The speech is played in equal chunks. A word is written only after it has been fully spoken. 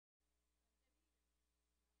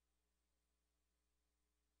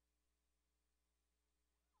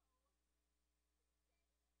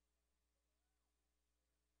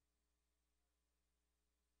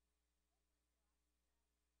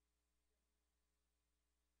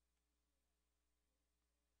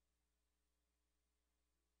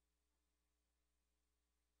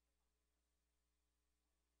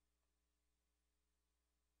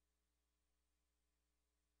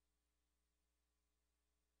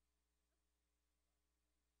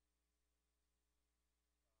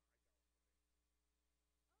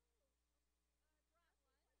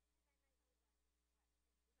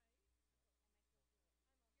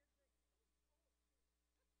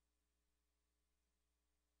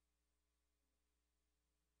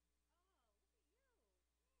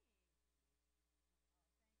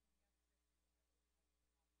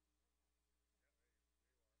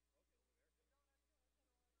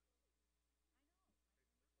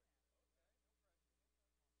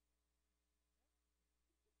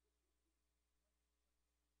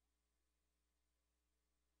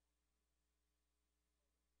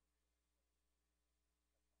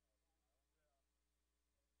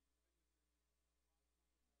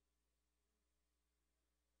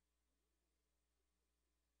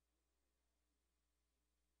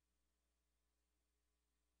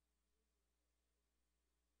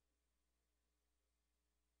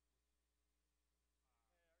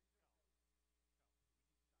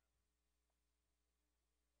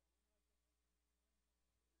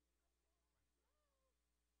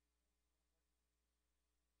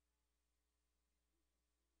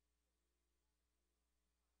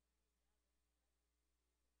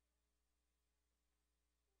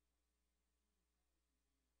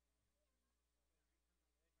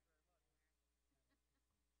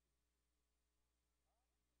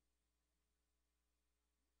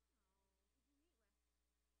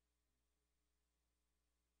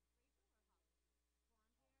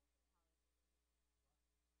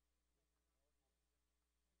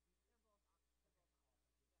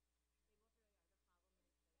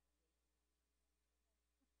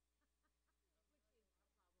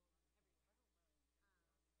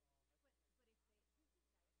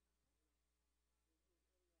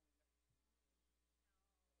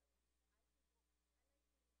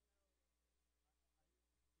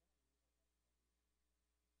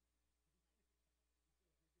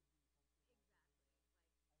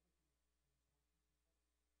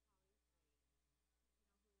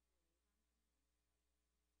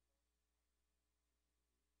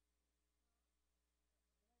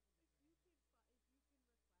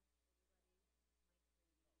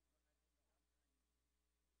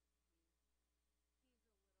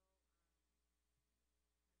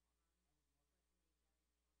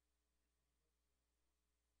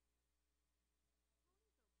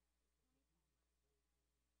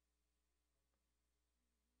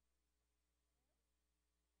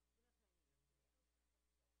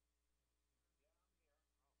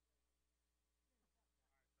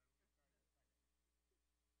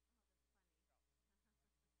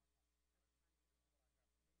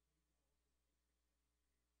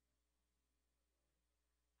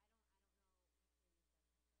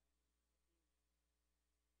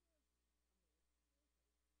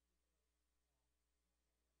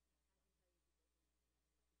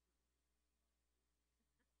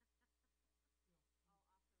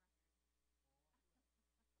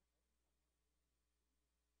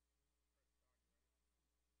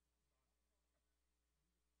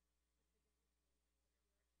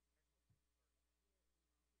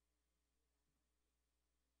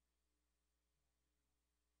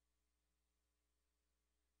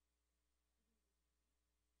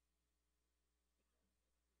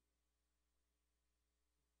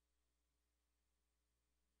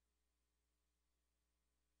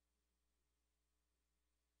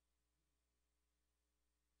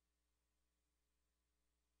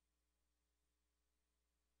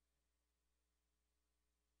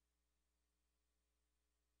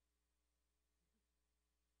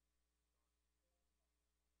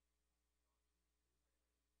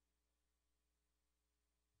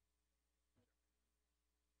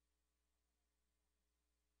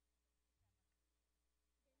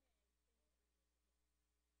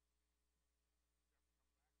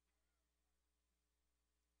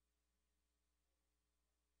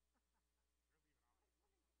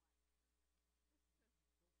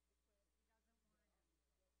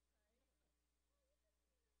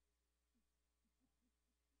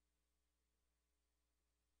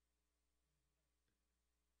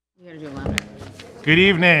Good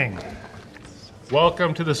evening.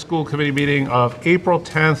 Welcome to the school committee meeting of April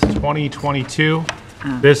 10th, 2022.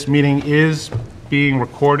 This meeting is being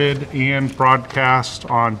recorded and broadcast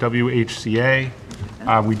on WHCA.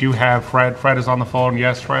 We do have Fred. Fred is on the phone.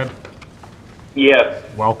 Yes, Fred? Yes.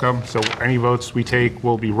 Welcome. So any votes we take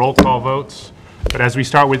will be roll call votes. But as we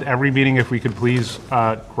start with every meeting, if we could please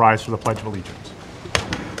rise for the Pledge of Allegiance.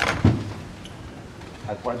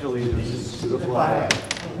 I pledge allegiance to the flag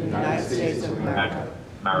of the United States of America,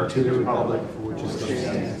 and to the republic for which it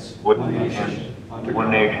stands, One nation, under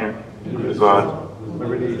God,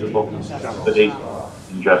 liberty, justice,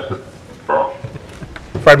 and justice for all.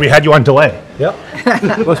 Fred, we had you on delay. Yep.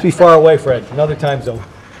 Must be far away, Fred. Another time zone.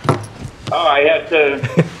 Oh, I had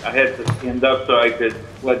to stand up so I could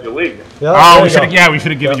pledge allegiance. Yeah, Oh, there we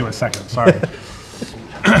should have given you a second. Sorry.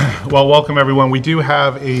 Well, welcome everyone. We do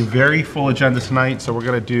have a very full agenda tonight, so we're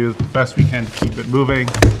going to do the best we can to keep it moving.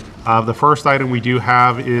 The first item we do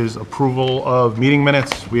have is approval of meeting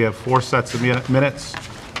minutes. We have 4 sets of minutes.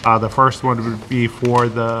 The first one would be for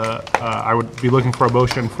the, I would be looking for a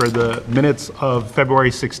motion for the minutes of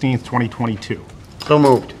February 16th, 2022. So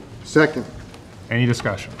moved. Second. Any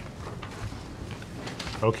discussion?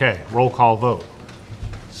 Okay, roll call vote.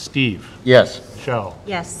 Steve? Yes. Michelle?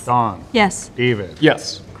 Yes. Don? Yes. David?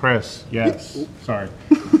 Yes. Chris? Yes. Sorry.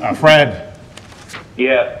 Fred?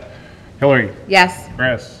 Yes. Hillary? Yes.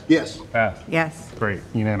 Chris? Yes. Beth? Yes. Great,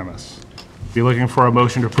 unanimous. Be looking for a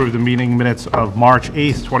motion to approve the meeting minutes of March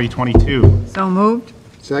 8th, 2022. So moved?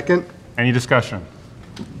 Second. Any discussion?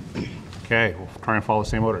 Okay, we'll try and follow the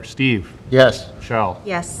same order. Steve? Yes. Michelle?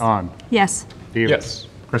 Yes. Don? Yes. David? Yes.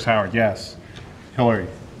 Chris Howard, yes. Hillary?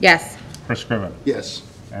 Yes. Chris Scriven? Yes.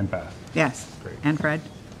 And Beth? Yes. Great. And Fred?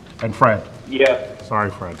 And Fred? Yes. Sorry,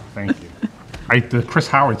 Fred. Thank you. The Chris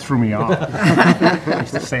Howard threw me off. I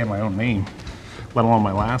used to say my own name, let alone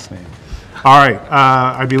my last name. All right.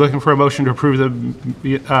 I'd be looking for a motion to approve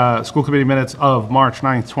the school committee minutes of March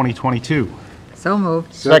 9th, 2022. So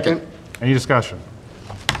moved? Second. Any discussion?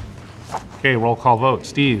 Okay, roll call vote.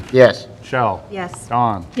 Steve? Yes. Michelle? Yes.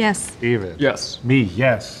 Don? Yes. David? Yes. Me,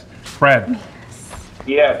 yes. Fred?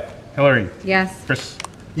 Yes. Hillary? Yes. Chris?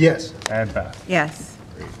 Yes. And Beth? Yes.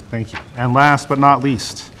 Thank you. And last but not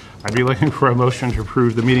least, I'd be looking for a motion to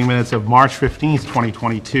approve the meeting minutes of March 15th,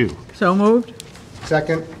 2022. So moved?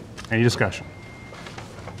 Second. Any discussion?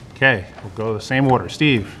 Okay, we'll go the same order.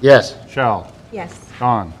 Steve? Yes. Michelle? Yes.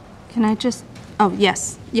 Don? Can I just, oh,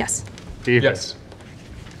 yes, yes. David? Yes.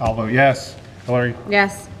 I'll vote yes. Hillary?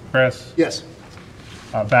 Yes. Chris? Yes.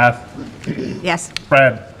 Beth? Yes.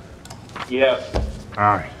 Fred? Yes.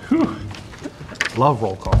 All right. Whew. Love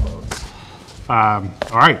roll call votes. All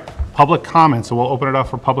right, public comment. So we'll open it up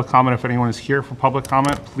for public comment. If anyone is here for public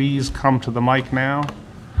comment, please come to the mic now.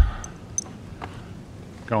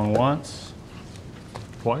 Going once,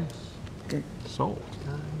 twice, sold.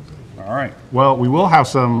 All right. Well, we will have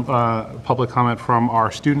some public comment from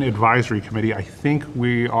our student advisory committee. I think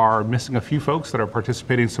we are missing a few folks that are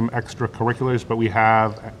participating in some extracurriculars, but we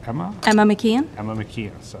have Emma McKeon,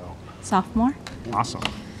 McKeon. So sophomore. awesome.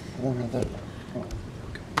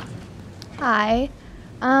 Hi.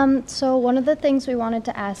 So one of the things we wanted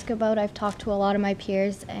to ask about, I've talked to a lot of my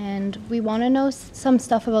peers, and we want to know some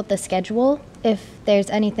stuff about the schedule, if there's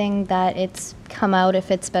anything that it's come out, if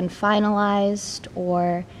it's been finalized,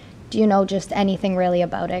 or do you know just anything really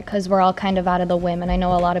about it? Because we're all kind of out of the whim, and I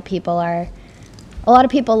know a lot of people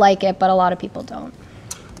like it, but a lot of people don't.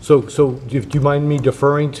 So do you mind me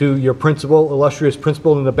deferring to your principal, illustrious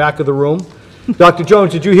principal in the back of the room? Dr.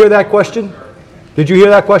 Jones, did you hear that question? Did you hear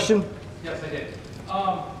that question? Yes, I did.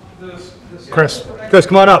 Chris. Chris,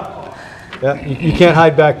 come on up. Yeah, you can't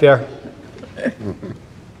hide back there. I was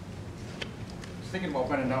thinking about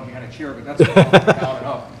bending down behind a chair, but that's down and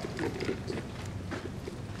up.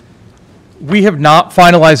 We have not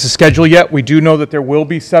finalized the schedule yet. We do know that there will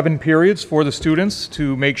be 7 periods for the students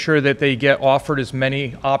to make sure that they get offered as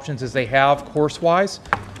many options as they have course-wise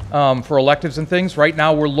for electives and things. Right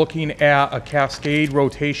now, we're looking at a cascade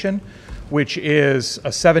rotation, which is a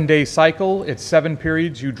 7-day cycle. It's 7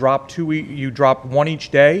 periods. You drop 1 each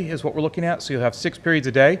day is what we're looking at. So you'll have 6 periods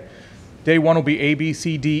a day. Day 1 will be A, B,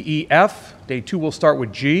 C, D, E, F. Day 2 will start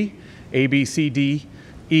with G, A, B, C, D,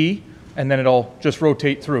 E, and then it'll just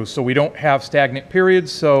rotate through. So we don't have stagnant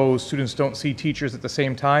periods, so students don't see teachers at the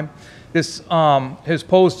same time. This has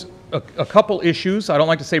posed a couple issues. I don't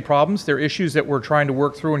like to say problems. They're issues that we're trying to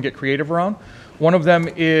work through and get creative around. One of them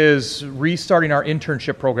is restarting our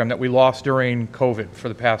internship program that we lost during COVID for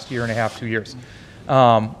the past 1.5 to 2 years.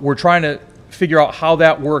 We're trying to figure out how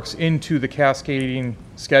that works into the cascading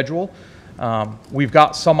schedule. We've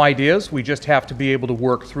got some ideas. We just have to be able to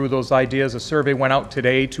work through those ideas. A survey went out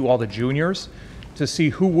today to all the juniors to see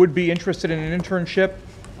who would be interested in an internship,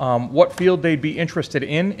 what field they'd be interested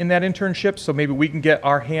in that internship, so maybe we can get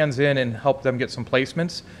our hands in and help them get some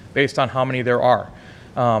placements based on how many there are.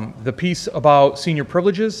 The piece about senior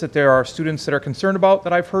privileges that there are students that are concerned about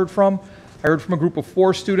that I've heard from. I heard from a group of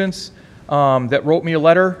 4 students that wrote me a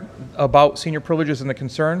letter about senior privileges and the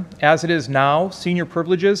concern. As it is now, senior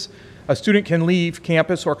privileges, a student can leave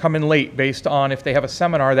campus or come in late based on if they have a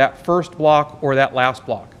seminar that first block or that last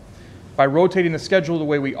block. By rotating the schedule the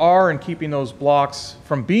way we are and keeping those blocks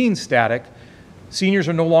from being static, seniors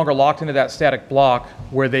are no longer locked into that static block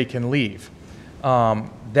where they can leave. One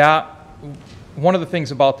of the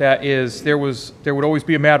things about that is there would always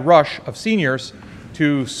be a mad rush of seniors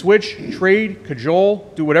to switch, trade,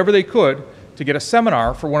 cajole, do whatever they could to get a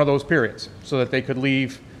seminar for one of those periods so that they could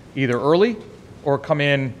leave either early or come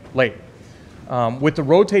in late. With the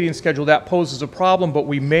rotating schedule, that poses a problem, but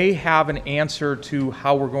we may have an answer to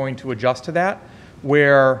how we're going to adjust to that,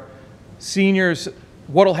 where seniors,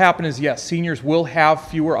 what will happen is, yes, seniors will have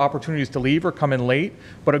fewer opportunities to leave or come in late,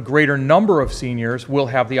 but a greater number of seniors will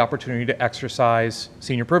have the opportunity to exercise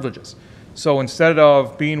senior privileges. So instead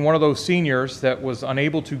of being one of those seniors that was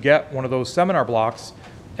unable to get one of those seminar blocks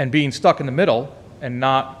and being stuck in the middle and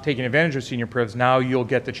not taking advantage of senior privs, now you'll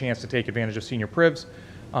get the chance to take advantage of senior privs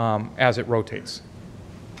as it rotates.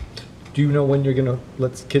 Do you know when you're gonna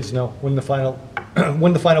let kids know, when the final,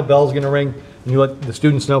 when the final bell's gonna ring? And you let the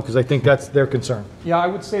students know, because I think that's their concern. Yeah, I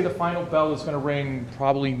would say the final bell is going to ring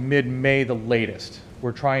probably mid-May, the latest.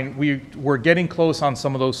 We're getting close on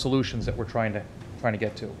some of those solutions that we're trying to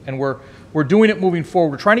get to, and we're doing it moving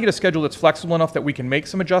forward. We're trying to get a schedule that's flexible enough that we can make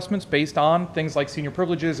some adjustments based on things like senior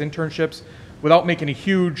privileges, internships, without making a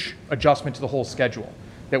huge adjustment to the whole schedule,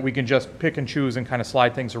 that we can just pick and choose and kind of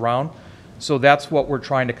slide things around. So that's what we're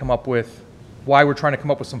trying to come up with, why we're trying to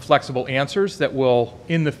come up with some flexible answers that will,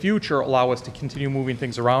 in the future, allow us to continue moving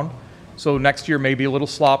things around. So next year may be a little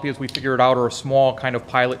sloppy as we figure it out, or a small kind of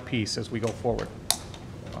pilot piece as we go forward.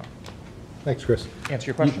 Thanks, Chris. Answer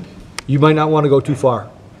your question? You might not want to go too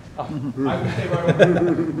far. I would say right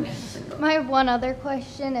over. My one other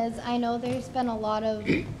question is, I know there's been a lot of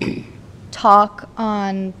talk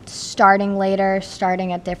on starting later,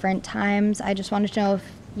 starting at different times. I just wanted to know if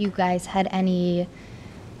you guys had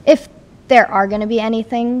if there are going to be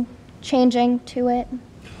anything changing to it.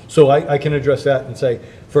 So I can address that and say,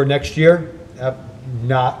 for next year,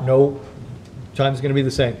 no time's going to be the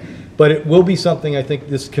same. But it will be something, I think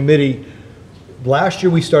this committee, last year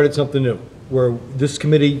we started something new, where this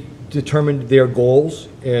committee determined their goals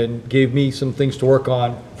and gave me some things to work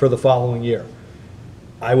on for the following year.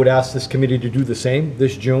 I would ask this committee to do the same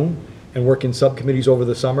this June and work in subcommittees over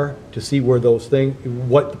the summer to see where those things,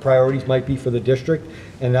 what the priorities might be for the district,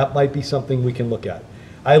 and that might be something we can look at.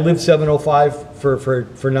 I lived 705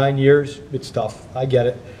 for 9 years. It's tough, I get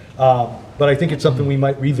it. But I think it's something we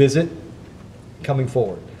might revisit coming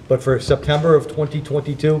forward. But for September of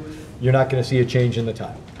 2022, you're not gonna see a change in the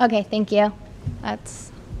time. Okay, thank you.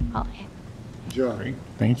 That's all I have. John. Great,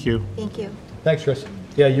 thank you. Thank you. Thanks, Chris.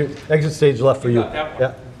 Yeah, your exit stage left for you. got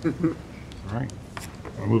that Yeah. All right,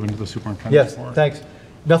 we're moving to the superintendent's Yes, report. thanks.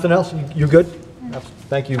 Nothing else? You good?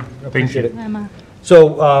 Thank you. Appreciate it. Emma.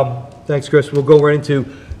 So, thanks, Chris. We'll go right into,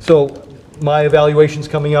 so my evaluation's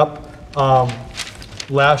coming up.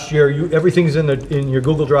 Last year, everything's in your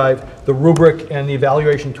Google Drive, the rubric and the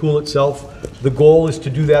evaluation tool itself. The goal is to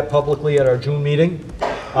do that publicly at our June meeting.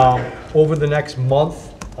 Over the next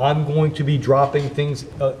month, I'm going to be dropping things,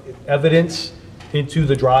 evidence into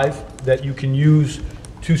the drive that you can use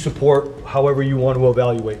to support however you want to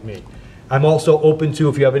evaluate me. I'm also open to,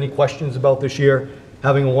 if you have any questions about this year,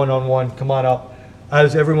 having a one-on-one, come on up.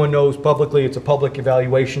 As everyone knows, publicly, it's a public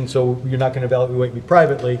evaluation, so you're not going to evaluate me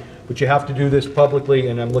privately, but you have to do this publicly,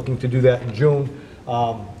 and I'm looking to do that in June.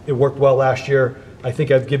 It worked well last year. I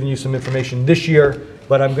think I've given you some information this year,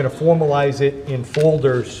 but I'm going to formalize it in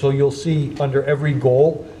folders, so you'll see under every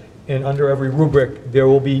goal and under every rubric, there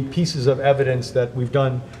will be pieces of evidence that we've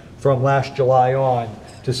done from last July on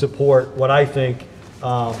to support what I think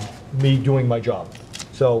me doing my job.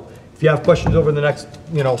 So if you have questions over the next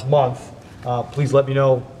month, please let me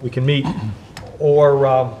know. We can meet,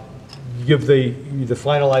 or give the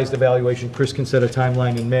finalized evaluation. Chris can set a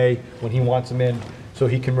timeline in May when he wants them in, so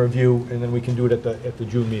he can review, and then we can do it at the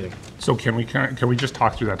June meeting. So can we just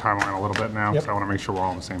talk through that timeline a little bit now? Yep. Because I want to make sure we're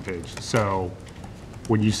all on the same page. So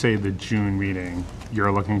when you say the June meeting,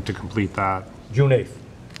 you're looking to complete that June 8th.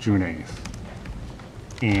 June 8th.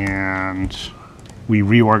 And we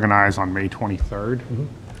reorganize on May 23rd.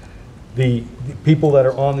 The people that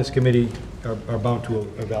are on this committee are bound to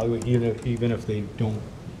evaluate, even if they don't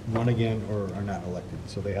run again or are not elected.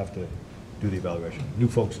 So they have to do the evaluation. New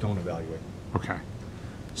folks don't evaluate. Okay.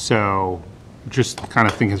 So just kind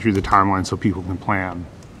of thinking through the timeline so people can plan.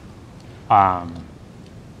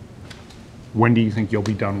 When do you think you'll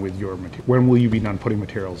be done with your when will you be done putting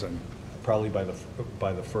materials in? Probably by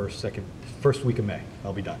the first week of May,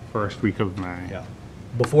 I'll be done. First week of May. Yeah.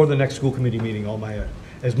 Before the next school committee meeting, all my,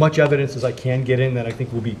 as much evidence as I can get in that I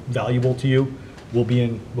think will be valuable to you, will be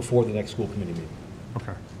in before the next school committee meeting.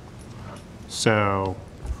 Okay. So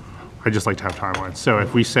I just like to have timelines. So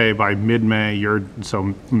if we say by mid-May,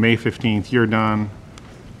 so May 15th, you're done,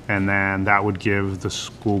 and then that would give the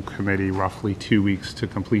school committee roughly 2 weeks to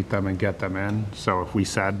complete them and get them in. So if we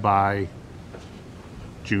said by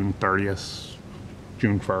June 30th,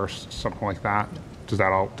 June 1st, something like that, does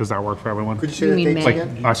that work for everyone? Could you say You that mean date May?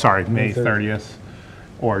 again? Sorry, May 30th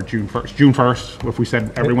or June 1st. June 1st, if we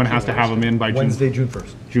said everyone has to have them in by Wednesday, June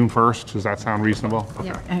 1st. June 1st, does that sound reasonable? Okay.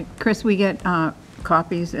 Yeah. Chris, we get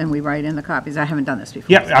copies and we write in the copies. I haven't done this before.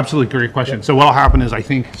 Yeah, absolutely, great question. So what'll happen is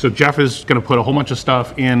so Jeff is gonna put a whole bunch of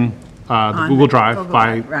stuff in the On Google the Drive Google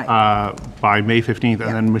by, Drive, right. by May 15th. And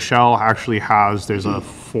Yeah. then Michelle actually there's a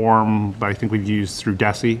form that I think we've used through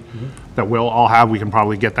DESI that we'll all have. We can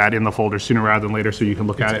probably get that in the folder sooner rather than later so you can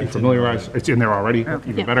look at it and it's in there familiarize. It's in there already, Okay.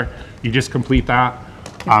 even better. You just complete that.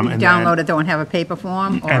 If we and then- download it, don't have a paper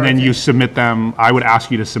form? or And then is you it- submit them, I would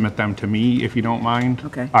ask you to submit them to me if you don't mind.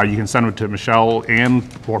 Okay. You can send them to Michelle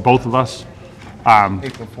or both of us.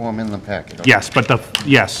 Paper form in the packet.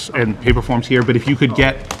 Yes, and paper forms here, but if you could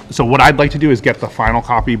so what I'd like to do is get the final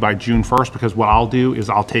copy by June 1st, because what I'll do is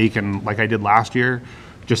I'll take and, like I did last year,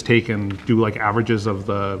 just take and do like averages of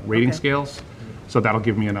the rating Okay. scales. So that'll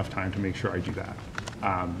give me enough time to make sure I do that.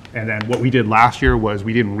 And then what we did last year was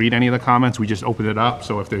we didn't read any of the comments, we just opened it up.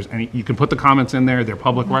 So if there's you can put the comments in there, they're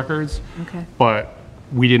public records. Okay. But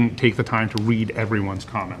we didn't take the time to read everyone's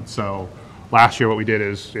comments. So last year what we did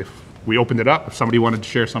is if we opened it up, if somebody wanted to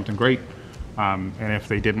share something, great. And if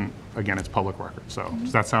they didn't, again, it's public record. So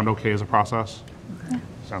does that sound okay as a process?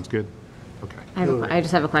 Sounds good? Okay. I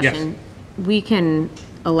just have a question. We can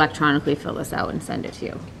electronically fill this out and send it to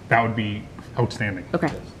you. That would be outstanding.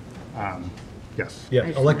 Okay. Yes. Yeah,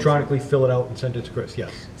 electronically fill it out and send it to Chris,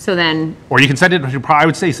 yes. So then, Or you can send it, I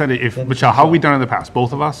would say send it, Michelle, how have we done in the past?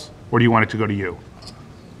 Both of us? Or do you want it to go to you?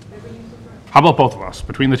 How about both of us?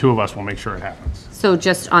 Between the two of us, we'll make sure it happens. so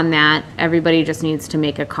just on that, everybody just needs to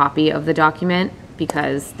make a copy of the document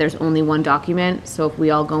because there's only one document. So if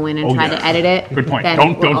we all go in and Oh, try yeah. to edit it. Good point. then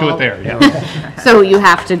Don't we're do it all- there. Yeah. So you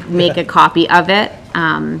have to make a copy of it.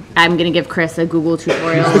 I'm gonna give Chris a Google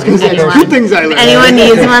tutorial. If Two things I learned. anyone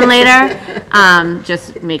needs one later,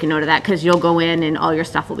 just make a note of that because you'll go in and all your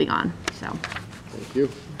stuff will be gone, so. Thank you.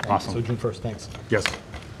 So Awesome. June 1st, thanks. Yes.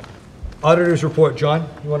 Auditors report, John,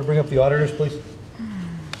 you want to bring up the auditors, please?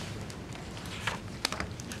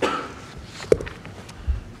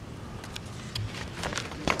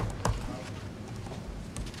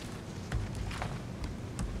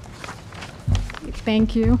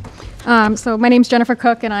 Thank you. So my name's Jennifer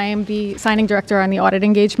Cook, and I am the signing director on the audit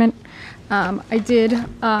engagement. I did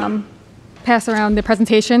pass around the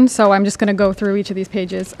presentation, so I'm just going to go through each of these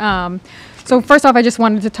pages. So first off, I just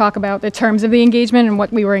wanted to talk about the terms of the engagement and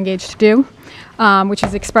what we were engaged to do, which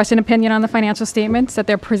is express an opinion on the financial statements, that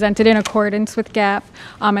they're presented in accordance with GAAP,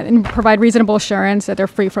 and provide reasonable assurance that they're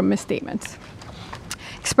free from misstatements.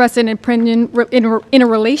 Express an opinion,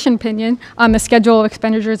 interrelation opinion on the schedule of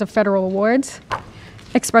expenditures of federal awards.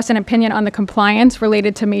 Express an opinion on the compliance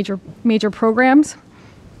related to major programs.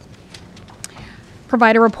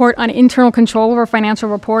 Provide a report on internal control over financial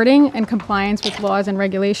reporting and compliance with laws and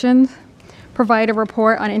regulations. Provide a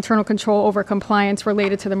report on internal control over compliance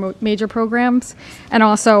related to the major programs. And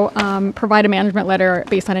also provide a management letter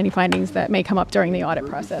based on any findings that may come up during the audit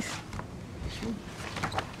process.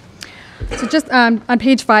 So just on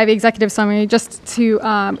page 5, executive summary, just to,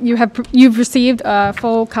 you've received a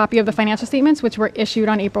full copy of the financial statements, which were issued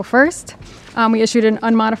on April 1st. We issued an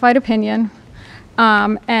unmodified opinion.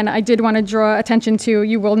 And I did want to draw attention to,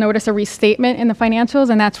 you will notice a restatement in the financials,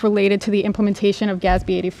 and that's related to the implementation of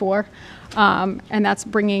GASB 84. And that's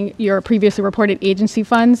bringing your previously reported agency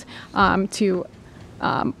funds to,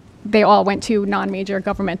 they all went to non-major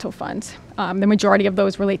governmental funds. The majority of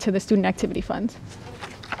those relate to the student activity funds.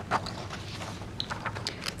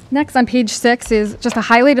 Next, on page 6 is just a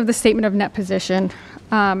highlight of the statement of net position.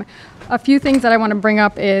 A few things that I want to bring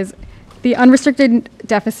up is the unrestricted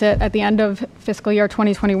deficit at the end of fiscal year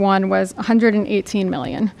 2021 was $118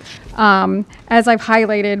 million. As I've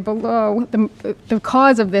highlighted below, the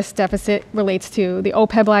cause of this deficit relates to the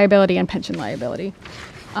OPEB liability and pension liability.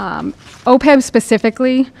 OPEB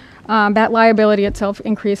specifically, that liability itself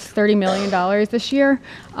increased $30 million this year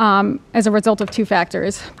as a result of two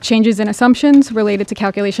factors: changes in assumptions related to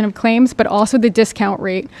calculation of claims, but also the discount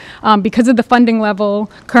rate. Because of the funding level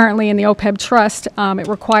currently in the OPEB trust, it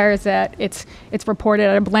requires that it's reported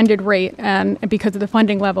at a blended rate, and because of the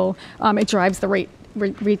funding level, it drives the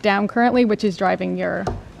rate down currently, which is driving your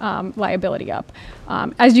liability up.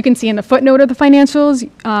 As you can see in the footnote of the financials,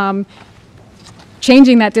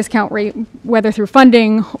 changing that discount rate, whether through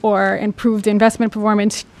funding or improved investment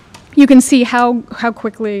performance, you can see how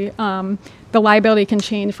quickly the liability can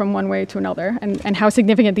change from one way to another, and how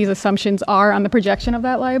significant these assumptions are on the projection of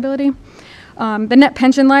that liability. The net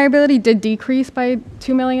pension liability did decrease by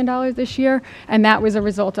 $2 million this year, and that was a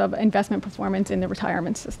result of investment performance in the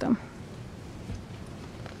retirement system.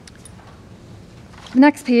 The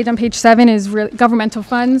next page, on page 7, is governmental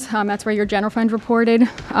funds. That's where your general fund reported.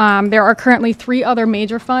 There are currently 3 other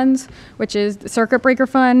major funds, which is the Circuit Breaker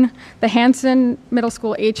Fund, the Hanson Middle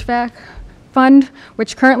School HVAC Fund,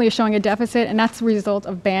 which currently is showing a deficit, and that's a result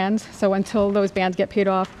of bans. So until those bans get paid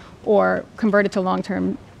off or converted to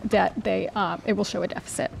long-term debt, it will show a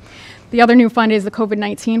deficit. The other new fund is the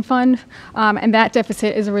COVID-19 fund, and that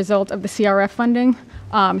deficit is a result of the CRF funding.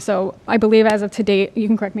 So I believe as of to date, you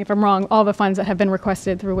can correct me if I'm wrong, all the funds that have been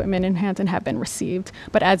requested through Whitman and Hanson have been received.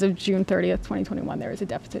 But as of June 30th, 2021, there is a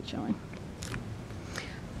deficit showing.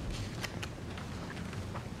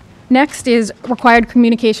 Next is required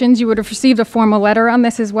communications. You would have received a formal letter on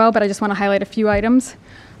this as well, but I just want to highlight a few items.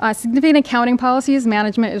 Significant accounting policies,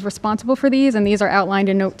 management is responsible for these, and these are outlined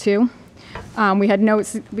in Note 2. We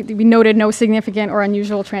noted no significant or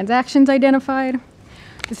unusual transactions identified.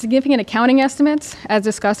 The significant accounting estimates, as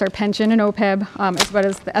discussed, are pension and OPEB, as well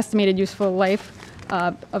as the estimated useful life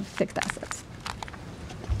of fixed assets.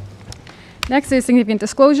 Next is significant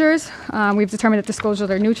disclosures. We've determined that disclosures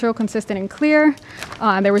are neutral, consistent, and clear.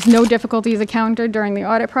 There was no difficulties encountered during the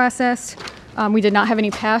audit process. We did not have any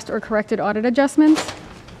past or corrected audit adjustments.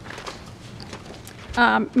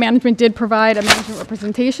 Management did provide a management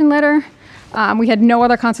representation letter. We had no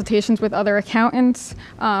other consultations with other accountants,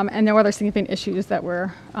 and no other significant issues that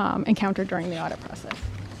were encountered during the audit process.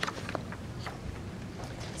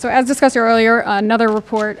 So as discussed earlier, another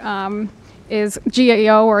report is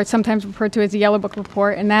GAO, or it's sometimes referred to as the Yellow Book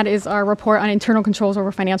report, and that is our report on internal controls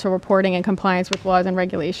over financial reporting and compliance with laws and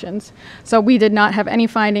regulations. So we did not have any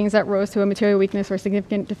findings that rose to a material weakness or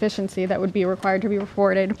significant deficiency that would be required to be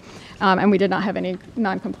reported, and we did not have any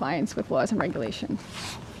non-compliance with laws and regulations.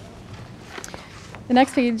 The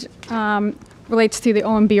next page relates to the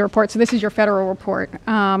OMB report. So this is your federal report.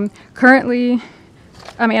 Currently,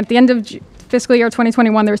 at the end of fiscal year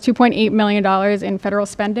 2021, there was $2.8 million in federal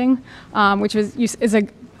spending, which is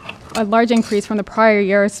a large increase from the prior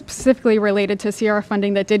year, specifically related to CRF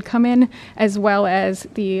funding that did come in, as well as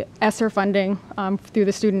the ESSER funding through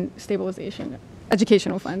the Student Stabilization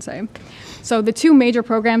Educational Fund, So the 2 major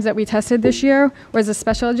programs that we tested this year was the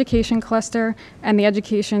Special Education Cluster and the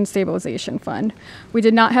Education Stabilization Fund. We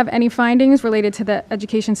did not have any findings related to the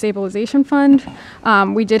Education Stabilization Fund.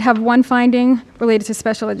 We did have one finding related to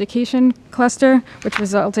Special Education Cluster, which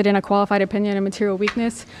resulted in a qualified opinion and material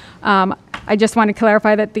weakness. I just want to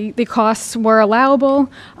clarify that the costs were allowable.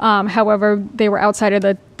 However, they were outside of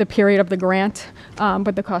the period of the grant,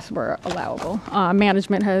 but the costs were allowable.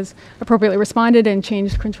 Management has appropriately responded and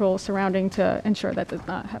changed controls surrounding to ensure that does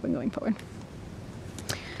not happen going forward.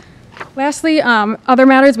 Lastly, other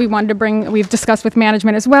matters we've discussed with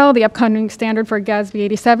management as well, the upcoming standard for GASB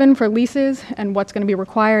 87 for leases and what's going to be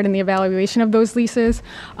required in the evaluation of those leases.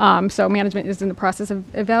 So management is in the process of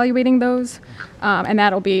evaluating those, and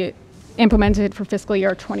that'll be implemented for fiscal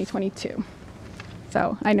year 2022.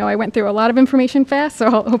 So I know I went through a lot of information fast, so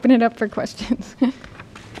I'll open it up for questions.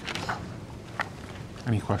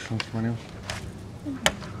 Any questions from anyone?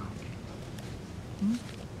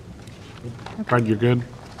 Fred, you're good?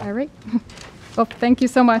 All right. Well, thank you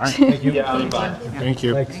so much. Thank you. Yeah, I'm fine. Thank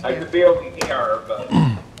you. Thanks. I could barely hear, but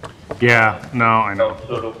Yeah, no, I know.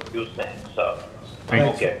 sort of you saying, so I'm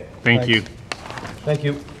Thank- okay. Thank you. Thank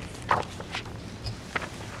you.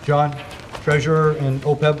 John, Treasurer and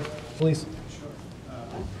OPEB, please.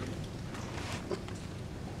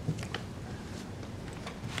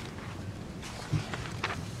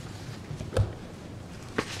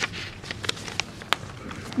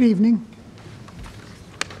 Good evening.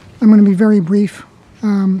 I'm going to be very brief.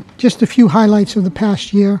 Just a few highlights of the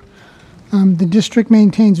past year. The district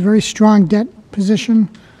maintains a very strong debt position.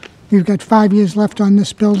 We've got 5 years left on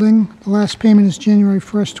this building. The last payment is January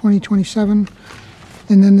 1st, 2027,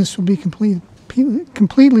 and then this will be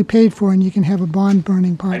completely paid for, and you can have a bond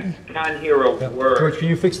burning party. I can't hear a George, word. can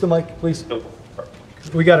you fix the mic, please?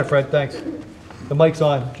 We got it, Fred, thanks. The mic's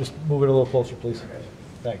on, just move it a little closer, please.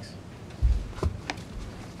 Thanks.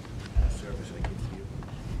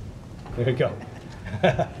 There you go.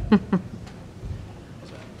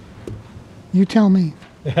 You tell me.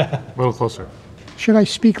 A little closer. Should I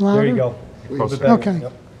speak louder? There you go. Closer. Okay.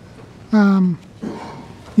 Yep.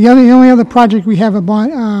 The only other project we have a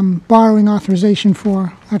borrowing authorization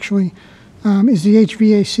for, actually, is the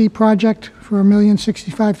HVAC project for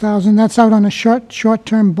 $1,065,000. That's out on a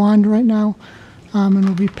short-term bond right now, and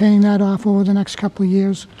we'll be paying that off over the next couple of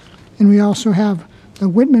years. And we also have the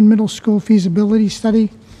Whitman Middle School feasibility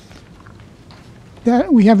study.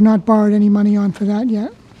 That we have not borrowed any money on for that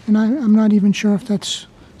yet, and I'm not even sure if that's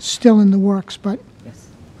still in the works, but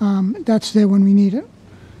that's there when we need it.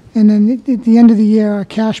 And then at the end of the year, our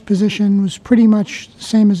cash position was pretty much the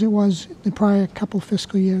same as it was the prior couple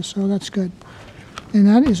fiscal years, so that's good. And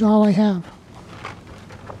that is all I have.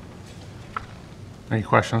 Any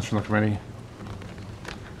questions from the committee?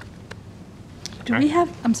 Do we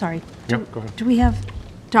have, I'm sorry. Yep, go ahead. Do we have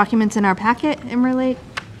documents in our packet in relate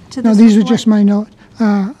to No, this? these are report? just my note.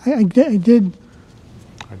 I did,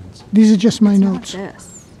 these are just my It's not notes.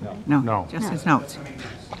 this. No. No, just his notes.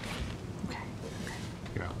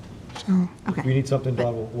 Yeah. So, If we Okay. need something,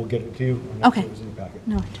 Don, we'll get it to you. I'm not Okay. sure it was in your packet.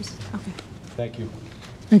 No, just, okay. Thank you.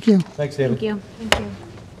 thank you. Thanks, David. Thank you. Thank you.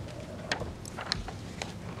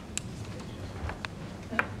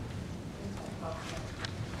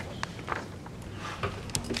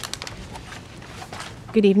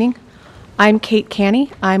 Good evening. I'm Kate Canny.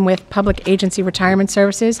 I'm with Public Agency Retirement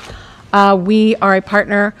Services. We are a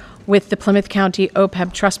partner with the Plymouth County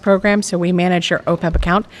OPEB Trust Program, so we manage your OPEB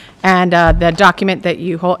account. And the document that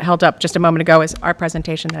you held up just a moment ago is our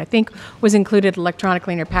presentation that I think was included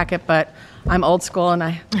electronically in your packet, but I'm old school and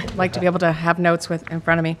I like to be able to have notes in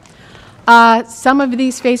front of me. Some of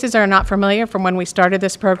these faces are not familiar from when we started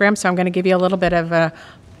this program, so I'm going to give you a little bit of a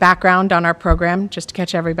background on our program just to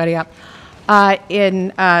catch everybody up.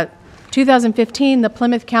 In 2015, the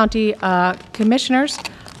Plymouth County Commissioners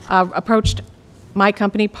approached my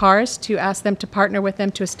company, PARS, to ask them to partner with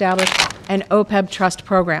them to establish an OPEB trust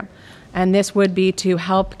program. And this would be to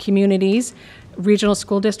help communities, regional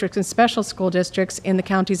school districts, and special school districts in the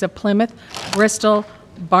counties of Plymouth, Bristol,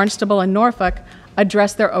 Barnstable, and Norfolk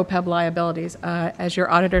address their OPEB liabilities. As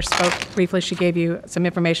your auditor spoke briefly, she gave you some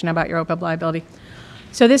information about your OPEB liability.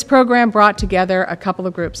 So this program brought together a couple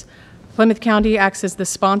of groups. Plymouth County acts as the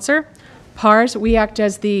sponsor. PARS, we act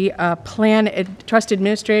as the trust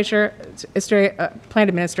administrator, plan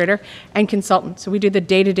administrator, and consultant. So we do the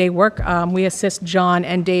day-to-day work. We assist John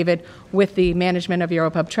and David with the management of your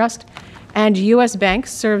OPEB trust. And U.S. Bank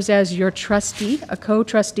serves as your trustee, a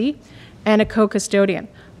co-trustee, and a co-custodian.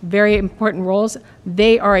 Very important roles.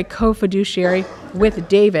 They are a co-fiduciary with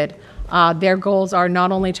David. Their goals are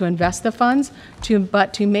not only to invest the funds,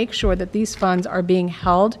 but to make sure that these funds are being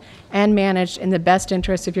held and managed in the best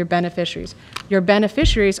interests of your beneficiaries. Your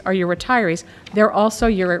beneficiaries are your retirees. They're also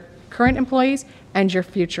your current employees and your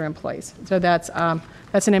future employees. So that's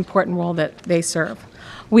an important role that they serve.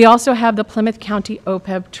 We also have the Plymouth County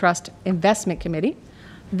OPEB Trust Investment Committee.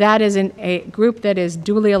 That is a group that is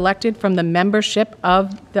duly elected from the membership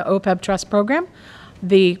of the OPEB Trust Program.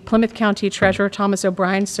 The Plymouth County Treasurer, Thomas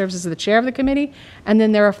O'Brien, serves as the chair of the committee, and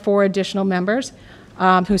then there are 4 additional members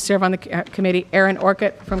who serve on the committee. Aaron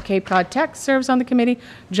Orcutt from Cape Cod Tech serves on the committee,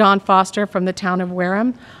 John Foster from the town of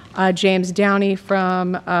Wareham, James Downey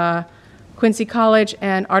from Quincy College,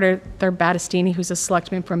 and Arthur Battistini, who's a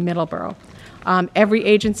selectman from Middleborough. Every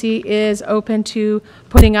agency is open to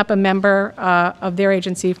putting up a member of their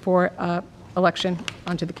agency for election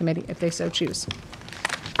onto the committee if they so choose.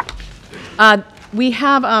 We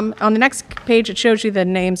have, on the next page, it shows you the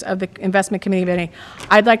names of the investment committee meeting.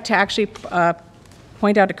 I'd like to actually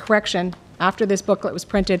point out a correction. After this booklet was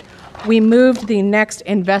printed, we moved the next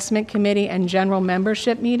investment committee and general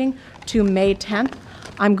membership meeting to May 10th.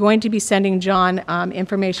 I'm going to be sending John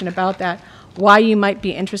information about that, why you might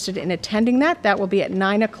be interested in attending that. That will be at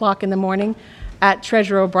 9 o'clock in the morning at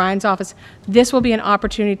Treasurer O'Brien's office. This will be an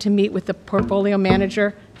opportunity to meet with the portfolio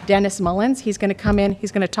manager, Dennis Mullins. He's going to come in,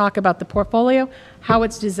 he's going to talk about the portfolio, how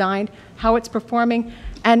it's designed, how it's performing,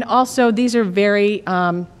 and also these are very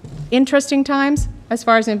interesting times as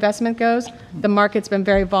far as investment goes. The market's been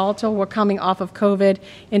very volatile. We're coming off of COVID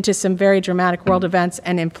into some very dramatic world events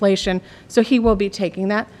and inflation, so he will be taking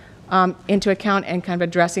that into account and kind of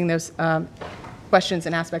addressing those questions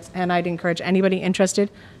and aspects, and I'd encourage anybody interested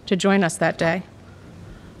to join us that day.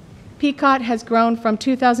 Pequot has grown from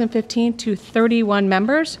 2015 to 31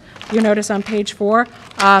 members. You'll notice on page 4,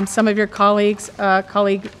 some of your colleague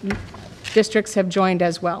districts have joined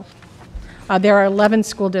as well. There are 11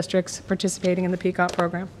 school districts participating in the Pequot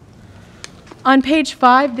program. On page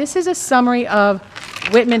 5, this is a summary of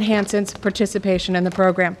Whitman Hanson's participation in the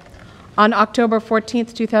program. On October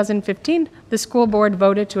 14th, 2015, the school board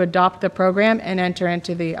voted to adopt the program and enter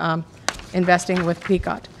into the investing with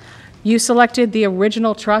Pequot. You selected the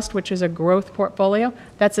original trust, which is a growth portfolio.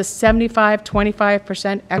 That's a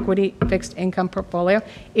 75-25% equity fixed income portfolio.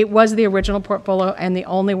 It was the original portfolio and the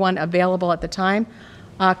only one available at the time.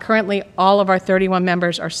 Currently, all of our 31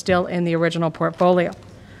 members are still in the original portfolio.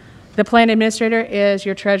 The plan administrator is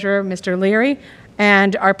your treasurer, Mr. Leary,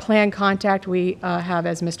 and our plan contact we have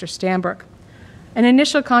as Mr. Stanbrook. An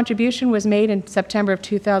initial contribution was made in September of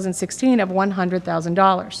 2016 of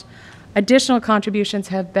 $100,000. Additional contributions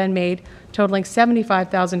have been made totaling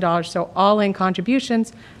 $75,000, so all-in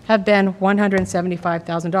contributions have been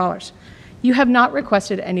 $175,000. You have not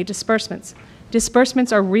requested any disbursements.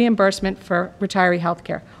 Disbursements are reimbursement for retiree health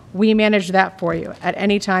care. We manage that for you. At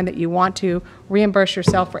any time that you want to reimburse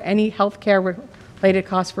yourself for any health care related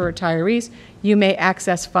costs for retirees, you may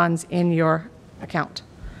access funds in your account,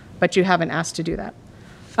 but you haven't asked to do that.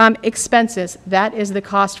 Expenses, that is the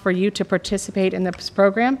cost for you to participate in this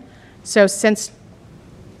program. So since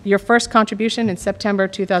your first contribution in September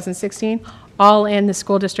 2016, all in, the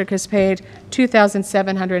school district has paid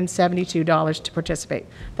 $2,772 to participate.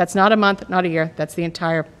 That's not a month, not a year, that's the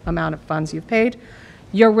entire amount of funds you've paid.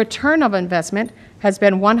 Your return of investment has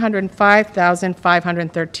been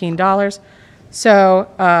 $105,513. So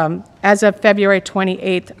as of February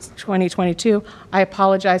 28th, 2022, I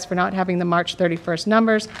apologize for not having the March 31st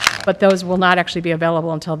numbers, but those will not actually be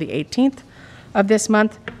available until the 18th of this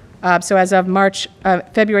month. So as of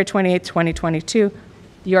February 28th, 2022,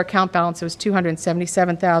 your account balance was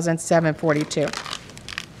 $277,742.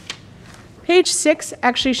 Page 6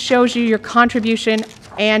 actually shows you your contribution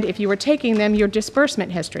and, if you were taking them, your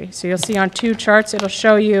disbursement history. So you'll see on 2 charts, it'll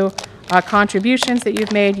show you contributions that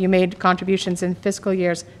you've made. You made contributions in fiscal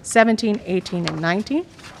years 17, 18, and 19.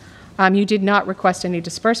 You did not request any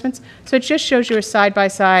disbursements. So it just shows you a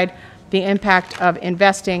side-by-side the impact of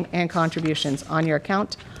investing and contributions on your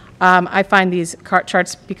account. I find these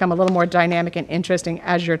charts become a little more dynamic and interesting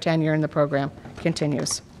as your tenure in the program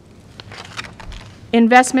continues.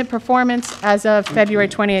 Investment performance as of February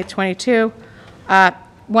 28, 22,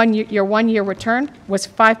 your one-year return was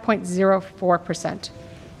 5.04%.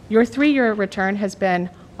 Your 3-year return has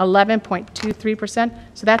been 11.23%,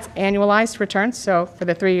 so that's annualized returns, so for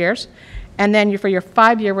the 3 years. And then for your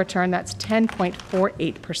 5-year return, that's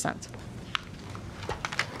 10.48%.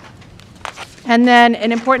 And then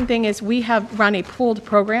an important thing is we have run a pooled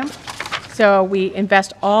program. So we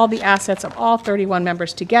invest all the assets of all 31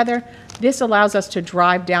 members together. This allows us to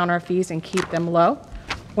drive down our fees and keep them low.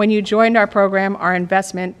 When you joined our program, our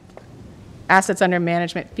investment assets under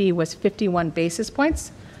management fee was 51 basis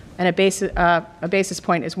points, and a basis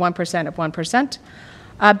point is 1% of 1%.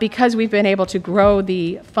 Because we've been able to grow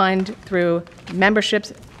the fund through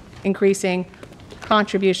memberships increasing,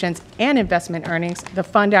 contributions, and investment earnings, the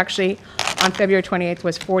fund actually on February 28th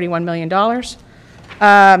was $41 million.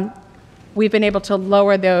 We've been able to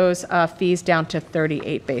lower those fees down to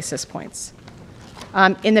 38 basis points.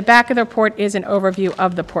 In the back of the report is an overview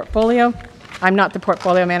of the portfolio. I'm not the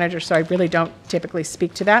portfolio manager, so I really don't typically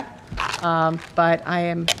speak to that, but I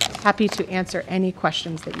am happy to answer any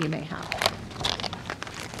questions that you may have.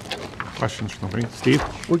 Questions from me? Steve?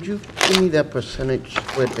 Would you give me that percentage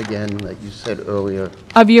split again that you said earlier?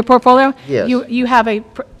 Of your portfolio? Yes. You have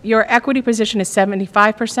your equity position is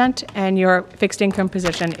 75% and your fixed income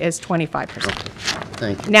position is 25%. Okay.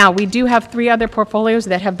 Thank you. Now, we do have 3 other portfolios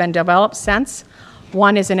that have been developed since.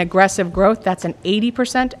 One is an aggressive growth. That's an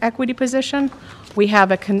 80% equity position. We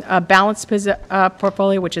have a balanced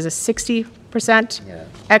portfolio, which is a 60%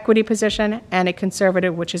 equity position, and a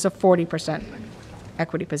conservative, which is a 40%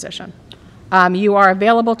 equity position. You are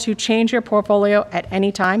available to change your portfolio at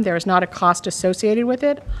any time. There is not a cost associated with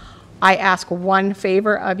it. I ask one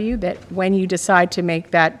favor of you, that when you decide to make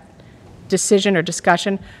that decision or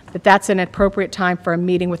discussion, that's an appropriate time for a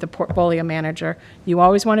meeting with the portfolio manager. You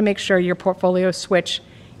always want to make sure your portfolio switch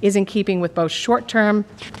is in keeping with both short-term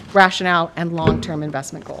rationale and long-term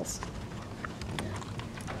investment goals.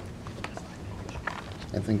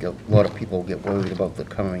 I think a lot of people get worried about the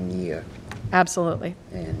coming year. Absolutely.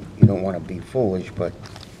 And you don't want to be foolish, but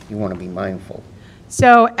you want to be mindful.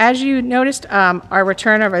 So as you noticed, our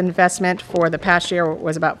return of investment for the past year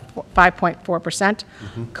was about 5.4%.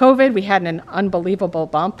 COVID, we had an unbelievable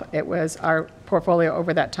bump. It was our portfolio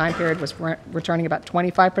over that time period was returning about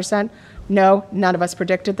 25%. No, none of us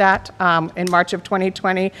predicted that. In March of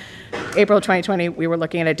 2020, April of 2020, we were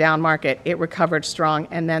looking at a down market. It recovered strong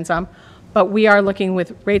and then some. But we are looking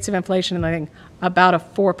with rates of inflation and I think about a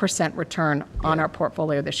 4% return on our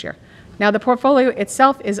portfolio this year. Now, the portfolio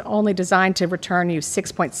itself is only designed to return you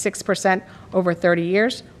 6.6% over 30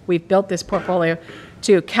 years. We've built this portfolio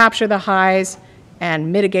to capture the highs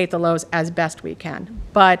and mitigate the lows as best we can.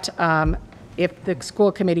 But if the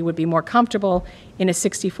school committee would be more comfortable in a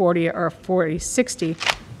 60-40 or a 40-60,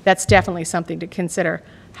 that's definitely something to consider.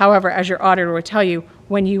 However, as your auditor would tell you,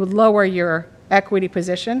 when you lower your equity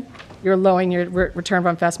position, you're lowering your return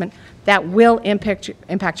on investment. That will impact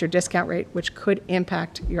your discount rate, which could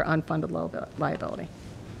impact your unfunded liability.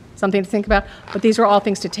 Something to think about, but these are all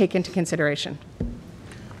things to take into consideration.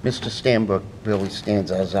 Mr. Stanbrook really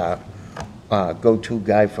stands as our go-to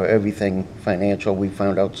guy for everything financial. We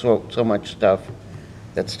found out so much stuff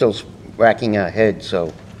that's still racking our head,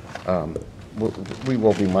 so we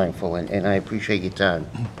will be mindful, and I appreciate your time.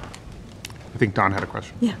 I think Don had a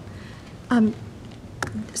question. Yeah.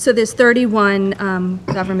 So there's 31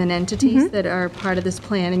 government entities that are part of this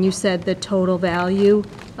plan, and you said the total value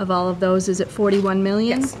of all of those is at 41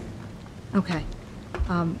 million? Yes. Okay.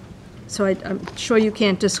 So I'm sure you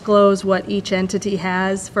can't disclose what each entity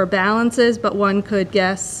has for balances, but one could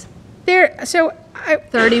guess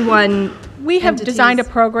 31 We have entities, designed a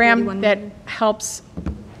program 41 that million. helps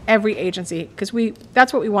every agency, because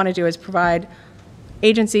that's what we want to do, is provide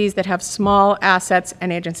agencies that have small assets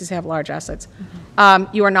and agencies that have large assets.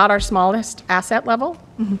 You are not our smallest asset level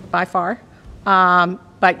by far,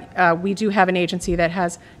 but we do have an agency that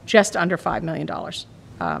has just under $5 million.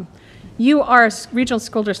 You are a regional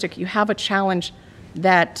school district, you have a challenge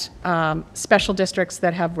that special districts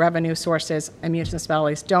that have revenue sources and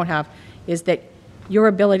municipalities don't have, is that your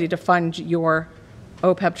ability to fund your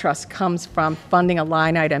OPEB trust comes from funding a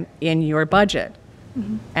line item in your budget.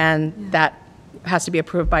 And that has to be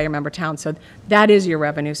approved by your member town. So that is your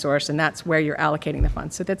revenue source, and that's where you're allocating the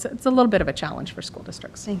funds. So it's a little bit of a challenge for school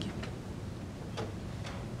districts. Thank you.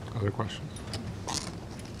 Other questions?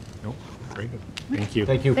 Nope. Very good. Thank you.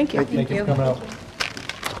 Thank you. Thank you. Thank you for coming out.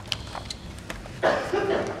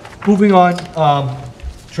 Moving on,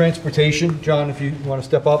 transportation. John, if you want to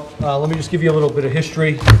step up. Let me just give you a little bit of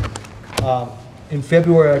history. In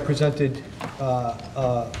February, I presented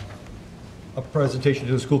a presentation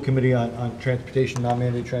to the school committee on transportation,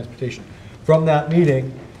 non-mandated transportation. From that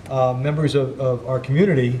meeting, members of our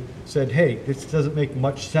community said, hey, this doesn't make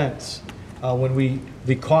much sense.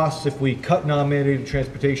 The costs, if we cut non-mandated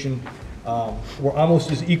transportation, were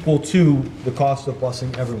almost as equal to the cost of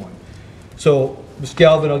busing everyone. So Mr.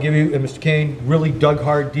 Galvin, I'll give you, and Mr. Kane really dug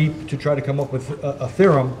hard deep to try to come up with a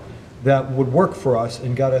theorem that would work for us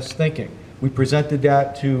and got us thinking. We presented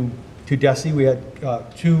that to DESE. We had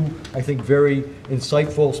two, I think, very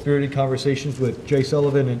insightful, spirited conversations with Jay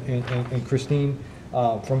Sullivan and Christine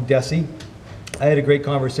from DESE. I had a great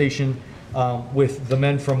conversation with the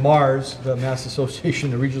men from MARS, the Mass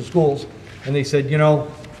Association of Regional Schools, and they said, you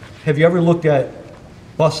know, have you ever looked at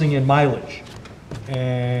busing and mileage?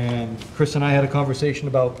 And Chris and I had a conversation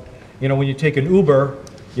about, you know, when you take an Uber,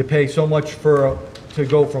 you pay so much to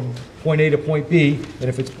go from point A to point B, and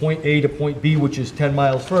if it's point A to point B, which is 10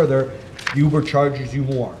 miles further, Uber charges you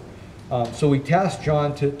more. So we tasked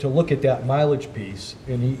John to look at that mileage piece,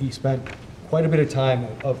 and he spent quite a bit of time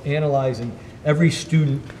of analyzing every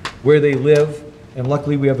student, where they live, and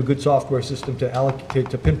luckily we have a good software system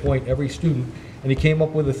to pinpoint every student, and he came up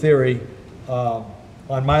with a theory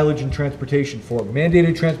on mileage and transportation for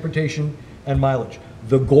mandated transportation and mileage.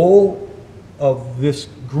 The goal of this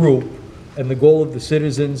group and the goal of the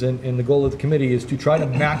citizens and the goal of the committee is to try to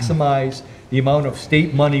maximize the amount of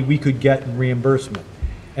state money we could get in reimbursement.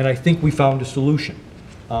 And I think we found a solution.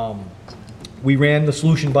 We ran the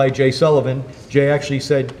solution by Jay Sullivan. Jay actually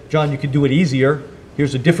said, John, you could do it easier.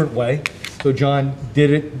 Here's a different way. So John did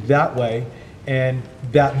it that way. And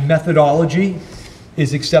that methodology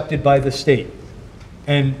is accepted by the state.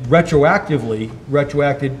 And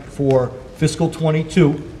retroacted for fiscal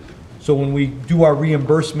 22. So when we do our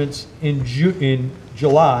reimbursements in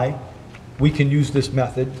July, we can use this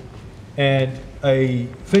method. And a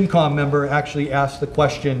FinCom member actually asked the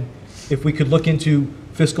question if we could look into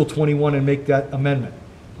fiscal 21 and make that amendment.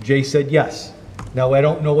 Jay said yes. Now, I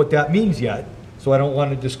don't know what that means yet, so I don't want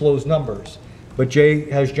to disclose numbers. But Jay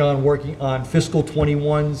has John working on fiscal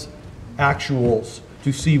 21's actuals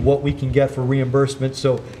to see what we can get for reimbursement.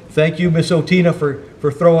 So thank you, Ms. Otina,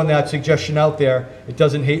 for throwing that suggestion out there. It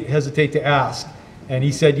doesn't hesitate to ask. And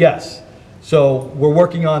he said yes. So we're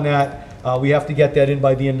working on that. We have to get that in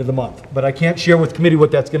by the end of the month. But I can't share with committee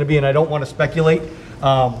what that's going to be, and I don't want to speculate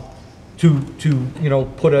to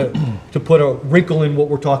put a wrinkle in what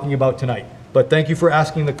we're talking about tonight. But thank you for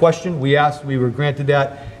asking the question. We asked, we were granted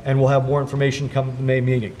that, and we'll have more information come the May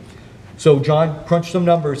meeting. So John crunched some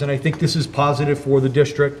numbers, and I think this is positive for the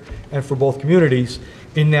district and for both communities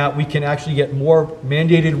in that we can actually get more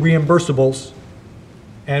mandated reimbursables,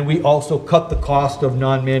 and we also cut the cost of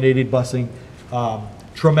non-mandated busing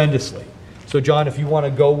tremendously. So John, if you want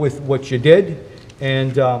to go with what you did,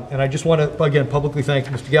 and I just want to, again, publicly thank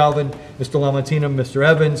Mr. Galvin, Mr. Lamontina, Mr.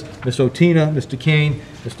 Evans, Ms. Otina, Mr. Kane,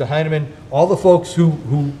 Mr. Heineman, all the folks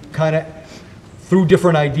who kind of threw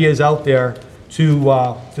different ideas out there to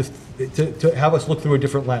have us look through a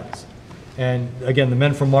different lens. And again, the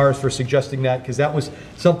men from Mars for suggesting that, because that was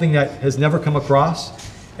something that has never come across.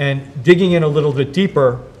 And digging in a little bit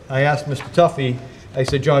deeper, I asked Mr. Tuffy, I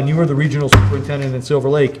said, John, you were the regional superintendent in Silver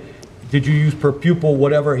Lake. Did you use per pupil,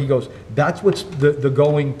 whatever? He goes, that's what's the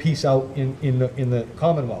going piece out in the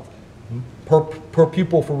Commonwealth. Per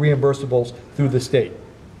pupil for reimbursables through the state.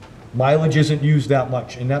 Mileage isn't used that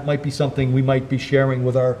much, and that might be something we might be sharing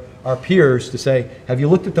with our peers to say, have you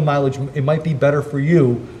looked at the mileage? It might be better for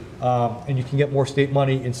you, and you can get more state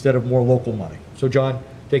money instead of more local money. So John,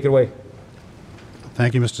 take it away.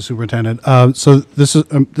 Thank you, Mr. Superintendent. So this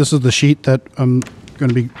is the sheet that I'm going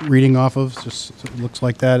to be reading off of. Just it looks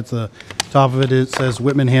like that. It's the top of it. It says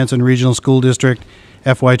Whitman Hanson Regional School District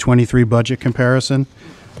FY23 budget comparison.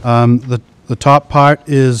 The top part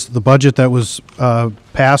is the budget that was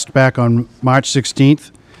passed back on March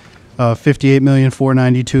 16th,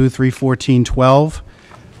 $58,492,314.12.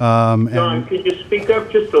 John, could you speak up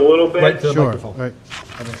just a little bit? Right to the Sure. microphone. Right.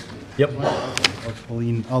 Yep.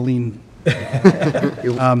 I'll lean.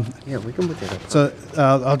 Yeah, we can look it up. So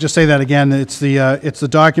I'll just say that again. It's the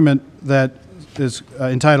document that is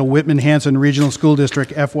entitled Whitman Hanson Regional School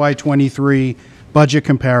District FY23 Budget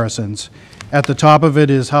Comparisons. At the top of it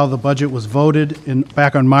is how the budget was voted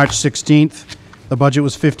back on March 16th. The budget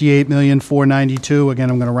was $58,492,000. Again,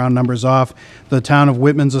 I'm going to round numbers off. The town of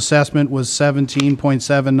Whitman's assessment was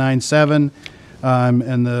 $17.797,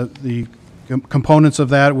 and the components of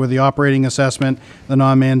that were the operating assessment, the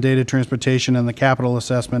non-mandated transportation, and the capital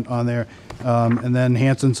assessment on there. And then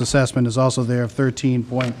Hanson's assessment is also there of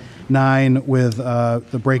 13.9 with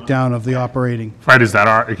the breakdown of the operating. Fred, is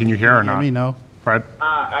that can you hear or not? Let me know. Fred?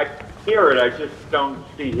 I hear it, I just don't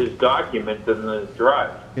see his document in the drive.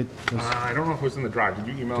 I don't know if it was in the drive. Did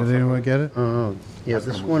you email us? Did anyone get it? Yeah,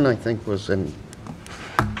 this one I think was in,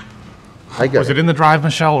 I got Was it in the drive,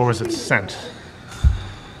 Michelle, or was it sent?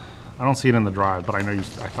 I don't see it in the drive, but I know I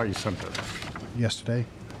thought you sent it. Yesterday.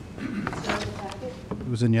 It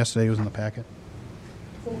was in yesterday. It was in the packet.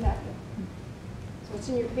 It's in the packet. So it's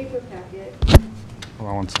in your paper packet. Hold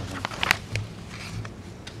on one second.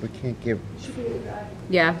 We can't give, Should be in the drive.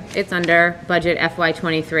 Yeah, it's under budget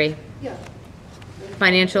FY23. Yeah.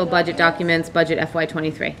 Financial budget documents, budget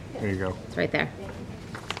FY23. There you go. It's right there.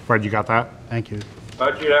 Fred, you got that? Thank you.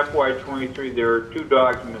 Budget FY23, there are two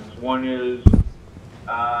documents. One is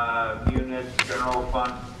Munis General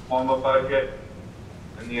Fund former budget,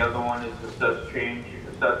 and the other one is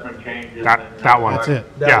assessment changes. That one. That's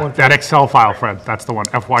it. That Excel file, Fred. That's the one.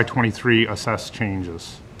 FY23 assess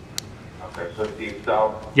changes. Okay, so it's the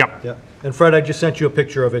Excel. Yep. Yeah. And Fred, I just sent you a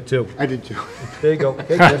picture of it too. I did too. There you go.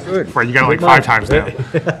 Okay, that's good. Fred, you got it like 5 times now.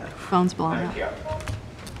 Phone's blowing up.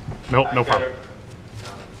 Nope, no problem.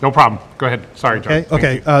 No problem. Go ahead. Sorry, John.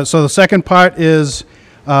 Okay. So the second part is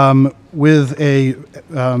with a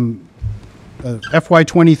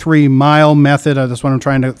FY23 mile method. That's what I'm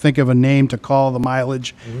trying to think of a name to call the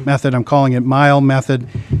mileage method. I'm calling it mile method.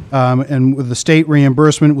 And with the state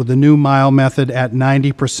reimbursement with the new mile method at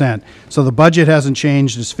 90%. So the budget hasn't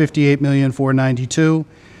changed. It's $58,492,000.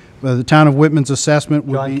 The town of Whitman's assessment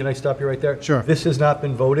would John, be. can I stop you right there? Sure. This has not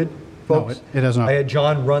been voted, folks. No, it has not. I had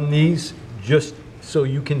John run these just so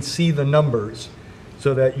you can see the numbers,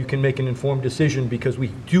 so that you can make an informed decision, because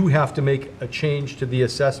we do have to make a change to the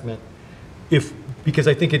assessment because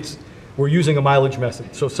I think we're using a mileage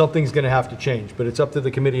method, so something's going to have to change, but it's up to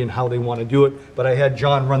the committee and how they want to do it. But I had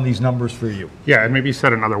John run these numbers for you. Yeah, and maybe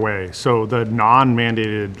said another way. So the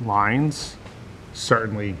non-mandated lines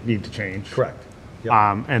certainly need to change. Correct. Yep.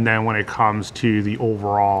 And then when it comes to the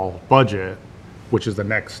overall budget, which is the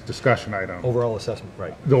next discussion item, Overall assessment,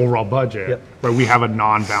 right. the overall budget, Yep. right, we have a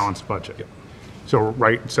non-balanced budget. Yep.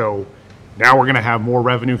 So now we're going to have more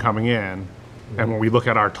revenue coming in, and when we look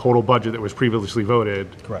at our total budget that was previously voted,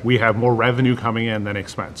 Correct. we have more revenue coming in than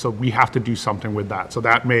expense. So we have to do something with that. So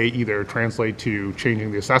that may either translate to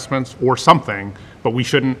changing the assessments or something, but we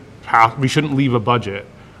shouldn't leave a budget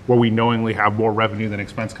where we knowingly have more revenue than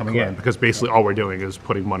expense coming in, because basically all we're doing is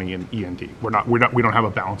putting money in E&D. We don't have a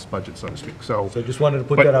balanced budget, so to speak. So I just wanted to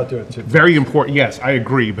put but that out there too. very important. Yes, I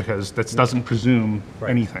agree, because that doesn't presume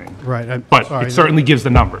anything. Right. But Sorry. it certainly gives the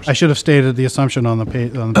numbers. I should have stated the assumption on the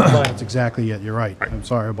page. That's exactly it. You're right. I'm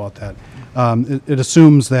sorry about that. It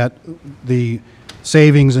assumes that the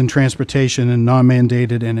savings in transportation and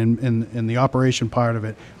non-mandated and in the operation part of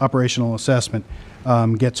it, operational assessment,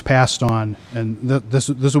 gets passed on, and this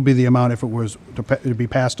will be the amount if it was to be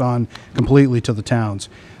passed on completely to the towns.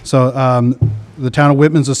 So the town of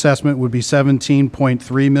Whitman's assessment would be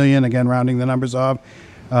 17.3 million, again rounding the numbers off.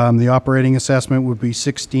 The operating assessment would be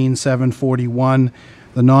 16,741.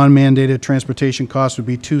 The non-mandated transportation cost would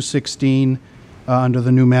be 216 under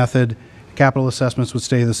the new method. Capital assessments would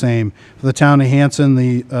stay the same. For the town of Hanson,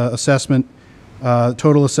 the assessment,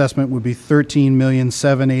 total assessment would be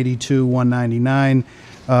 $13,782,199.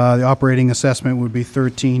 The operating assessment would be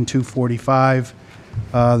 $13,245.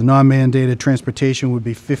 The non-mandated transportation would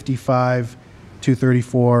be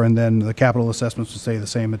 $55,234, and then the capital assessments would stay the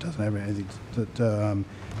same. It doesn't have anything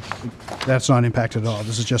that's not impacted at all.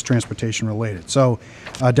 This is just transportation related. So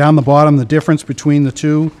down the bottom, the difference between the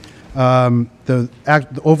two. The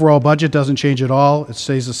overall budget doesn't change at all. It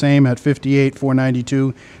stays the same at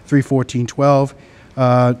 58,492, 314.12.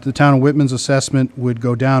 The town of Whitman's assessment would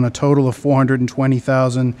go down a total of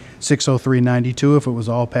 420,603.92 if it was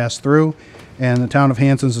all passed through, and the town of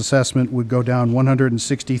Hanson's assessment would go down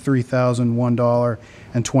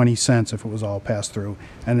 $163,001.20 if it was all passed through.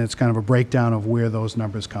 And it's kind of a breakdown of where those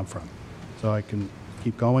numbers come from. So I can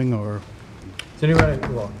keep going, or? Is anyone,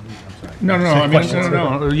 well, No. I mean,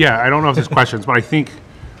 no. Yeah, I don't know if there's questions, but I think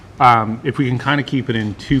if we can kind of keep it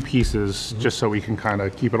in two pieces, just so we can kind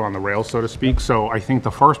of keep it on the rails, so to speak. So I think the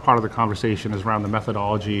first part of the conversation is around the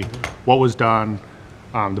methodology, what was done,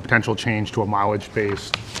 the potential change to a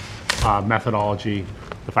mileage-based methodology,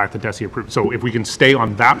 the fact that DESI approved. So if we can stay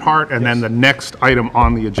on that part, and then the next item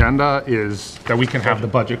on the agenda is that we can have the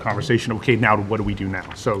budget conversation. Okay, now what do we do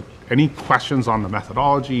now? So any questions on the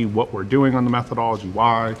methodology, what we're doing on the methodology,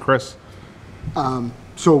 why? Chris?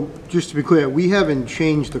 So just to be clear, we haven't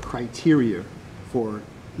changed the criteria for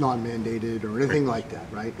non-mandated or anything like that,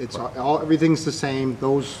 right? It's everything's the same.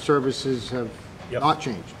 Those services have not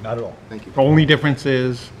changed. not at all. Thank you. The only difference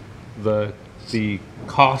is the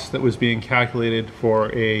cost that was being calculated for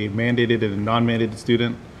a mandated and a non-mandated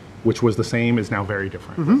student, which was the same, is now very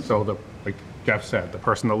different. So like Jeff said, the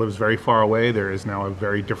person that lives very far away, there is now a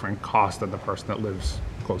very different cost than the person that lives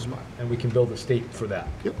close by. And we can build a state for that.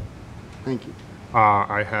 Yep. Thank you.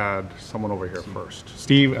 I had someone over here first.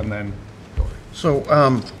 Steve, and then Dory. So,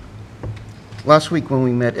 last week when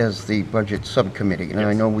we met as the budget subcommittee, and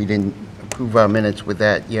I know we didn't approve our minutes with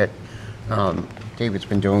that yet, David's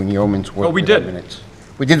been doing yeoman's work. Oh, we with our did. minutes.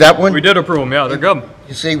 We did that one? We did approve them, yeah, they're good.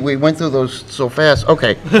 You see, we went through those so fast.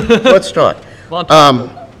 Okay, let's talk.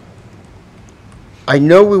 I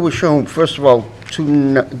know we were shown, first of all,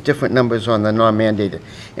 two different numbers on the non-mandated,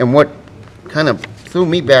 and what kind of threw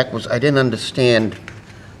me back was I didn't understand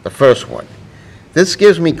the first one. This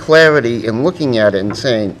gives me clarity in looking at it and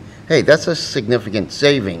saying, hey, that's a significant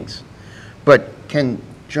savings. But can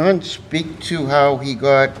John speak to how he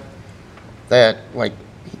got that, like,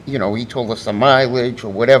 you know, he told us the mileage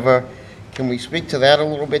or whatever. Can we speak to that a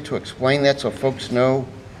little bit to explain that so folks know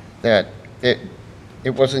that it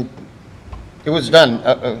wasn't, it was done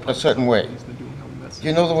a certain way? Do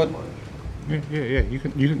you know the what? Yeah, you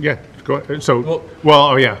can, yeah, go ahead. So,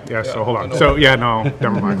 so hold on. So, no,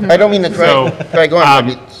 never mind. I don't mean to try go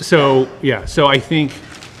on. So I think,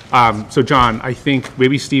 so John, I think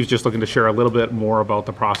maybe Steve's just looking to share a little bit more about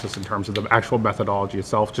the process in terms of the actual methodology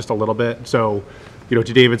itself, just a little bit. So, you know,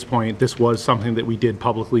 to David's point, this was something that we did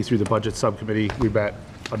publicly through the budget subcommittee. We met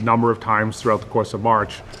a number of times throughout the course of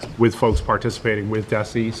March with folks participating with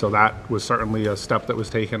DESI. So that was certainly a step that was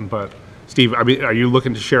taken. But Steve, I mean, are you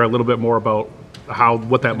looking to share a little bit more about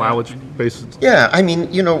what that mileage basis? Yeah, I mean,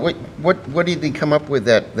 you know, what did he come up with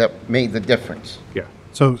that made the difference? Yeah.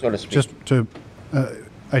 So to speak. just to,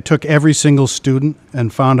 I took every single student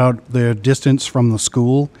and found out their distance from the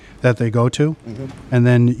school that they go to, and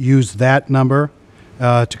then used that number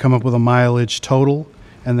to come up with a mileage total,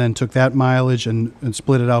 and then took that mileage and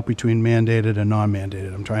split it out between mandated and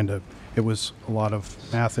non-mandated. I'm trying to, it was a lot of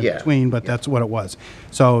math in between, but that's what it was.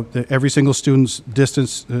 So every single student's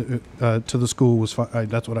distance to the school was,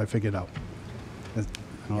 that's what I figured out.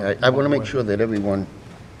 I want to make sure that everyone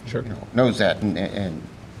knows that, and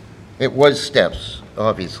it was steps,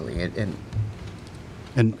 obviously,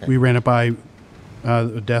 and we ran it by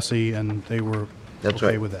DESI, and they were That's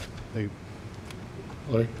okay right. with that.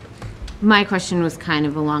 My question was kind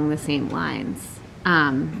of along the same lines.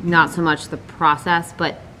 Not so much the process,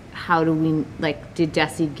 but how do we, like, did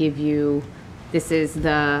Desi give you, this is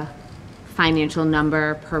the financial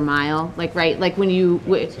number per mile? Like, right, like when you,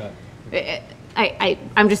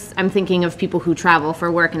 I'm thinking of people who travel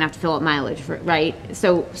for work and have to fill out mileage, right?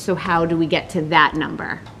 So how do we get to that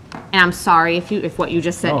number? And I'm sorry if what you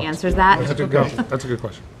just said answers that. That's a good question. That's a good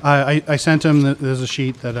question. I sent him, there's a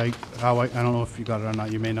sheet that I don't know if you got it or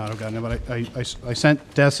not, you may not have gotten it, but I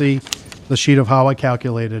sent Desi the sheet of how I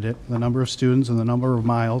calculated it, the number of students and the number of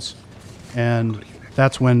miles. And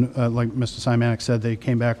that's when, like Mr. Simanek said, they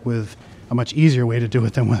came back with a much easier way to do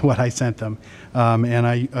it than with what I sent them. And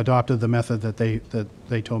I adopted the method that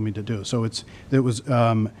they told me to do. So it's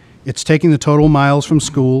taking the total miles from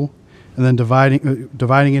school and then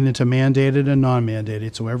dividing it into mandated and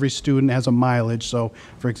non-mandated. So every student has a mileage. So,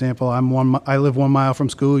 for example, I live 1 mile from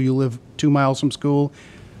school. You live 2 miles from school.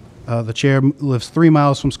 The chair lives 3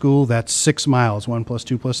 miles from school. That's 6 miles. 1 +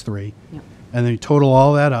 2 + 3. Yep. And then you total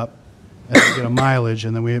all that up, and you get a mileage.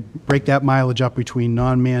 And then we break that mileage up between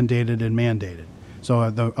non-mandated and mandated.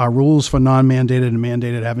 So our rules for non-mandated and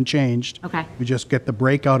mandated haven't changed. Okay. We just get the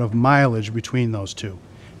breakout of mileage between those two.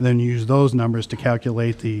 And then use those numbers to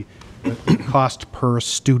calculate the cost per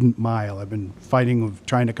student mile. I've been fighting with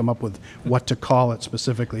trying to come up with what to call it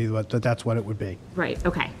specifically, but that's what it would be. Right,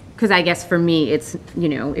 okay. Because I guess for me, it's, you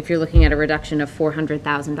know, if you're looking at a reduction of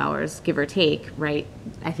 $400,000, give or take, right?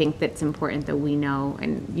 I think that's important that we know,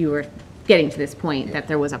 and you were getting to this point, that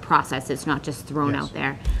there was a process. It's not just thrown out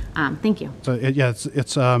there. Thank you. So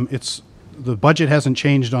it's the budget hasn't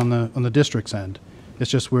changed on the district's end. It's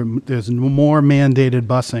just there's more mandated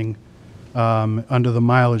busing under the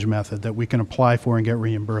mileage method that we can apply for and get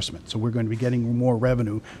reimbursement. So we're going to be getting more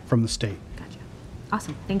revenue from the state. Gotcha.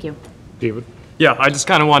 Awesome, thank you. David? Yeah, I just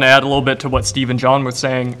kind of want to add a little bit to what Steve and John were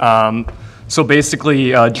saying. So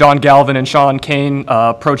basically, John Galvin and Sean Kane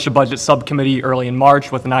approached the budget subcommittee early in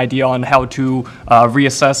March with an idea on how to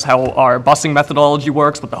reassess how our busing methodology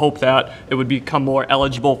works, with the hope that it would become more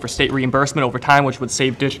eligible for state reimbursement over time, which would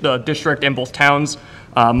save the district and both towns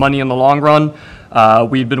money in the long run.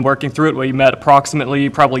 We've been working through it. We met approximately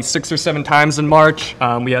probably 6 or 7 times in March.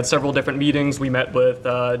 We had several different meetings. We met with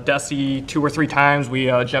Desi 2 or 3 times.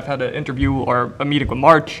 Jeff had an interview or a meeting with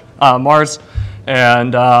Mars.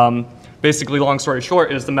 And basically, long story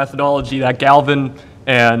short, is the methodology that Galvin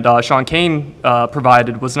and Sean Kane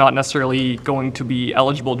provided was not necessarily going to be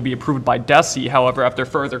eligible to be approved by Desi. However, after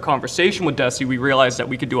further conversation with Desi, we realized that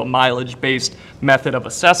we could do a mileage-based method of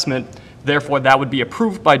assessment. Therefore, that would be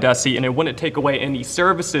approved by Desi, and it wouldn't take away any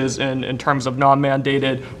services in terms of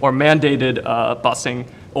non-mandated or mandated busing,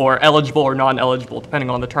 or eligible or non-eligible,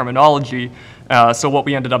 depending on the terminology. So what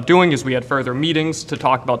we ended up doing is we had further meetings to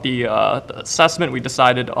talk about the assessment. We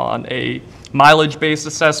decided on a mileage-based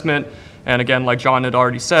assessment. And again, like John had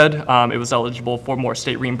already said, it was eligible for more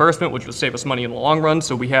state reimbursement, which would save us money in the long run.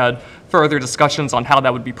 So we had further discussions on how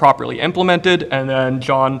that would be properly implemented. And then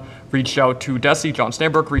John reached out to Desi, John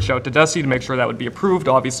Stambrook reached out to Desi to make sure that would be approved.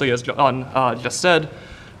 Obviously, as John just said,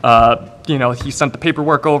 he sent the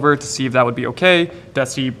paperwork over to see if that would be okay.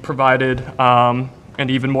 Desi provided an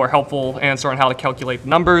even more helpful answer on how to calculate the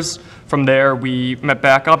numbers. From there, we met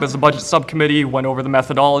back up as a budget subcommittee, went over the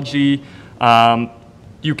methodology.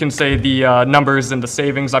 You can say the numbers and the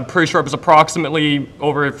savings. I'm pretty sure it was approximately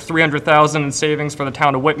over $300,000 in savings for the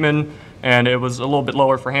town of Whitman, and it was a little bit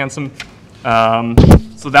lower for Hanson.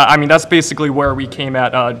 So that's basically where we came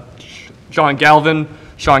at. John Galvin,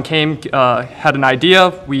 Sean Kane had an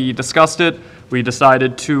idea. We discussed it. We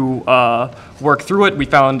decided to work through it. We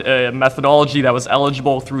found a methodology that was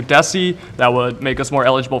eligible through Desi that would make us more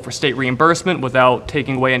eligible for state reimbursement without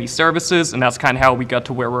taking away any services, and that's kind of how we got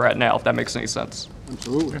to where we're at now, if that makes any sense.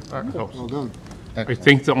 Absolutely. Well done. I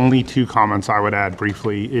think the only 2 comments I would add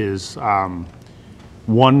briefly is,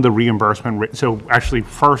 one, the reimbursement rate. So actually,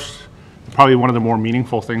 first, probably one of the more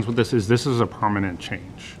meaningful things with this is a permanent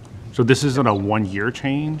change. So this isn't a 1-year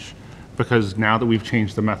change, because now that we've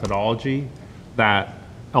changed the methodology, that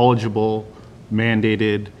eligible,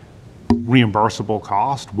 mandated, reimbursable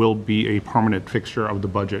cost will be a permanent fixture of the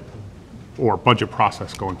budget or budget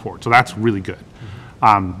process going forward. So that's really good.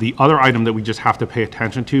 The other item that we just have to pay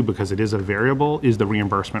attention to, because it is a variable, is the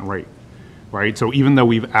reimbursement rate, right? So even though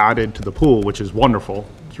we've added to the pool, which is wonderful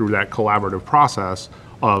through that collaborative process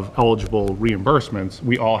of eligible reimbursements,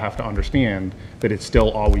 we all have to understand that it's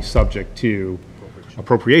still always subject to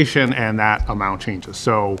appropriation, and that amount changes.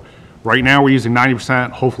 So right now we're using 90%.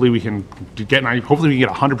 Hopefully we can get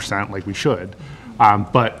 100% like we should.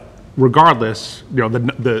 But regardless,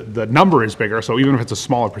 the number is bigger, so even if it's a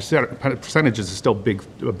smaller percentage, it's still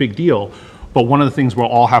a big deal. But one of the things we'll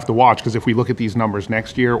all have to watch, because if we look at these numbers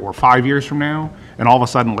next year or 5 years from now, and all of a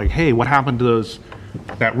sudden, like, hey, what happened to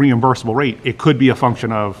that reimbursable rate? It could be a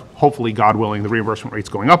function of, hopefully, God willing, the reimbursement rate's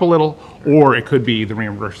going up a little, or it could be the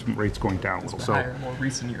reimbursement rate's going down a little. So, Higher, more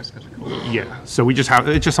recent years. yeah, so it's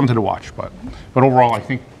just something to watch. But overall, I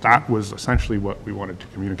think that was essentially what we wanted to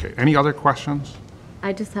communicate. Any other questions?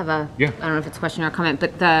 I just have I Yeah. don't know if it's a question or a comment,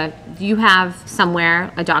 but do you have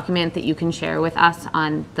somewhere a document that you can share with us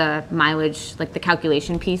on the mileage, like the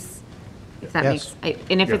calculation piece? If that Yes.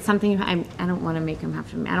 and if Yeah. it's something, I don't want to make him have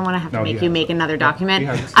to, I don't want to have to No, make he you has make it. another document. he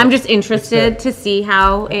has it. I'm just interested to see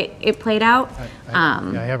how it played out. Yeah,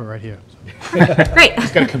 I have it right here. Great.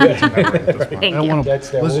 Thank Thank I don't you. want to That's-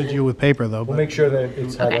 that blizzard will- you with paper, though. We'll But make sure that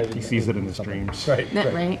it's Okay. highlighted. He sees it in his dreams. Right, That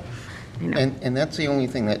right. right? And that's the only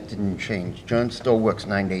thing that didn't change. John still works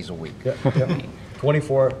 9 days a week. Yep, yep.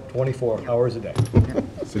 24 hours a day.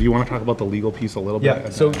 So do you want to talk about the legal piece a little bit? Yeah,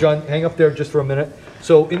 so John, hang up there just for a minute.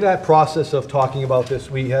 So in that process of talking about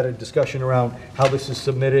this, we had a discussion around how this is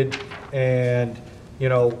submitted and,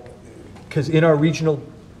 because in our regional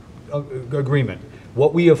agreement,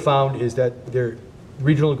 what we have found is that their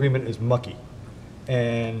regional agreement is mucky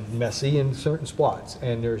and messy in certain spots.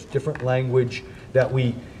 And there's different language that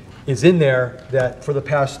is in there that for the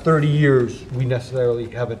past 30 years, we necessarily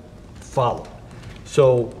haven't followed.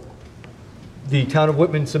 So the town of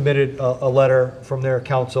Whitman submitted a letter from their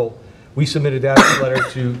council. We submitted that letter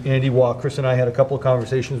to Andy Waugh. Chris and I had a couple of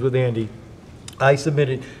conversations with Andy.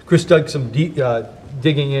 Chris dug some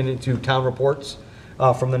digging into town reports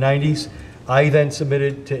from the 90s. I then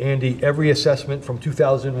submitted to Andy every assessment from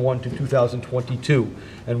 2001 to 2022.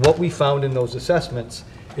 And what we found in those assessments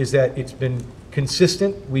is that it's been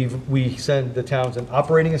consistent. We send the towns an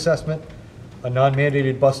operating assessment, a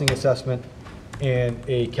non-mandated busing assessment, and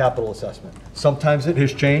a capital assessment. Sometimes it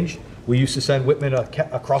has changed. We used to send Whitman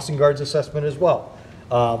a crossing guards assessment as well.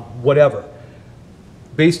 Whatever.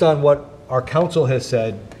 Based on what our council has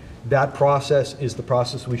said, that process is the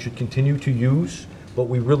process we should continue to use, but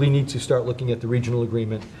we really need to start looking at the regional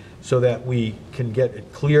agreement so that we can get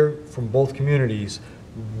it clear from both communities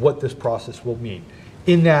what this process will mean.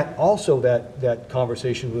 In that, also that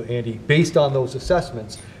conversation with Andy, based on those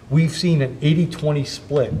assessments, we've seen an 80-20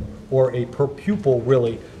 split, or a per pupil,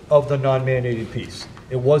 really, of the non-mandated piece.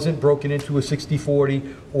 It wasn't broken into a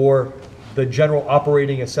 60-40 or the general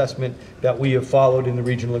operating assessment that we have followed in the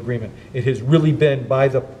regional agreement. It has really been by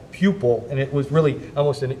the pupil, and it was really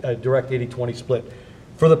almost a direct 80-20 split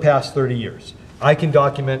for the past 30 years. I can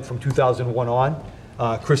document from 2001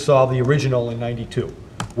 on. Chris saw the original in 92,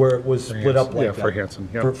 where it was split up like that. Yeah, for Hanson,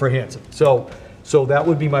 yep. For Hanson. So that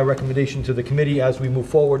would be my recommendation to the committee as we move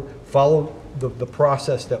forward. Follow the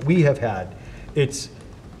process that we have had. It's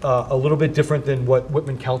a little bit different than what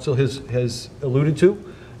Whitman Council has alluded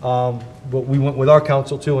to. But we went with our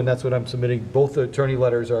council too, and that's what I'm submitting. Both the attorney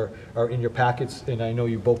letters are in your packets, and I know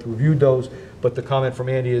you both reviewed those. But the comment from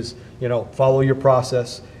Andy is, follow your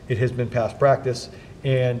process. It has been past practice,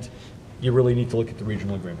 and you really need to look at the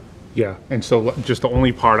regional agreement. Yeah, and so just the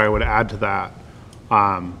only part I would add to that,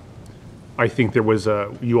 I think there was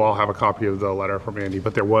you all have a copy of the letter from Andy,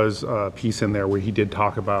 but there was a piece in there where he did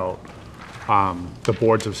talk about the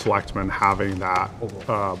boards of selectmen having that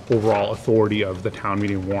overall authority of the town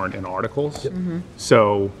meeting warrant and articles. Yep.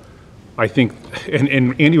 So I think, and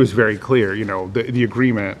Andy was very clear, the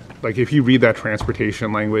agreement, like if you read that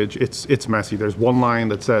transportation language, it's messy. There's one line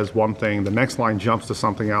that says one thing, the next line jumps to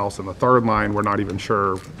something else, and the third line, we're not even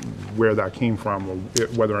sure where that came from or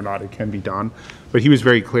whether or not it can be done. But he was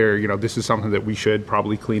very clear, this is something that we should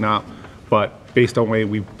probably clean up, but based on the way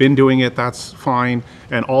we've been doing it, that's fine.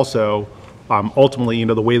 And also, ultimately,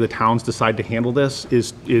 the way the towns decide to handle this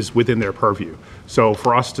is within their purview. So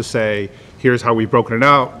for us to say, here's how we've broken it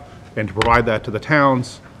out, and to provide that to the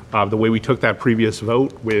towns, the way we took that previous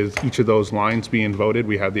vote with each of those lines being voted,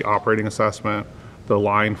 we had the operating assessment, the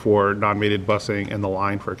line for non-mandated busing, and the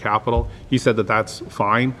line for capital. He said that that's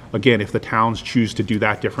fine. Again, if the towns choose to do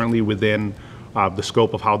that differently within the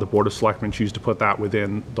scope of how the Board of Selectmen choose to put that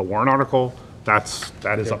within the warrant article, that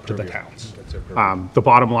is up to the towns. The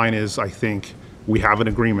bottom line is, I think we have an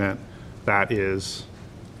agreement that is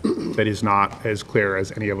not as clear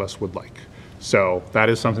as any of us would like. So that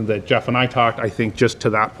is something that Jeff and I talked. I think just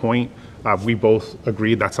to that point, we both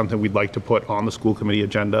agreed that's something we'd like to put on the school committee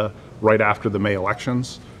agenda right after the May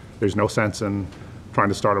elections. There's no sense in trying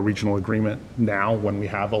to start a regional agreement now when we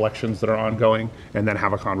have elections that are ongoing, and then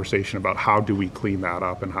have a conversation about how do we clean that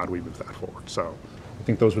up and how do we move that forward. So I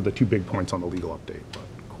think those were the two big points on the legal update. But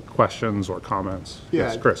cool. questions or comments. Yeah.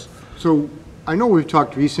 Yes, Chris. So I know we've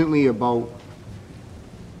talked recently about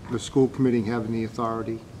the school committee having the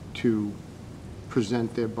authority to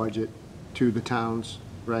present their budget to the towns,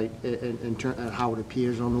 right? And how it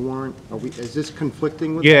appears on the warrant. Is this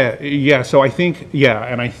conflicting with that? Yeah, so I think,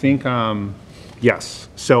 yes.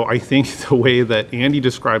 So I think the way that Andy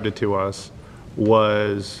described it to us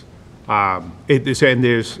was, I'm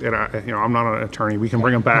not an attorney, we can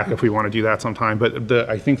bring him back if we want to do that sometime, but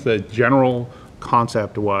I think the general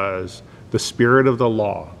concept was the spirit of the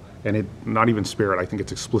law, and not even spirit, I think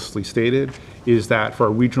it's explicitly stated, is that for a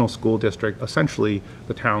regional school district, essentially,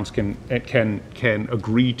 the towns can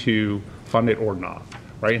agree to fund it or not,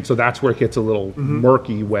 right? And so that's where it gets a little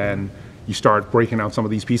murky when you start breaking out some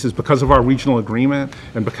of these pieces. Because of our regional agreement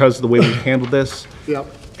and because of the way we handled this, Yep.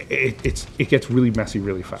 it gets really messy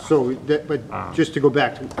really fast. So, but just to go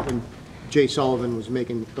back to when Jay Sullivan was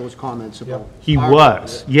making those comments about. He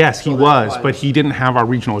was, yes, he was, but he didn't have our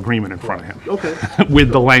regional agreement in front of him. Okay.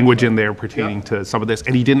 With the language in there pertaining to some of this,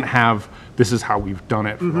 and he didn't have, this is how we've done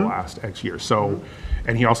it for the last X years, so,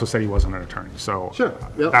 and he also said he wasn't an attorney, so. Sure,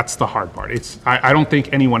 yep. That's the hard part. I don't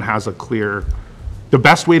think anyone has a clear, the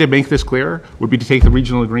best way to make this clear would be to take the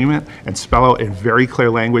regional agreement and spell out in very clear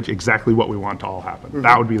language exactly what we want to all happen.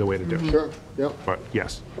 That would be the way to do it. Sure, yep. But,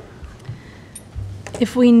 yes.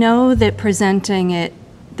 If we know that presenting it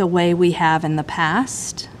the way we have in the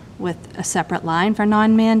past, with a separate line for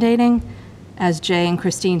non-mandating, as Jay and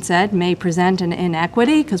Christine said, may present an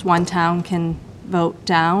inequity, because one town can vote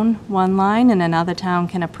down one line and another town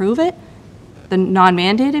can approve it, the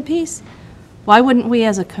non-mandated piece, why wouldn't we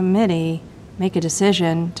as a committee make a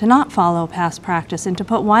decision to not follow past practice and to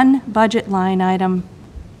put one budget line item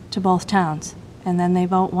to both towns? And then they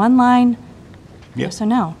vote one line, yes or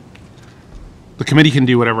no. The committee can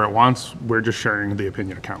do whatever it wants, we're just sharing the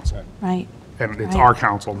opinion of council. Right. And it's Right. our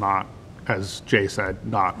council, not, as Jay said,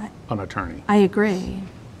 not an attorney. I agree.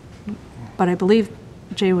 But I believe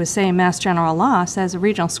Jay was saying Mass General Law says a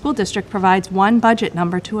regional school district provides one budget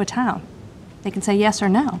number to a town. They can say yes or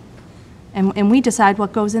no. And we decide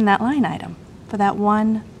what goes in that line item for that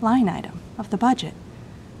one line item of the budget.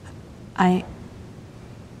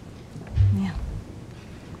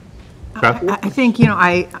 Beth? I think,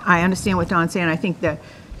 I understand what Don's saying. I think that,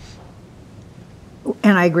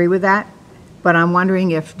 and I agree with that, but I'm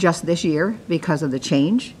wondering if just this year, because of the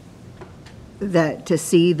change, that to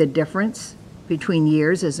see the difference between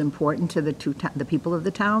years is important to the people of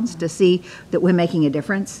the towns, to see that we're making a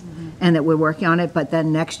difference and that we're working on it, but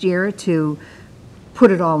then next year to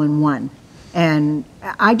put it all in one. And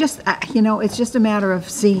it's just a matter of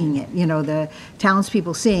seeing it, the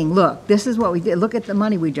townspeople seeing, look, this is what we did, look at the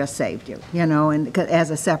money we just saved you, and as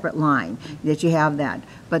a separate line, that you have that.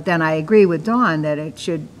 But then I agree with Dawn that it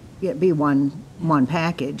should be one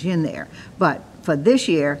package in there. But for this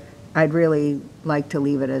year, I'd really like to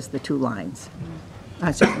leave it as the two lines.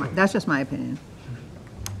 That's just my opinion.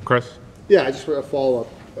 Chris? Yeah, I just want to follow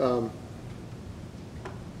up.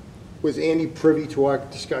 Was Andy privy to our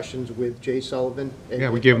discussions with Jay Sullivan? Yeah,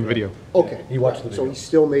 we gave him the video. Okay. He watched the So video. he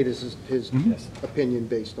still made his opinion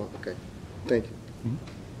based on, okay. Thank you.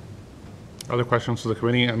 Other questions to the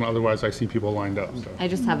committee? And otherwise, I see people lined up, so. I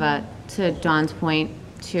just have to Dawn's point,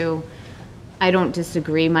 too, I don't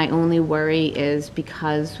disagree. My only worry is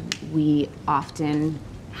because we often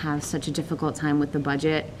have such a difficult time with the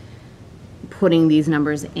budget, putting these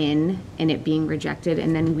numbers in and it being rejected,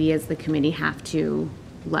 and then we as the committee have to,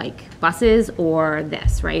 like, buses or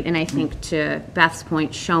this, right? And I think to Beth's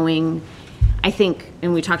point, showing, I think,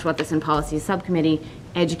 and we talked about this in policy subcommittee,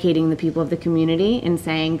 educating the people of the community and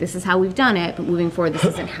saying, this is how we've done it, but moving forward, this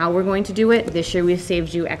isn't how we're going to do it. This year we've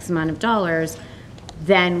saved you X amount of dollars.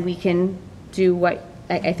 Then we can do what,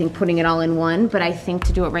 I think, putting it all in one. But I think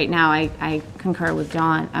to do it right now, I concur with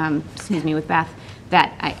Dawn, with Beth,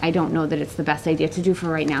 that I don't know that it's the best idea to do for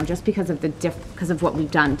right now, just because of because of what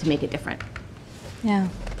we've done to make it different. Yeah.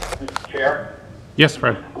 Mr. Chair? Yes,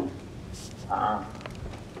 Fred?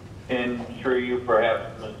 And sure you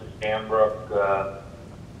perhaps, Mr. Stambrook,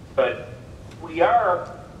 but we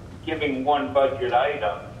are giving one budget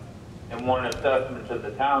item and one assessment to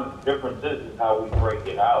the town. The difference is how we break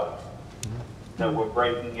it out. So we're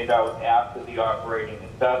breaking it out after the operating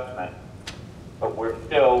assessment, but we're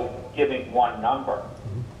still giving one number,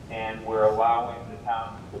 and we're allowing the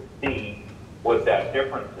town to see what that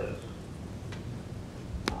difference is.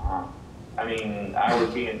 I mean, I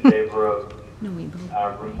would be in favor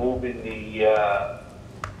of removing the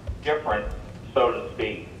difference, so to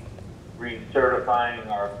speak, recertifying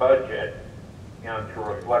our budget, to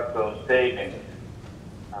reflect those savings.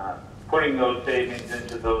 putting those savings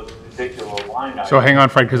into those particular line items. So hang on,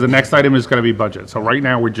 Fred, because the next item is going to be budget. So right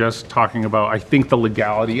now, we're just talking about, I think, the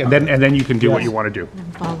legality, and then you can do what you want to do.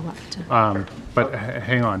 Follow up to. But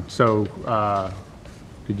hang on, so,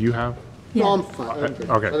 did you have? No, I'm fine. I'm good.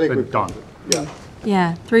 Okay, I think then we're Dawn. Yeah.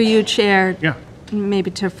 Yeah, through you, Chair. Yeah.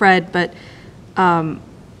 Maybe to Fred, but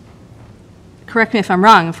correct me if I'm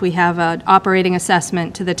wrong, if we have an operating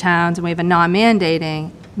assessment to the towns and we have a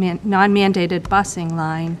non-mandated busing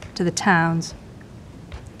line to the towns,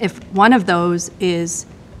 if one of those is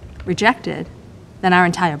rejected, then our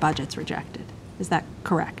entire budget's rejected. Is that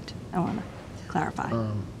correct? I want to clarify.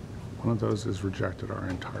 One of those is rejected, our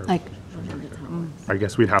entire. Like, I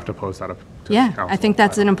guess we'd have to pose that up to yeah, council. I think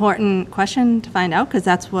that's an important question to find out, because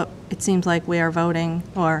that's what it seems like we are voting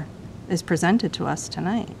or is presented to us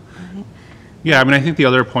tonight. Right? Yeah, I mean, I think the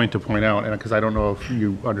other point to point out, and because I don't know if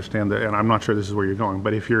you understand that, and I'm not sure this is where you're going,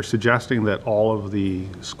 but if you're suggesting that all of the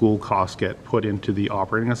school costs get put into the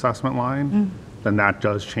operating assessment line, then that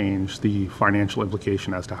does change the financial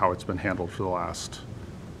implication as to how it's been handled for the last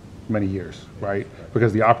many years, right?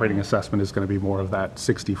 Because the operating assessment is going to be more of that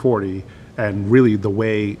 60-40, and really the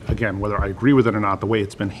way, again, whether I agree with it or not, the way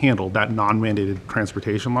it's been handled, that non-mandated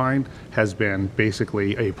transportation line has been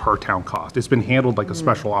basically a per town cost. It's been handled like a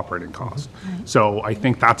special operating cost. So I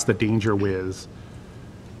think that's the danger with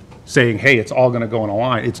saying, hey, it's all going to go in a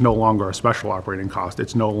line. It's no longer a special operating cost.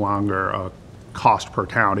 It's no longer a cost per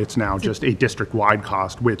town. It's now just a district-wide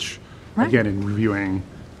cost, which, again, in reviewing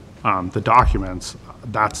the documents,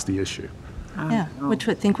 that's the issue. Yeah, which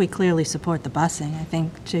I think we clearly support the busing. I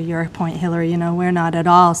think, to your point, Hillary, we're not at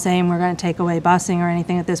all saying we're going to take away busing or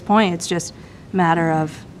anything at this point. It's just a matter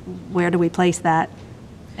of where do we place that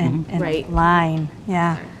in line.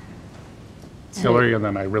 Yeah. Hillary, and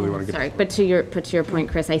then I really want to get. Sorry, but to your point,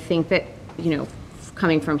 Chris, I think that,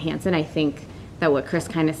 coming from Hanson, I think that what Chris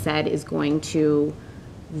kind of said is going to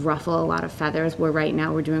ruffle a lot of feathers, where right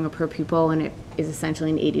now we're doing a per pupil and it is essentially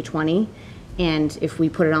an 80-20. And if we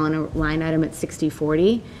put it on a line item at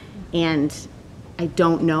 60-40, and I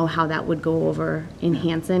don't know how that would go over in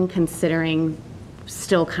Hanson, considering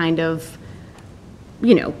still kind of,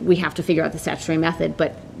 we have to figure out the statutory method,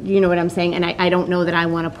 but you know what I'm saying? And I don't know that I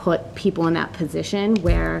want to put people in that position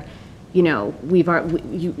where, we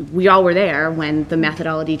all were there when the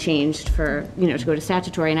methodology changed for, to go to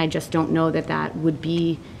statutory, and I just don't know that that would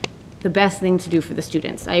be the best thing to do for the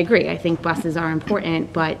students. I agree. I think buses are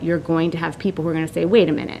important, but you're going to have people who are going to say, wait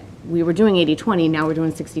a minute, we were doing 80-20, now we're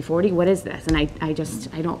doing 60-40, what is this? And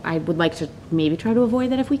I would like to maybe try to avoid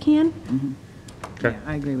that if we can. Okay.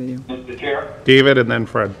 I agree with you. Mr. Chair? David, and then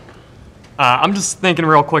Fred. I'm just thinking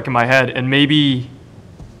real quick in my head, and maybe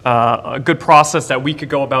a good process that we could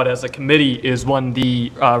go about as a committee is when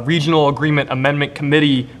the Regional Agreement Amendment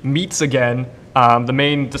Committee meets again, the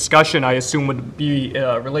main discussion, I assume, would be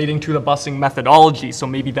relating to the busing methodology. So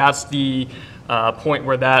maybe that's the point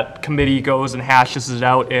where that committee goes and hashes it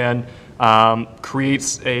out and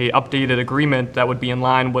creates a updated agreement that would be in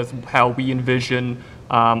line with how we envision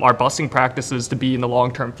our busing practices to be in the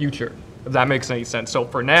long-term future, if that makes any sense. So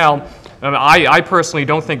for now, I personally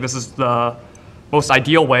don't think this is the most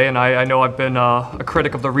ideal way, and I know I've been a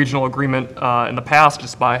critic of the regional agreement in the past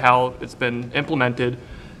just by how it's been implemented.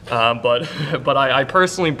 But I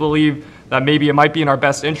personally believe that maybe it might be in our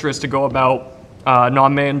best interest to go about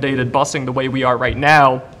non-mandated busing the way we are right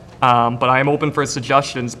now. But I am open for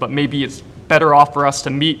suggestions, but maybe it's better off for us to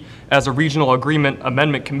meet as a regional agreement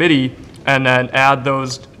amendment committee and then add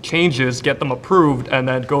those changes, get them approved, and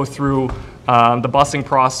then go through the busing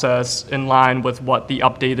process in line with what the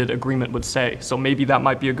updated agreement would say. So maybe that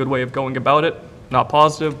might be a good way of going about it. Not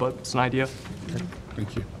positive, but it's an idea. Okay,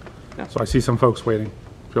 thank you. So I see some folks waiting.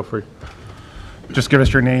 Feel free. Just give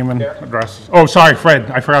us your name and address. Oh, sorry,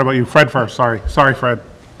 Fred. I forgot about you. Fred first. Sorry, Fred.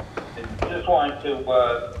 Just wanted to,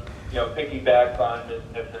 piggyback on Ms.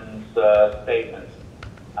 Niffin's statements.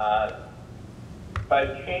 By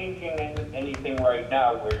changing anything right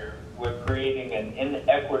now, we're creating an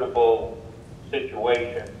inequitable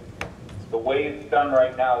situation. The way it's done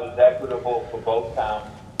right now is equitable for both towns.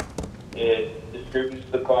 It distributes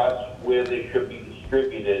the costs where they should be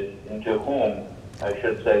distributed and to whom, I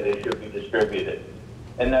should say, they should be distributed.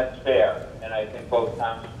 And that's fair, and I think both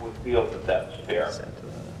towns would feel that that's fair. As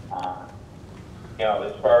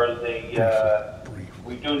far as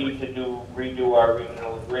we do need to redo our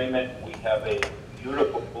regional agreement. We have a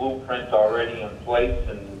beautiful blueprint already in place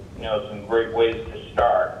and, some great ways to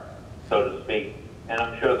start, so to speak. And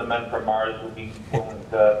I'm sure the men from Mars will be willing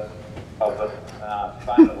to help us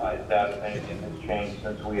finalize that if anything has changed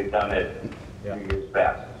since we had done it a few years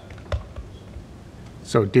back.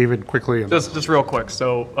 So David, quickly. Just real quick.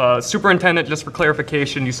 So superintendent, just for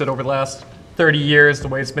clarification, you said over the last 30 years, the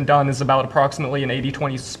way it's been done is about approximately an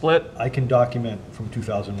 80-20 split. I can document from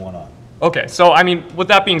 2001 on. Okay, so I mean, with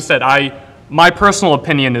that being said, my personal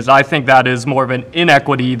opinion is I think that is more of an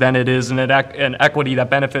inequity than it is an equity that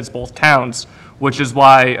benefits both towns, which is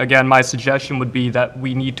why, again, my suggestion would be that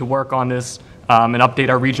we need to work on this and update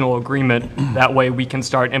our regional agreement. That way we can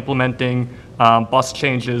start implementing bus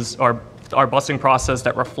changes or our busing process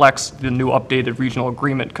that reflects the new updated regional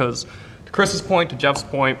agreement. Because to Chris's point, to Jeff's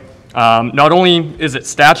point, not only is it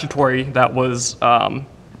statutory that was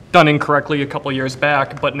done incorrectly a couple of years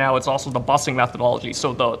back, but now it's also the busing methodology.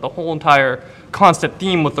 So the whole entire constant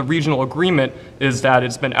theme with the regional agreement is that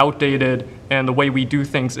it's been outdated and the way we do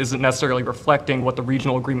things isn't necessarily reflecting what the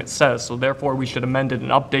regional agreement says. So therefore we should amend it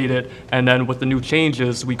and update it, and then with the new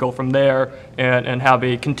changes, we go from there and have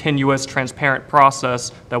a continuous, transparent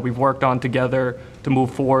process that we've worked on together to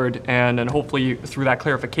move forward, and then hopefully through that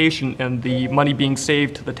clarification and the money being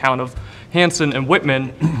saved to the town of Hanson and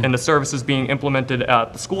Whitman and the services being implemented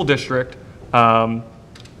at the school district,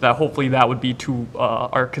 that hopefully that would be to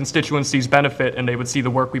our constituencies' benefit, and they would see the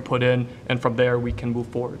work we put in, and from there we can move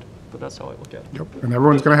forward. But that's how I look at it. Yep. And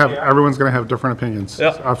everyone's gonna have different opinions.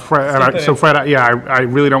 Yeah. Fred, I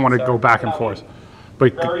really don't want to go back and forth.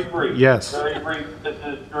 But Very brief. yes. Very brief. This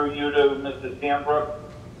is through you to Mr. Stambrook.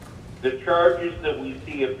 The charges that we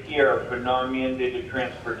see appear for non-mandated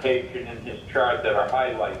transportation in his chart that are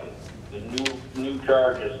highlighted, the new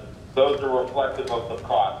charges, those are reflective of the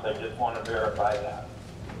cost. I just want to verify that.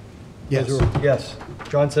 Yes. Yes.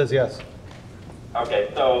 John says yes. Okay,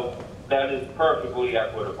 so that is perfectly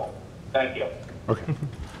equitable. Thank you. Okay.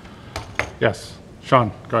 Yes.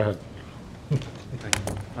 Sean, go ahead.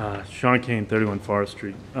 Sean Kane, 31 Forest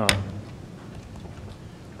Street. I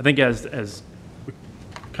think as we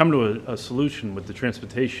come to a solution with the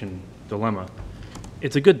transportation dilemma,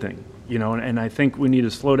 it's a good thing, you know, and I think we need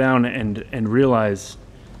to slow down and realize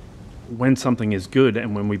when something is good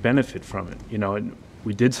and when we benefit from it, you know. And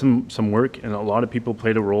we did some work, and a lot of people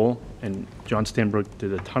played a role, and John Stanbrook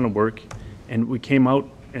did a ton of work, and we came out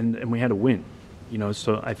and we had a win, you know.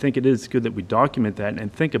 So I think it is good that we document that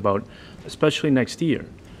and think about, especially next year,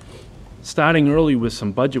 starting early with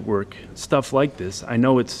some budget work, stuff like this. I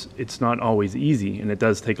know it's not always easy, and it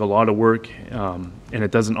does take a lot of work, and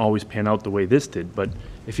it doesn't always pan out the way this did. But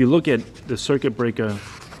if you look at the circuit breaker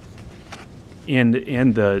and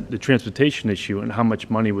the transportation issue and how much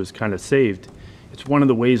money was kind of saved, it's one of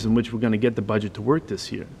the ways in which we're going to get the budget to work this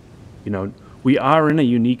year. You know, we are in a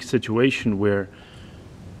unique situation where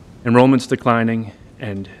enrollment's declining,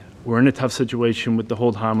 and we're in a tough situation with the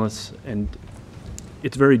hold harmless, and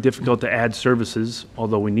it's very difficult to add services,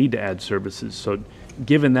 although we need to add services. So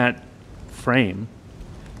given that frame,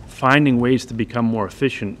 finding ways to become more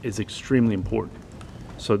efficient is extremely important.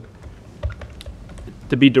 So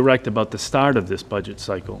to be direct about the start of this budget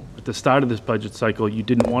cycle, at the start of this budget cycle, you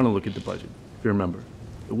didn't want to look at the budget, if you remember.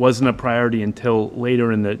 It wasn't a priority until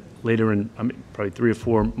later in probably 3 or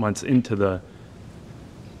 4 months into the,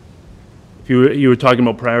 if you were talking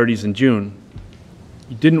about priorities in June,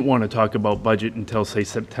 you didn't want to talk about budget until, say,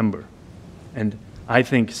 September. And I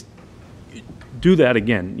think do that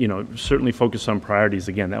again, you know, certainly focus on priorities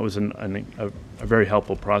again. That was a very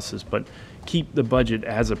helpful process, but keep the budget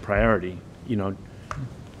as a priority, you know,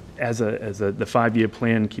 the 5-year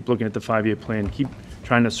plan, keep looking at the 5-year plan, keep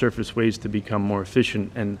trying to surface ways to become more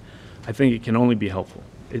efficient, and I think it can only be helpful.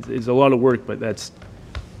 It's a lot of work, but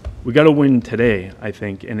we got to win today, I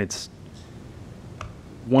think, and it's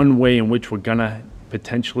one way in which we're gonna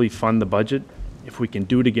potentially fund the budget. If we can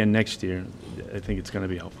do it again next year, I think it's going to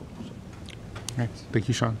be helpful. Okay. Thank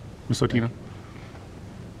you, Sean. Ms. Otina.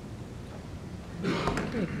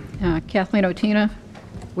 Kathleen Otina,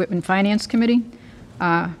 Whitman Finance Committee.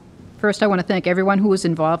 First, I want to thank everyone who was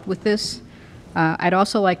involved with this. I'd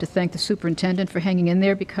also like to thank the superintendent for hanging in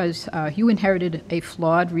there, because you inherited a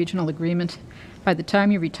flawed regional agreement. By the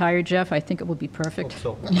time you retire, Jeff, I think it will be perfect.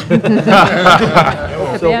 Hope so.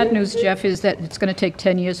 The bad news, Jeff, is that it's going to take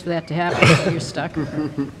 10 years for that to happen, so you're stuck.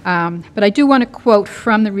 But I do want to quote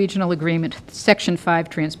from the regional agreement, Section 5,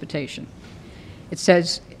 Transportation. It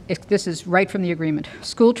says, this is right from the agreement,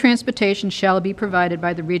 "School transportation shall be provided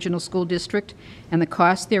by the regional school district, and the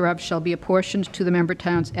cost thereof shall be apportioned to the member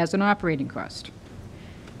towns as an operating cost."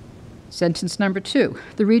 Sentence number 2,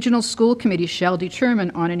 "The regional school committee shall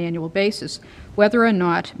determine on an annual basis whether or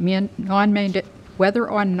not non-mandated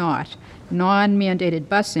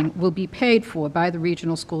busing will be paid for by the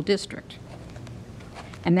regional school district."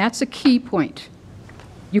 And that's a key point.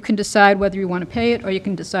 You can decide whether you want to pay it, or you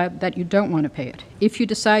can decide that you don't want to pay it. If you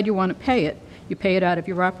decide you want to pay it, you pay it out of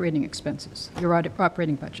your operating expenses, your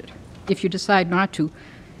operating budget. If you decide not to,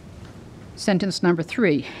 sentence number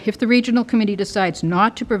 3, if the regional committee decides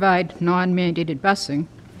not to provide non-mandated busing,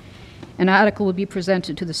 an article will be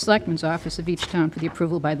presented to the selectman's office of each town for the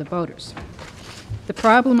approval by the voters. The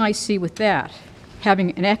problem I see with that,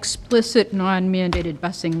 having an explicit non-mandated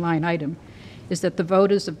busing line item, is that the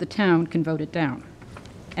voters of the town can vote it down.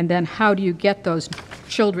 And then how do you get those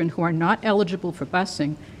children who are not eligible for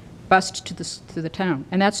busing bused to the town?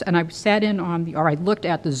 And I sat in on I looked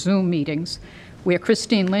at the Zoom meetings where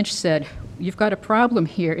Christine Lynch said, you've got a problem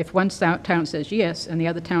here if one town says yes and the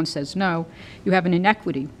other town says no. You have an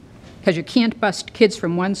inequity because you can't bust kids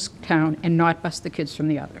from one town and not bust the kids from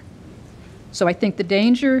the other. So I think the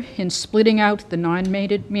danger in splitting out the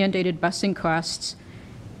non-mandated busing costs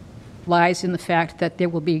lies in the fact that there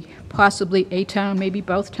will be possibly a town, maybe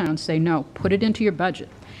both towns, say no, put it into your budget.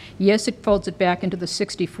 Yes, it folds it back into the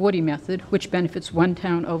 60-40 method, which benefits one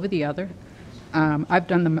town over the other. I've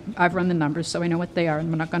run the numbers, so I know what they are,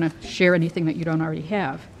 and I'm not going to share anything that you don't already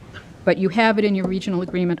have. But you have it in your regional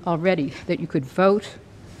agreement already that you could vote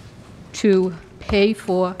to pay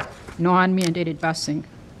for non-mandated busing,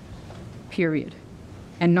 period,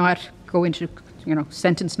 and not go into,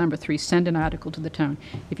 sentence number 3, send an article to the town.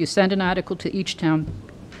 If you send an article to each town,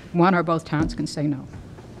 one or both towns can say no.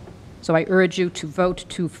 So I urge you to vote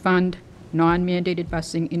to fund non-mandated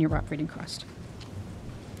busing in your operating cost.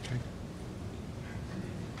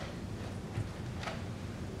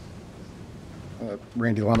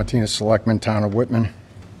 Randy Lamartina, Selectman, Town of Whitman,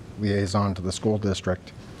 liaison to the school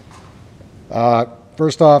district.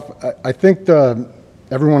 First off, I think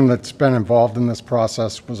everyone that's been involved in this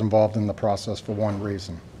process was involved in the process for one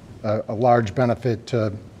reason. A large benefit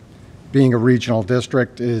to being a regional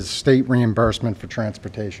district is state reimbursement for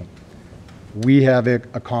transportation. We have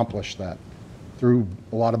accomplished that through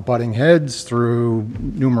a lot of butting heads, through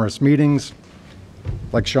numerous meetings.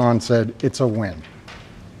 Like Sean said, it's a win.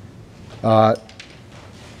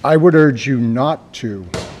 I would urge you not to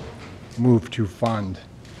move to fund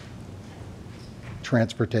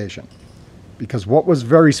transportation, because what was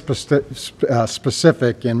very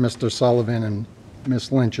specific in Mr. Sullivan and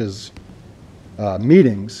Ms. Lynch's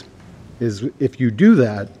meetings is if you do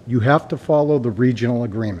that, you have to follow the regional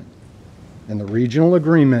agreement. And the regional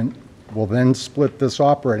agreement will then split this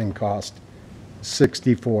operating cost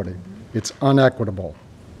 60-40. It's unequitable.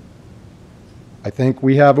 I think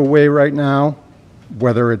we have a way right now,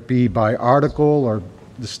 whether it be by article or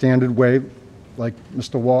the standard way, like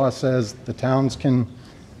Mr. Waugh says, the towns can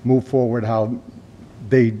move forward how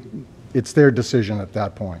it's their decision at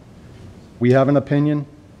that point. We have an opinion,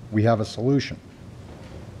 we have a solution.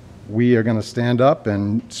 We are going to stand up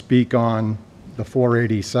and speak on the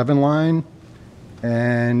 487 line,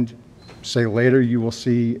 and say later you will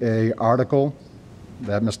see an article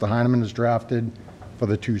that Mr. Heineman has drafted for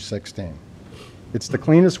the 216. It's the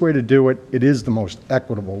cleanest way to do it. It is the most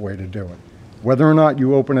equitable way to do it. Whether or not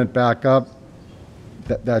you open it back up,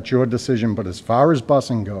 that's your decision. But as far as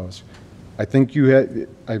busing goes, I think and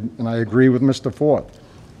I agree with Mr. Forth,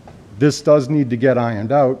 this does need to get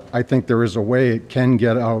ironed out. I think there is a way it can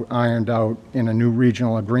get ironed out in a new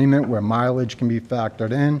regional agreement where mileage can be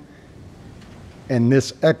factored in, and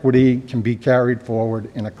this equity can be carried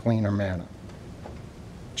forward in a cleaner manner.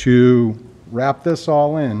 To wrap this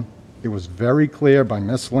all in, it was very clear by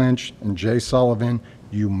Ms. Lynch and Jay Sullivan,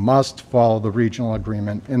 you must follow the regional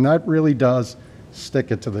agreement, and that really does stick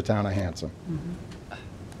it to the town of Hanson.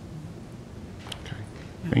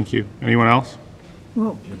 Thank you. Anyone else?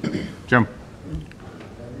 Well, Jim.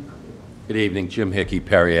 Good evening, Jim Hickey,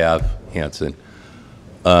 Perry Ave, Hanson.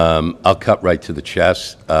 I'll cut right to the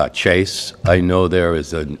chase. I know there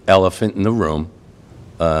is an elephant in the room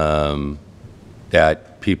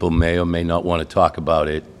that people may or may not want to talk about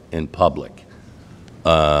it in public.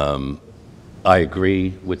 I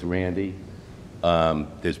agree with Randy.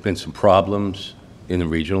 There's been some problems in the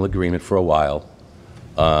regional agreement for a while.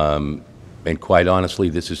 And quite honestly,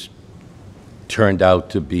 this has turned out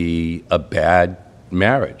to be a bad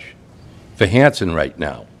marriage for Hanson right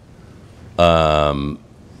now.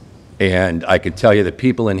 And I can tell you that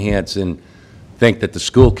people in Hanson think that the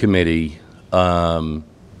school committee has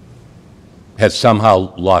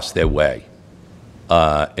somehow lost their way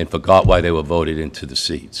and forgot why they were voted into the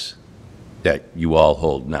seats that you all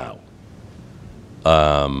hold now.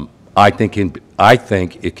 I think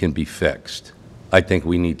it can be fixed. I think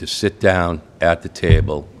we need to sit down at the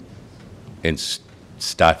table and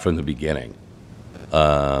start from the beginning.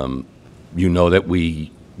 You know that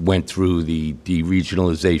we went through the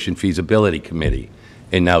deregionalization feasibility committee,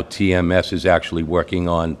 and now TMS is actually working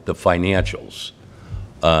on the financials.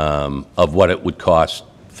 of what it would cost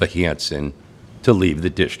for Hanson to leave the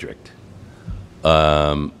district.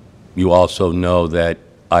 You also know that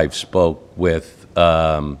I've spoke with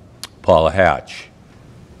Paula Hatch,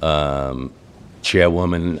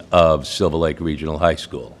 chairwoman of Silver Lake Regional High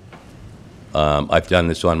School. I've done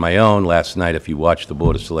this on my own. Last night, if you watched the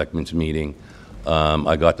Board of Selectmen's meeting,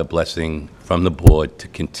 I got the blessing from the board to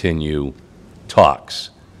continue talks.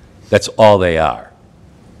 That's all they are.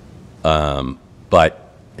 But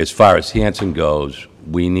as far as Hanson goes,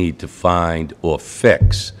 we need to find or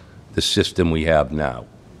fix the system we have now.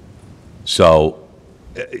 So,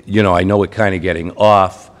 you know, I know we're kind of getting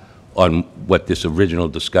off on what this original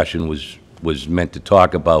discussion was meant to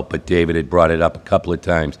talk about, but David had brought it up a couple of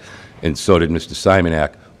times, and so did Mr.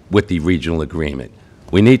 Simonak, with the regional agreement.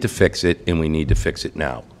 We need to fix it, and we need to fix it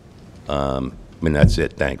now. And that's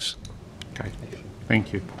it. Thanks. Okay.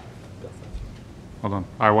 Thank you. Hold on.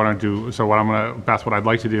 I want to do, so what I'm going to, Beth, what I'd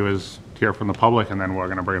like to do is hear from the public, and then we're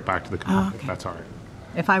going to bring it back to the committee, if that's all right.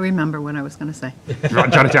 If I remember what I was going to say.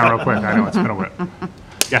 Jot it down real quick. I know it's been a while.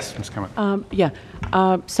 Yes, Ms. Kemet. Yeah.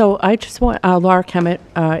 So I just want, Laura Kemet,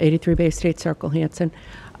 83 Bay State Circle, Hanson.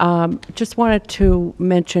 Just wanted to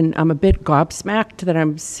mention, I'm a bit gobsmacked that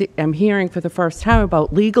I'm hearing for the first time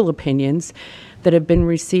about legal opinions that have been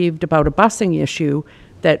received about a busing issue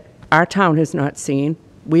that our town has not seen.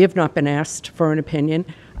 We have not been asked for an opinion.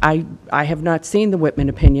 I have not seen the Whitman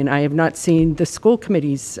opinion. I have not seen the school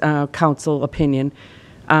committee's council opinion.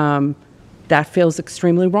 That feels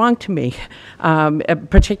extremely wrong to me,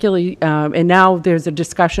 particularly, and now there's a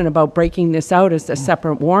discussion about breaking this out as a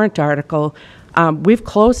separate warrant article. We've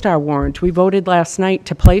closed our warrant. We voted last night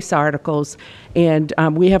to place articles, and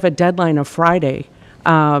we have a deadline of Friday.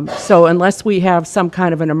 So unless we have some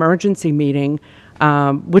kind of an emergency meeting,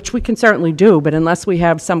 which we can certainly do, but unless we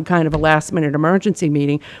have some kind of a last-minute emergency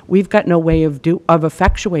meeting, we've got no way of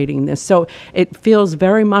effectuating this. So it feels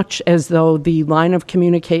very much as though the line of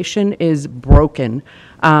communication is broken.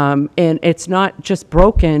 And it's not just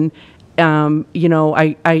broken. You know,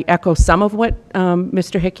 I echo some of what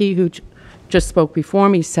Mr. Hickey, who just spoke before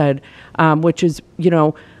me, said, which is, you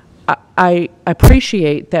know, I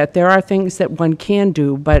appreciate that there are things that one can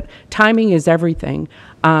do, but timing is everything.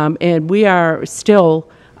 And we are still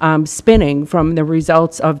spinning from the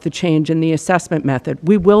results of the change in the assessment method.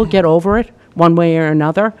 We will get over it one way or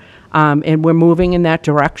another, and we're moving in that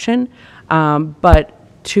direction.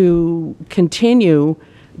 But to continue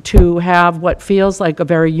to have what feels like a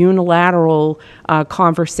very unilateral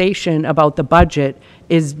conversation about the budget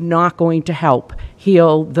is not going to help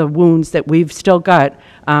heal the wounds that we've still got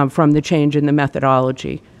from the change in the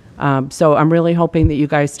methodology. So I'm really hoping that you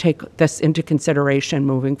guys take this into consideration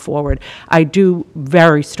moving forward. I do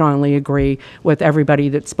very strongly agree with everybody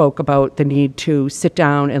that spoke about the need to sit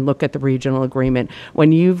down and look at the regional agreement.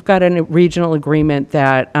 When you've got a regional agreement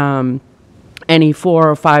that any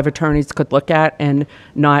 4 or 5 attorneys could look at and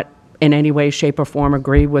not in any way, shape, or form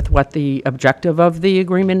agree with what the objective of the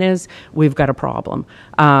agreement is, we've got a problem.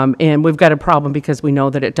 And we've got a problem because we know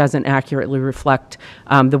that it doesn't accurately reflect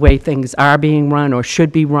the way things are being run or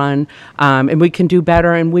should be run. And we can do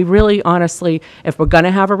better. And we really, honestly, if we're going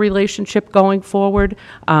to have a relationship going forward,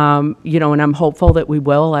 you know, and I'm hopeful that we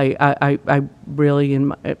will, I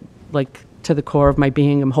really, like, to the core of my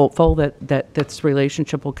being, am hopeful that this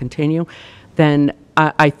relationship will continue, then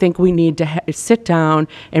I think we need to sit down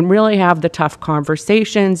and really have the tough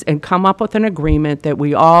conversations and come up with an agreement that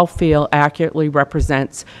we all feel accurately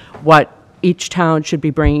represents what each town should be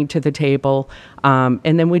bringing to the table, and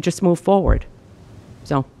then we just move forward.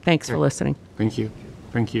 So thanks for listening. Thank you.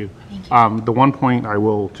 Thank you. The one point I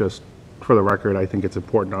will just, for the record, I think it's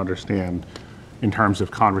important to understand in terms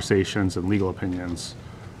of conversations and legal opinions,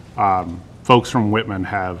 folks from Whitman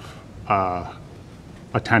have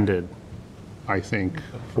attended, I think,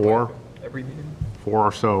 4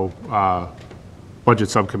 or so budget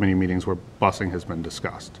subcommittee meetings where busing has been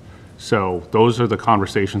discussed. So those are the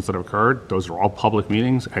conversations that have occurred. Those are all public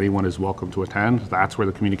meetings. Anyone is welcome to attend. That's where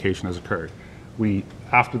the communication has occurred. We,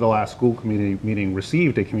 after the last school committee meeting,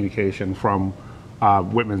 received a communication from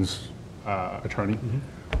Whitman's attorney,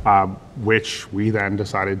 which we then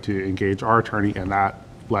decided to engage our attorney, and that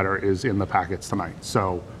letter is in the packets tonight.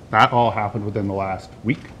 So that all happened within the last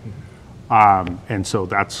week. And so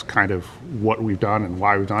that's kind of what we've done and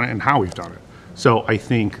why we've done it and how we've done it. So I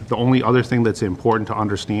think the only other thing that's important to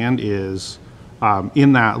understand is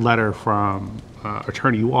in that letter from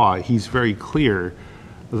Attorney Law, he's very clear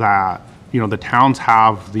that, you know, the towns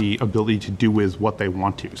have the ability to do with what they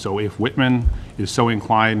want to. So if Whitman is so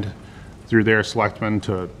inclined through their selectmen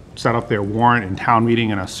to set up their warrant and town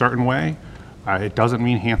meeting in a certain way, it doesn't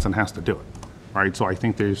mean Hanson has to do it. right? So I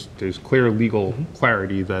think there's clear legal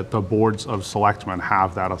clarity that the boards of selectmen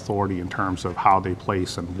have that authority in terms of how they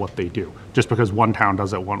place and what they do. Just because one town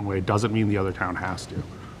does it one way doesn't mean the other town has to.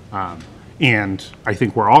 And I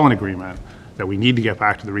think we're all in agreement that we need to get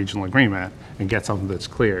back to the regional agreement and get something that's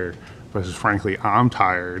clear, because frankly, I'm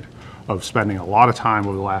tired of spending a lot of time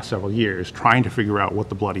over the last several years trying to figure out what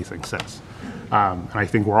the bloody thing says. And I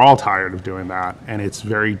think we're all tired of doing that, and it's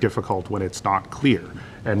very difficult when it's not clear.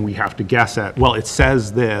 And we have to guess at, well, it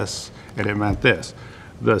says this, and it meant this.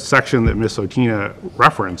 The section that Ms. Otina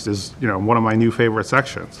referenced is, one of my new favorite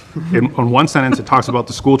sections. On one sentence, it talks about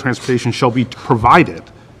the school transportation shall be provided,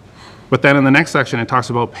 but then in the next section, it talks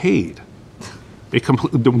about paid.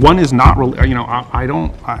 The one is not, I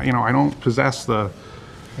don't possess the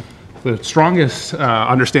strongest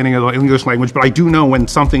understanding of the English language, but I do know when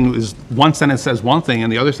something is, one sentence says one thing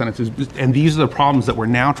and the other sentence is, and these are the problems that we're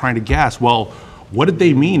now trying to guess. Well, what did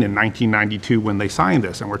they mean in 1992 when they signed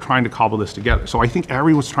this? And we're trying to cobble this together. So I think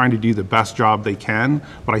everyone's trying to do the best job they can,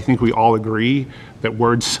 but I think we all agree that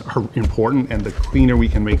words are important, and the cleaner we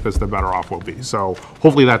can make this, the better off we'll be. So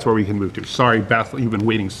hopefully that's where we can move to. Sorry, Beth, you've been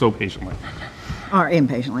waiting so patiently. Or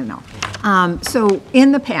impatiently, no. So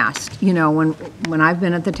in the past, when I've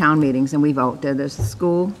been at the town meetings and we vote, there's the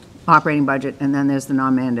school operating budget, and then there's the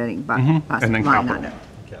non-mandating budget. And then capital.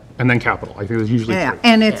 And then capital. I think there's usually three.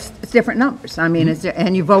 And it's different numbers. I mean,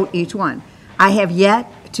 and you vote each one. I have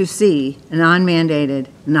yet to see non-mandated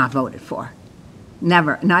not voted for.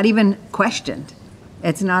 Never, not even questioned.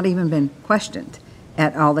 It's not even been questioned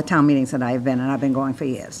at all the town meetings that I've been, and I've been going for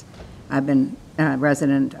years. I've been a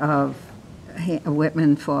resident of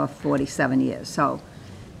Whitman for 47 years. So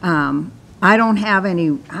I don't have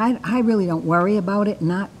any, I really don't worry about it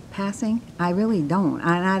not passing. I really don't.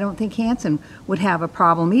 And I don't think Hanson would have a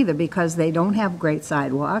problem either, because they don't have great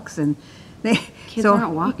sidewalks, and Kids aren't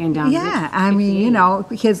walking down. Yeah, I mean,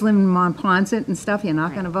 kids live in Montponset and stuff, you're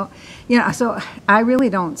not going to vote. So I really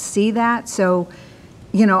don't see that. So,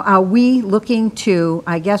 are we looking to,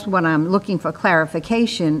 I guess what I'm looking for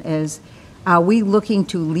clarification is, are we looking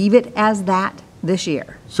to leave it as that this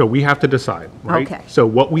year? So we have to decide, right? Okay. So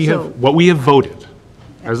what we have voted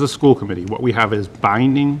as a school committee, what we have is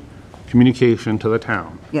binding communication to the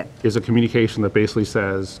town. Yeah. Is a communication that basically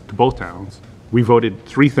says to both towns, we voted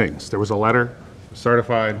three things. There was a letter, it was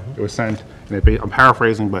certified, it was sent, and I'm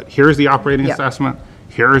paraphrasing, but here's the operating assessment,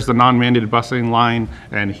 here is the non-mandated busing line,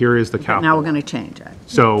 and here is the capital. Now we're going to change it.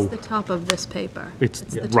 So It's the top of this paper. it's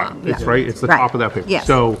the right. top. It's right. It's the Right. top of that paper. Yes.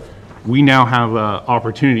 So we now have an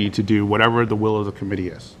opportunity to do whatever the will of the committee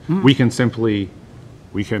is. We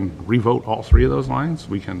can revote all three of those lines.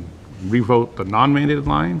 We can revote the non-mandated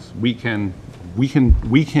lines. We can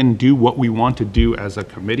do what we want to do as a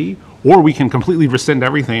committee, or we can completely rescind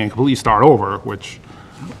everything and completely start over, which,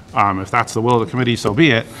 if that's the will of the committee, so be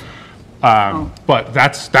it. But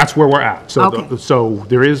that's where we're at. So,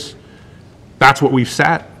 that's what we've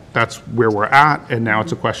set. That's where we're at, and now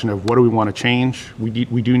it's a question of what do we want to change? We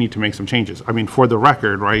do need to make some changes. I mean, for the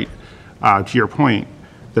record, right, to your point,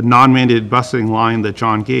 the non-mandated busing line that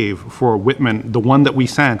John gave for Whitman, the one that we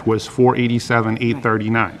sent was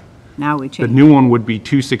 487,839. Now we The change. new one would be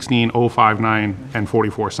 216,059 and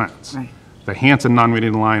 44 cents. Right. The Hanson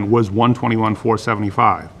non-mandated line was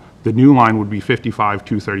 121,475. The new line would be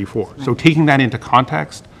 55,234. So taking that into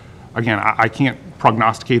context, again, I can't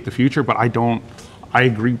prognosticate the future, but I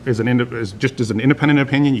agree as just as an independent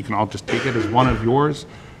opinion, you can all just take it as one of yours.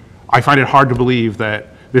 I find it hard to believe that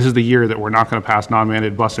this is the year that we're not going to pass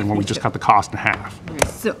non-mandated busing when we just cut the cost in half.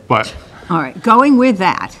 But All right, going with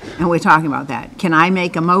that, and we're talking about that, can I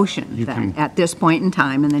make a motion then at this point in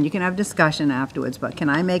time, and then you can have discussion afterwards, but can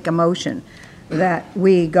I make a motion that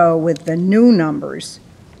we go with the new numbers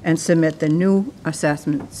and submit the new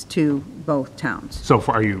assessments to both towns? So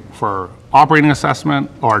for operating assessment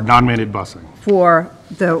or non-mandated busing? For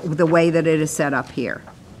the way that it is set up here.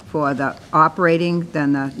 For the operating,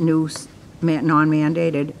 then the new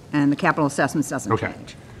non-mandated, and the capital assessments doesn't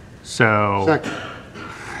change. So. Second.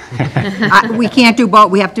 We can't do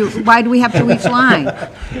both. Why do we have to each line?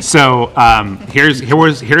 So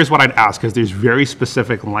here's what I'd ask, because there's very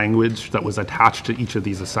specific language that was attached to each of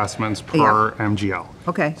these assessments per MGL.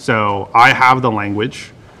 Okay. So I have the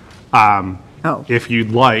language. If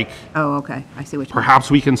you'd like. Oh, okay. I see what you mean.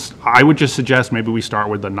 Perhaps we can, I would just suggest maybe we start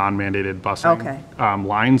with the non-mandated busing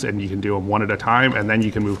lines, and you can do them one at a time, and then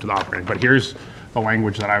you can move to the operating. But here's the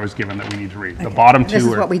language that I was given that we need to read. The bottom two This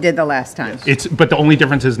is what we did the last time. But the only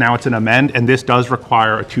difference is now it's an amend, and this does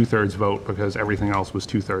require a 2/3 vote because everything else was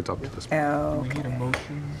 2/3 up to this point.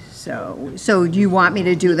 So do you want me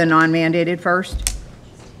to do the non-mandated first?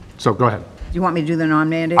 So go ahead. Do you want me to do the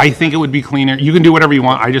non-mandated? I think it would be cleaner. You can do whatever you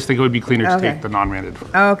want. I just think it would be cleaner to Okay. take the non-mandated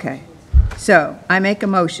first. Okay. So I make a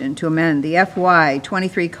motion to amend the FY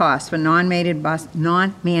 '23 costs for non-mandated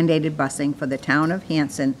busing for the town of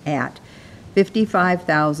Hanson at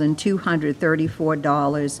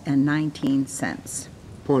 $55,234.19.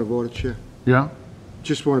 Point of order, Chair. Yeah?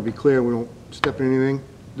 Just want to be clear, we don't step in anything.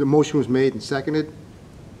 The motion was made and seconded.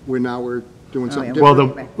 We're doing something Well,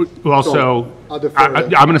 different. so I'll defer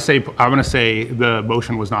to- I'm going to say the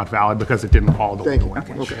motion was not valid because it didn't follow the Thank you.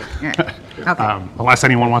 language. Okay. Unless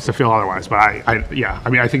anyone wants to feel otherwise, but I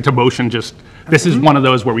mean, I think to motion this is one of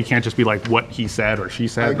those where we can't just be like what he said or she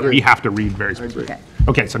said, but agree. we have to read very specific. Okay.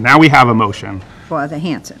 Okay, so now we have a motion For the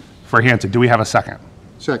Hanson. for Hanson. Do we have a second?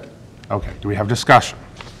 Second. Okay, do we have discussion?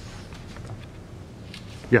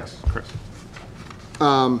 Yes, Chris.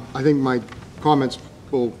 I think my comments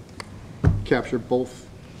will capture both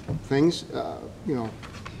things. You know,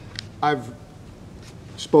 I've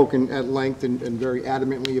spoken at length and very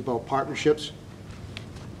adamantly about partnerships.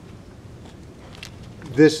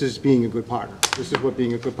 This is being a good partner. This is what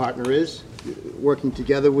being a good partner is, working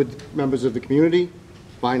together with members of the community,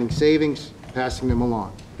 finding savings, passing them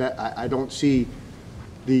along. That, I don't see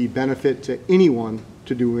the benefit to anyone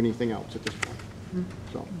to do anything else at this point.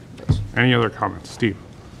 So, that's. Any other comments? Steve?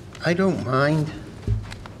 I don't mind.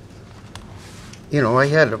 You know, I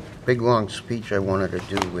had a big, long speech I wanted to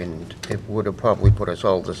do, and it would have probably put us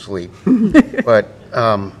all to sleep. But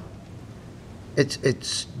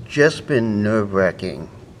it's just been nerve-wracking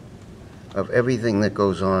of everything that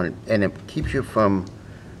goes on, and it keeps you from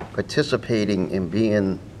participating in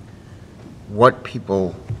being what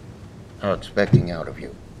people are expecting out of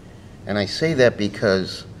you. And I say that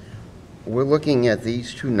because we're looking at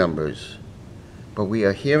these two numbers, but we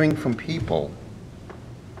are hearing from people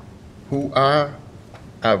who are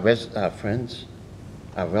our friends,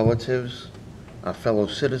 our relatives, our fellow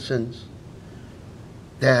citizens,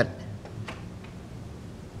 that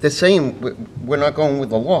they're saying we're not going with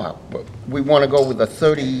the law, but we want to go with a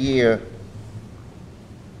 30-year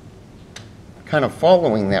kind of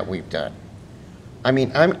following that we've done. I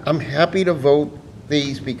mean, I'm happy to vote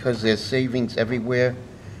these because there's savings everywhere,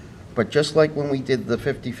 but just like when we did the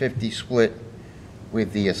 50-50 split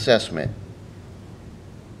with the assessment,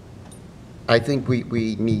 I think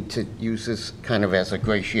we need to use this kind of as a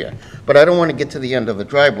grace year. But I don't want to get to the end of the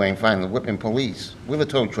driveway and find the Whitman police with a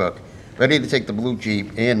tow truck ready to take the blue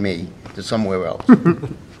Jeep and me to somewhere else.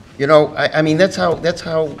 You know, I mean, that's how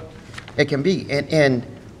it can be. And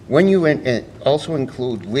when you also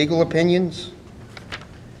include legal opinions,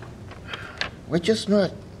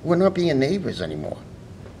 we're not being neighbors anymore.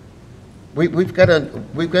 We've got,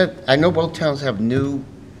 I know both towns have new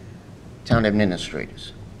town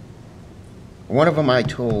administrators. One of them I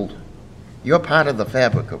told, you're part of the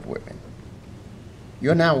fabric of Whitman.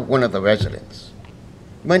 You're now one of the residents.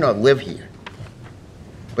 You might not live here,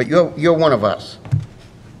 but you're one of us.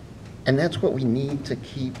 And that's what we need to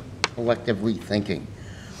keep collectively thinking.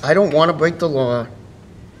 I don't want to break the law,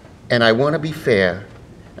 and I want to be fair,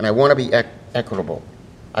 and I want to be equitable.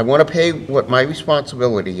 I want to pay what my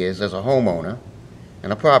responsibility is as a homeowner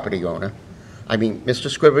and a property owner. I mean, Mr.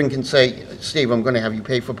 Scriven can say, Steve, I'm going to have you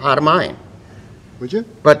pay for part of mine. Would you?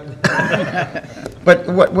 But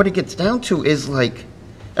what it gets down to is like,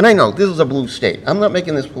 and I know this is a blue state. I'm not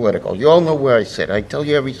making this political. You all know where I sit. I tell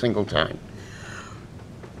you every single time.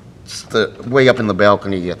 It's the way up in the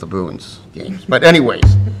balcony at the Bruins games. But anyways,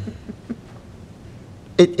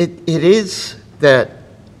 it is that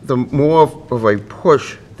the more of a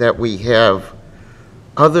push that we have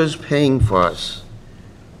others paying for us,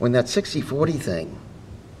 when that 60-40 thing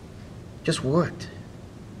just worked.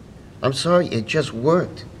 I'm sorry, it just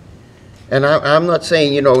worked. And I'm not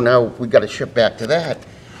saying, you know, now we got to shift back to that,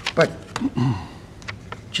 but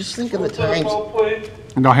just think of the times.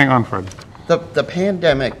 No, hang on, Fred. The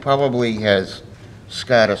pandemic probably has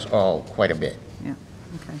scarred us all quite a bit. Yeah,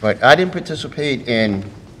 okay. But I didn't participate in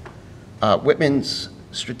Whitman's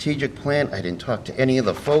strategic plan. I didn't talk to any of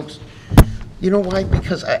the folks. You know why?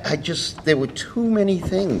 Because there were too many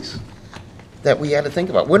things that we had to think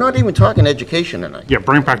about. We're not even talking education tonight. Yeah,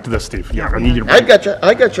 bring it back to this, Steve. Yeah, I need you to.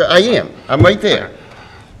 I got you, I am. I'm right there.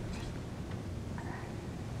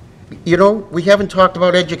 You know, we haven't talked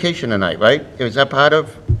about education tonight, right? Is that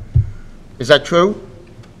true?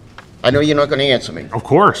 I know you're not going to answer me. Of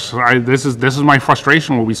course. This is my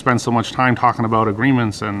frustration where we spend so much time talking about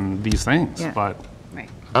agreements and these things, Yeah. but Right.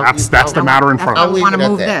 that's the matter in front of us. I want to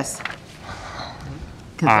move this.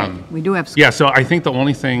 'Cause we do have. Yeah, so I think the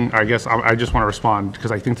only thing, I guess, I just want to respond,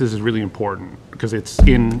 because I think this is really important, because it's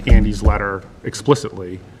in Andy's letter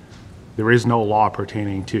explicitly, there is no law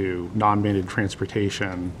pertaining to non-mandated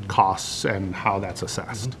transportation costs and how that's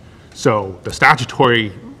assessed. So the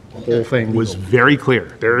statutory whole thing was very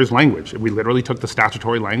clear. There is language. We literally took the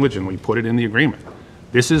statutory language and we put it in the agreement.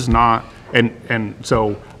 This is not, and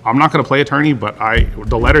so I'm not going to play attorney, but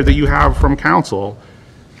the letter that you have from counsel,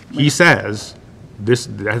 he says this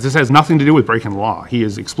has nothing to do with breaking the law. He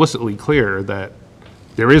is explicitly clear that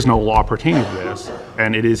there is no law pertaining to this,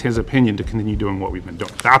 and it is his opinion to continue doing what we've been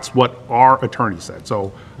doing. That's what our attorney said.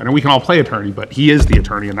 So I know we can all play attorney, but he is the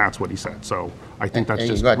attorney, and that's what he said. So I think that's just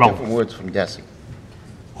And you got relevant. different words from Desi.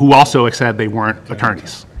 Who also said they weren't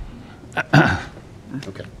attorneys.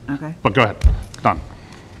 Okay. Okay. But go ahead, Don.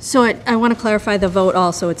 So I want to clarify the vote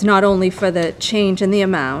also. It's not only for the change in the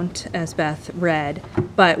amount, as Beth read,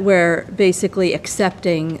 but we're basically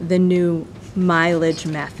accepting the new mileage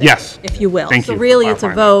method. Yes. If you will. Thank you So for really, it's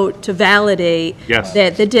a clarifying vote to validate Yes.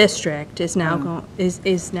 that the district is now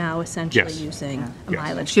is now essentially Yes. using a Yes.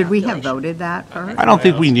 mileage Should we have calculation. voted that first? I don't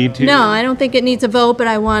think we need to. No, I don't think it needs a vote, but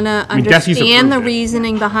I want to mean, Desi's understand the approved it.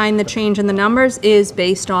 reasoning behind the change in the numbers is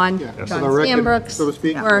based on so the John record, Stanbrook's so to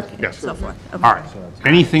speak. work Yes. and so forth. All right.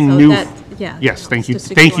 Anything So new? that- yeah, Yes, thank you. just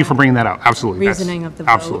to Thank you explain for bringing that out. Absolutely. That's- reasoning of the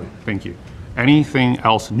vote. Absolutely. Thank you. Anything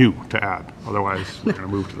else new to add? Otherwise, we're going to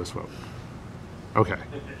move to this vote. Okay.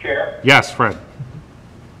 Mr. Chair? Yes, Fred.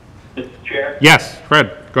 Mr. Chair? Yes,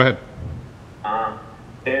 Fred, go ahead.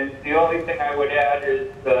 And the only thing I would add is,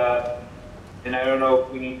 and I don't know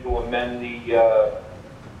if we need to amend the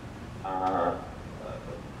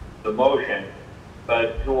motion,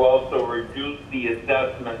 but to also reduce the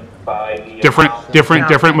assessment by the Different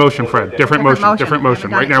motion, Fred. Different motion, different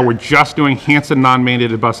motion. Haven't Right done now, it we're just doing Hanson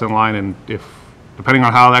non-mandated bus and line, and if, depending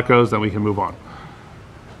on how that goes, then we can move on.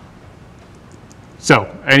 So,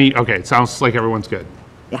 okay, it sounds like everyone's good.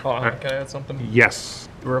 Can I add something? Yes.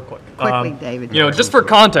 Real quick. Quickly, David. You know, just for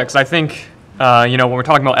context, I think, you know, when we're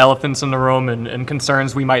talking about elephants in the room and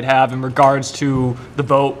concerns we might have in regards to the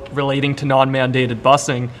vote relating to non-mandated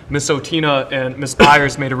busing, Ms. Otina and Ms.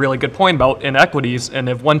 Byers made a really good point about inequities, and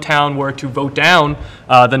if one town were to vote down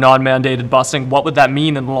the non-mandated busing, what would that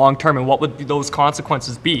mean in the long term, and what would those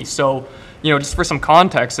consequences be? So, you know, just for some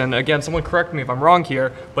context, and again, someone correct me if I'm wrong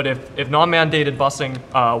here, but if non-mandated busing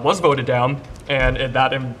was voted down, and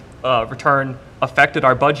that in return affected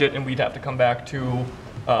our budget, and we'd have to come back to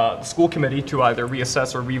the school committee to either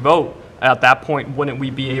reassess or revote, at that point, wouldn't we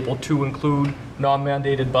be able to include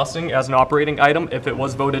non-mandated busing as an operating item if it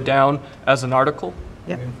was voted down as an article?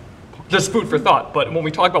 Yep. Just food for thought, but when we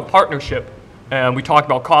talk about partnership, and we talk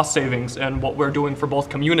about cost savings and what we're doing for both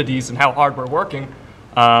communities and how hard we're working,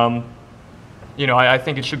 you know, I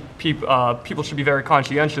think it should people should be very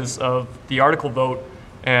conscientious of the article vote,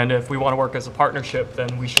 and if we want to work as a partnership,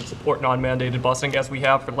 then we should support non-mandated busing as we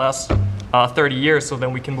have for the last 30 years, so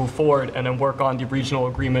then we can move forward and then work on the regional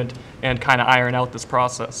agreement and kind of iron out this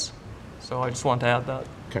process. So I just wanted to add that.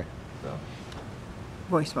 Okay.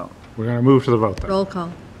 Voice vote. We're going to move to the vote then. Roll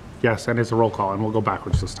call. Yes, and it's a roll call, and we'll go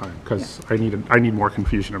backwards this time, because I need more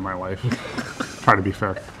confusion in my life. Try to be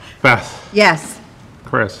fair. Beth? Yes.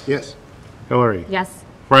 Chris? Yes. Hillary? Yes.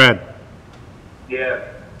 Fred? Yes.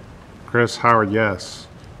 Chris, Howard, yes.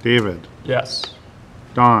 David? Yes.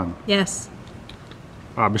 Don? Yes.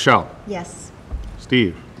 Michelle? Yes.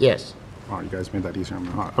 Steve? Yes. Oh, you guys made that easier on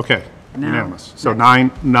me. Okay, Now, unanimous. So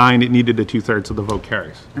nine, it needed a 2/3, so the vote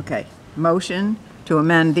carries. Okay. Motion to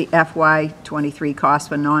amend the FY '23 cost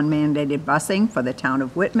for non-mandated busing for the town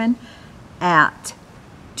of Whitman at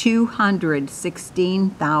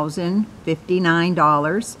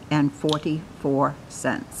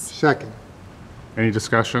 $216,059.44. Second. Any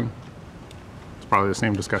discussion? It's probably the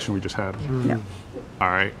same discussion we just had. Yeah. All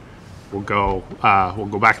right, we'll go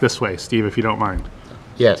back this way. Steve, if you don't mind.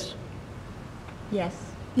 Yes. Yes.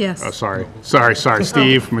 Yes. Oh, sorry.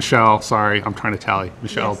 Steve, Michelle, sorry, I'm trying to tally.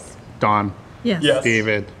 Michelle, Yes. Don, Yes. Yes.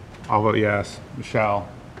 David, I'll vote yes. Michelle,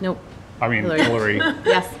 Nope. I mean Hillary. Hillary.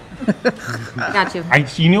 Yes. Got you.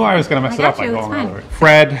 You knew I was going to mess I it up got by you, it's going fine. over it.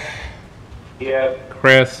 Fred, Yes.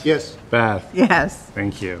 Chris. Yes. Beth. Yes.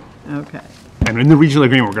 Thank you. Okay. And in the regional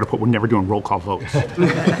agreement, we're going to put, we're never doing roll call votes.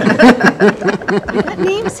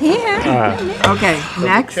 Names here. Okay,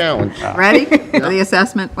 next. Challenge. Ready for the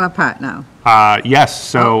assessment part now? Yes,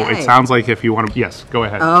 so Okay. it sounds like if you want to, yes, go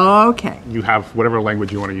ahead. Okay. You have whatever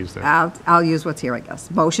language you want to use there. I'll use what's here, I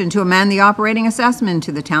guess. Motion to amend the operating assessment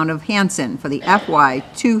to the town of Hanson for the FY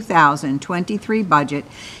 2023 budget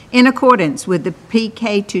in accordance with the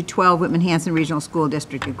PK to 12 Whitman Hanson Regional School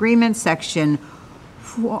District Agreement, Section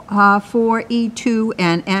 4E2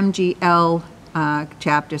 and MGL,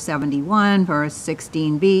 Chapter 71, verse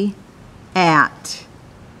 16B, at,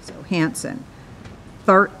 so Hanson,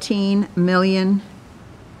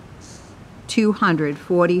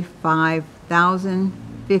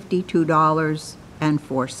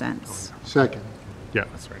 $13,245,052.04. Second. Yeah,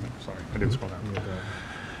 that's right. Sorry, I didn't scroll down.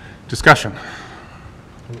 Discussion.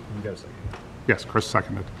 Yes, Chris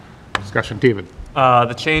seconded. Discussion, David.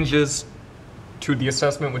 The changes to the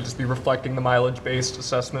assessment would just be reflecting the mileage-based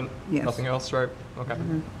assessment? Yes. Nothing else, right? Okay.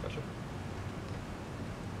 Gotcha.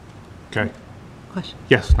 Okay. Question.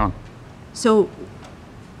 Yes, Don. So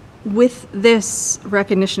with this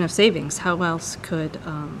recognition of savings, how else could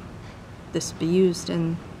this be used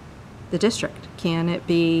in the district? Can it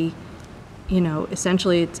be,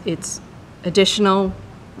 essentially it's additional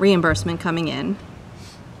reimbursement coming in,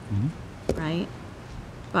 right?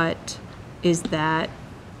 But is that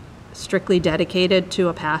strictly dedicated to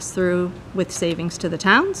a pass-through with savings to the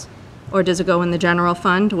towns? Or does it go in the general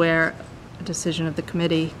fund where a decision of the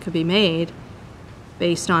committee could be made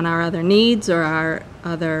based on our other needs or our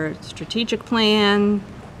other strategic plan,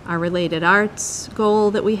 our related arts goal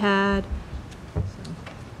that we had? So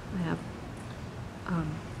I have,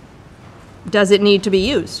 does it need to be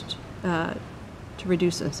used to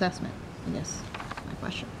reduce assessment? I guess that's my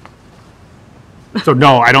question. So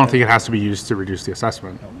no, I don't think it has to be used to reduce the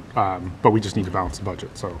assessment, but we just need to balance the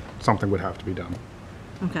budget, so something would have to be done.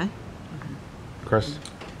 Okay. Chris?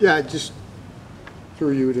 Yeah, just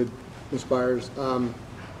through you to Ms. Byers.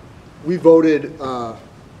 We voted a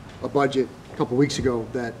budget a couple weeks ago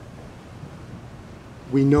that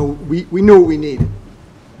we knew what we needed,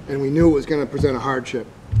 and we knew it was going to present a hardship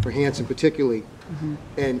for Hanson particularly,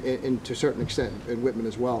 and to a certain extent, and Whitman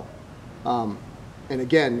as well. And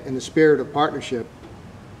again, in the spirit of partnership,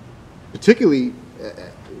 particularly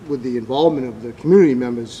with the involvement of the community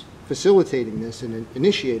members facilitating this and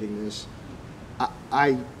initiating this,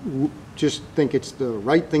 I just think it's the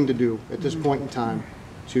right thing to do at this point in time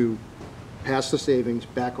to pass the savings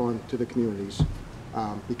back on to the communities.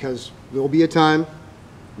 Because there will be a time,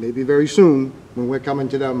 maybe very soon, when we're coming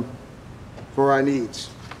to them for our needs.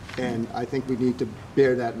 And I think we need to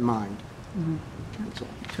bear that in mind. That's all.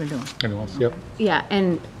 Anyone else? Yep. Yeah,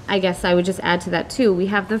 and I guess I would just add to that too, we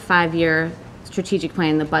have the 5-year strategic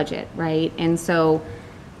plan, the budget, right? And so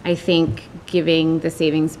I think giving the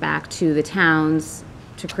savings back to the towns,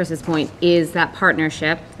 to Chris's point, is that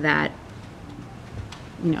partnership that,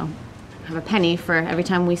 have a penny for every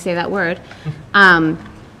time we say that word.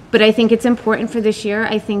 But I think it's important for this year.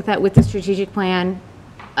 I think that with the strategic plan,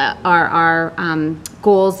 our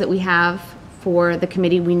goals that we have for the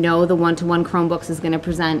committee, we know the one-to-one Chromebooks is going to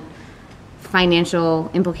present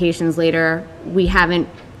financial implications later. We haven't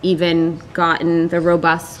even gotten the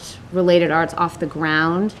robust related arts off the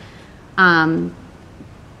ground.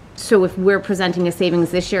 So if we're presenting a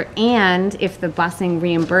savings this year, and if the busing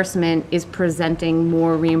reimbursement is presenting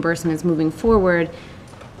more reimbursements moving forward,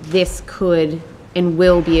 this could and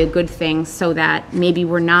will be a good thing, so that maybe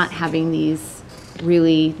we're not having these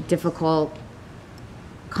really difficult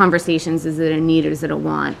conversations, is it a need or is it a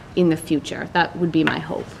want, in the future. That would be my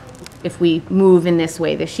hope. If we move in this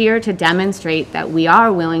way this year to demonstrate that we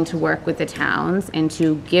are willing to work with the towns and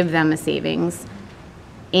to give them a savings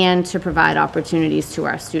and to provide opportunities to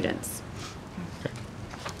our students. Yes.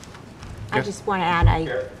 I just want to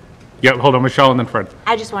add, Yeah, hold on, Michelle and then Fred.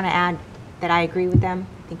 I just want to add that I agree with them.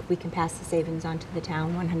 I think if we can pass the savings on to the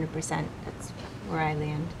town 100%, that's where I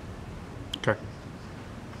land. Okay.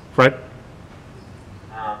 Fred?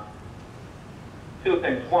 Two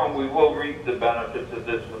things. One, we will reap the benefits of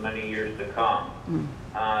this for many years to come.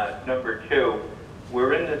 Number two,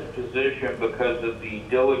 we're in this position because of the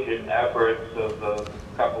diligent efforts of a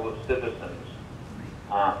couple of citizens.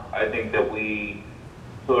 I think that we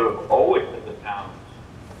sort of owe it to the towns,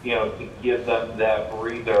 to give them that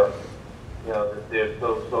breather, that they're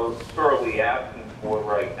so sorely asking for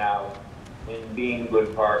right now in being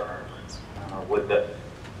good partners with this.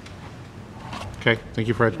 Okay, thank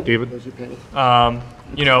you, Fred. David?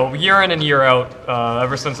 Year in and year out,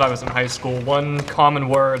 ever since I was in high school, one common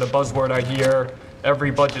word, a buzzword I hear every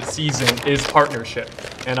budget season is partnership.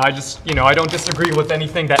 And I just, I don't disagree with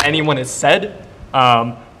anything that anyone has said,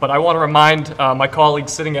 but I want to remind my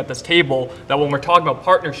colleagues sitting at this table that when we're talking about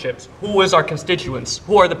partnerships, who is our constituents?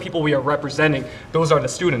 Who are the people we are representing? Those are the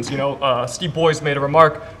students. Steve Boyes made a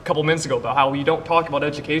remark a couple minutes ago about how we don't talk about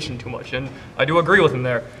education too much, and I do agree with him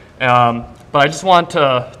there. But I just want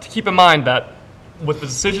to keep in mind that with the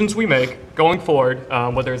decisions we make going forward,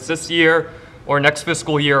 whether it's this year or next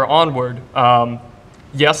fiscal year onward,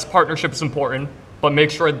 yes, partnership is important, but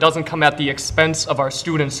make sure it doesn't come at the expense of our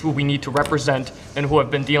students who we need to represent and who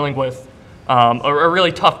have been dealing with a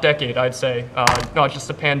really tough decade, I'd say. Not just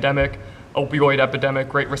the pandemic, opioid epidemic,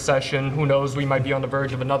 Great Recession, who knows, we might be on the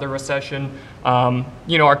verge of another recession.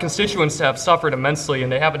 You know, our constituents have suffered immensely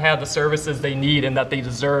and they haven't had the services they need and that they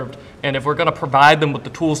deserved. And if we're going to provide them with the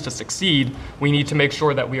tools to succeed, we need to make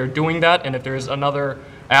sure that we are doing that. And if there's another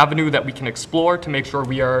avenue that we can explore to make sure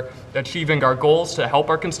we are achieving our goals to help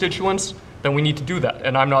our constituents, then we need to do that.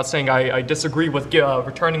 And I'm not saying I disagree with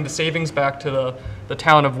returning the savings back to the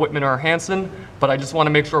town of Whitman or Hanson, but I just want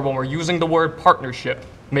to make sure when we're using the word partnership,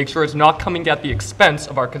 make sure it's not coming at the expense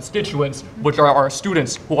of our constituents, which are our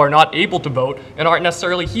students who are not able to vote and aren't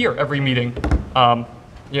necessarily here every meeting.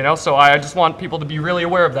 You know, so I just want people to be really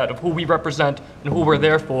aware of that, of who we represent and who we're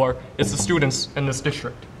there for is the students in this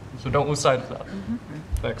district. So don't lose sight of that.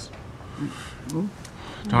 Thanks.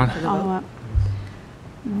 Don? Follow-up.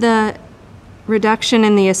 The reduction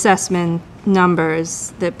in the assessment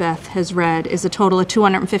numbers that Beth has read is a total of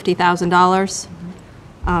 $250,000.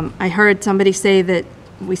 I heard somebody say that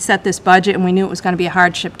we set this budget and we knew it was going to be a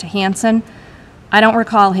hardship to Hanson. I don't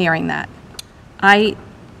recall hearing that. I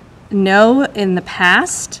know in the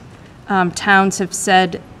past, towns have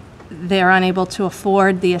said they're unable to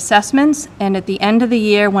afford the assessments, and at the end of the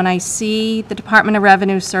year, when I see the Department of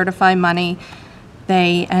Revenue certify money,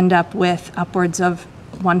 they end up with upwards of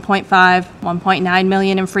 1.5, 1.9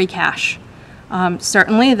 million in free cash.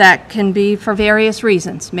 Certainly that can be for various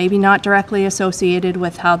reasons, maybe not directly associated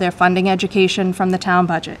with how they're funding education from the town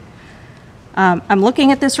budget. I'm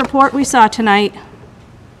looking at this report we saw tonight,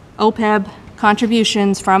 OPEB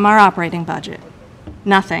contributions from our operating budget.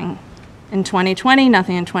 Nothing in 2020,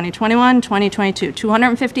 nothing in 2021, 2022.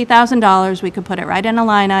 $250,000, we could put it right in a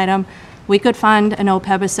line item. We could fund an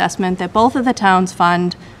OPEB assessment that both of the towns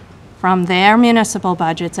fund from their municipal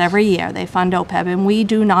budgets every year. They fund OPEB, and we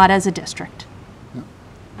do not as a district.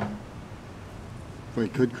 Very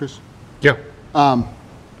good, Chris. Yeah.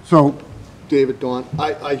 So, David, Dawn,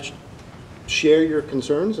 I share your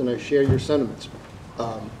concerns and I share your sentiments.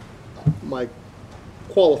 My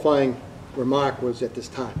qualifying remark was at this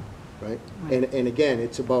time, right? And again,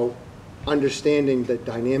 it's about understanding the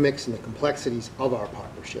dynamics and the complexities of our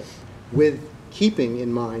partnership with keeping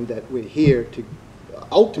in mind that we're here to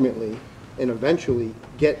ultimately and eventually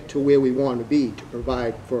get to where we want to be to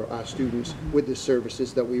provide for our students with the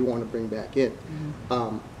services that we want to bring back in.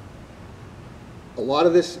 A lot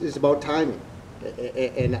of this is about timing,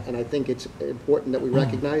 and I think it's important that we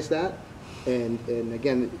recognize that. And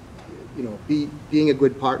again, you know, being a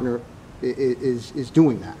good partner is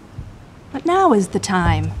doing that. But now is the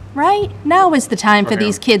time, right? Now is the time for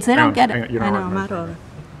these kids. They don't get it. You know, I know, I'm out of order.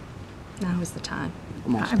 Now is the time.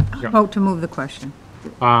 I vote to move the question.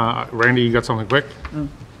 Randy, you got something quick?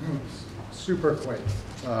 Super quick.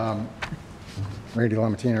 Randy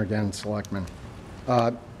Lamartina again, Selectman.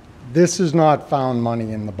 This is not found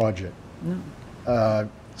money in the budget. No.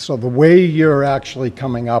 So the way you're actually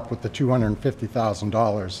coming up with the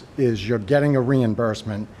 $250,000 is you're getting a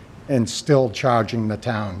reimbursement and still charging the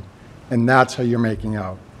town. And that's how you're making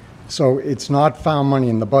out. So it's not found money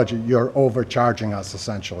in the budget. You're overcharging us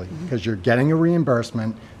essentially because you're getting a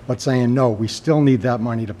reimbursement but saying, no, we still need that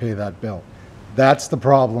money to pay that bill. That's the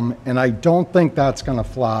problem, and I don't think that's going to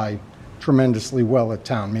fly tremendously well at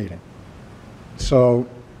town meeting. So,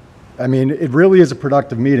 I mean, it really is a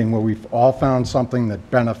productive meeting where we've all found something that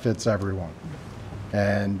benefits everyone.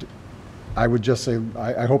 And I would just say,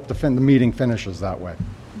 I hope the meeting finishes that way.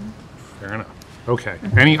 Fair enough. Okay.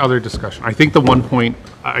 Any other discussion? I think the one point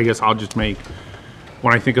I guess I'll just make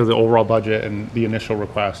when I think of the overall budget and the initial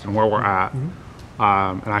request and where we're at,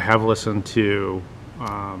 and I have listened to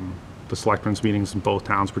the selectmen's meetings in both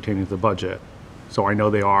towns pertaining to the budget, so I know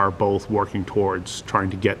they are both working towards trying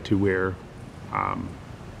to get to where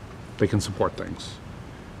they can support things.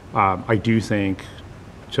 I do think,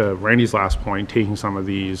 to Randy's last point, taking some of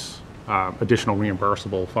these additional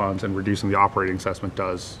reimbursable funds and reducing the operating assessment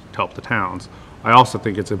does help the towns. I also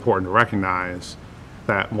think it's important to recognize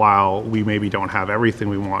that while we maybe don't have everything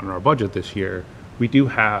we want in our budget this year, we do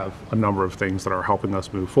have a number of things that are helping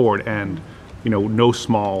us move forward. And, you know, no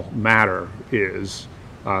small matter is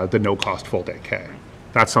the no-cost full-day K.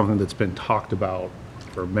 That's something that's been talked about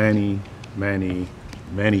for many, many,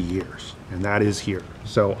 many years, and that is here.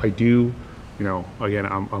 So I do, you know, again,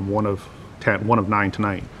 I'm one of 9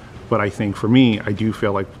 tonight. But I think for me, I do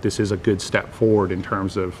feel like this is a good step forward in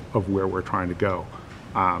terms of where we're trying to go.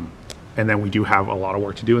 And then we do have a lot of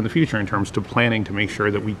work to do in the future in terms of planning to make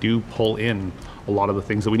sure that we do pull in a lot of the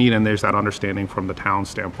things that we need. And there's that understanding from the town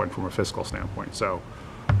standpoint, from a fiscal standpoint. So,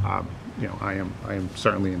 you know, I am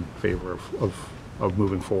certainly in favor of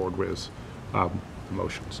moving forward with the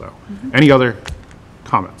motion. So, any other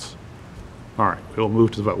comments? All right, we'll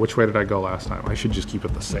move to the vote. Which way did I go last time? I should just keep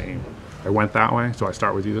it the same. I went that way, so I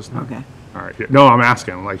start with you this time? Okay. All right, yeah. No, I'm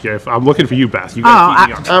asking, like, if, I'm looking for you, Beth. You Oh, gotta keep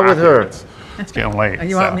me on track. I'm with her. It's getting late.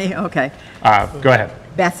 You want so. me? Okay. Go ahead.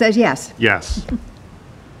 Beth says yes. Yes.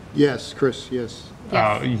 Yes, Chris, yes.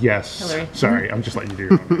 Yes. Hillary. Sorry, I'm just letting you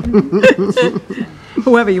do it.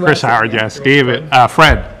 Whoever you Chris are. Howard, yes. David,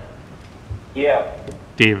 Fred. Yeah.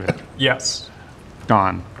 David. Yes.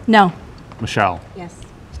 Don. No. Michelle. Yes.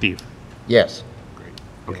 Steve. Yes.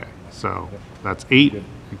 Okay, so that's 8.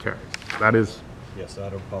 Okay, that is, Yes,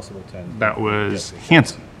 out of possible 10. that was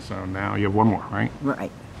Hanson. So now you have one more, right?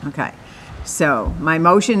 Right, okay. So my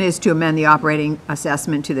motion is to amend the operating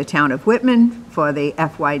assessment to the town of Whitman for the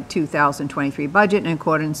FY 2023 budget in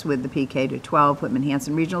accordance with the PK to 12 Whitman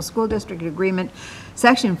Hanson Regional School District Agreement,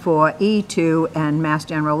 Section 4, E2, and Mass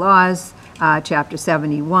General Laws, Chapter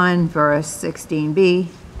 71, verse 16B,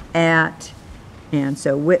 and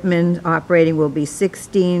so Whitman operating will be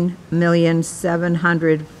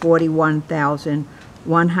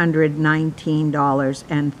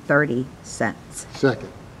 $16,741,119.30. Second.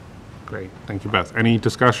 Great, thank you, Beth. Any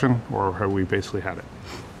discussion, or have we basically had it?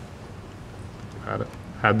 Had it?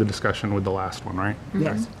 Had the discussion with the last one, right?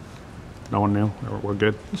 Yes. No one knew? We're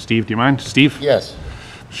good? Steve, do you mind? Steve? Yes.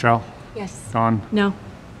 Michelle? Yes. Don? No.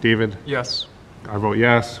 David? Yes. I vote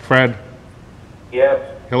yes. Fred? Yes.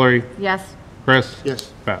 Hillary? Yes. Chris?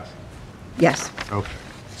 Yes. Beth? Yes. Okay,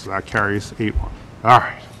 so that carries 8-1. All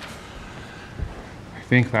right. I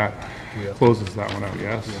think that closes that one out,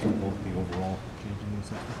 yes?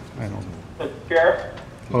 I don't. Mr. Chair,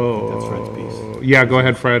 Oh, yeah, go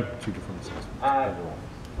ahead, Fred. I'd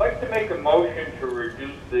like to make a motion to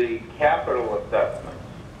reduce the capital assessment.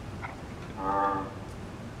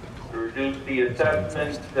 To reduce the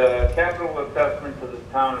assessment, capital assessment to the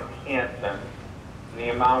town of Hanson in the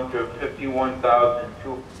amount of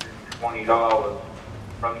 $51,220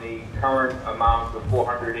 from the current amount of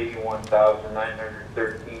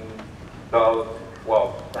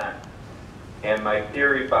 $481,913.12. And my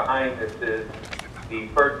theory behind this is the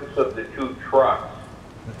purchase of the 2 trucks.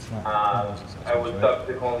 I would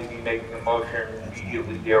subsequently be making a motion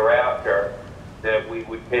immediately thereafter that we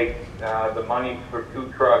would take the money for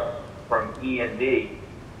 2 trucks from E&D,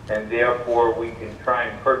 and therefore we can try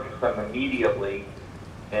and purchase them immediately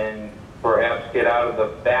and perhaps get out of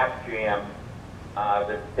the back jam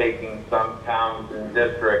that's taking some towns and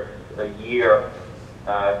districts a year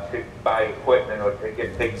to buy equipment or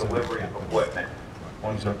to take delivery of equipment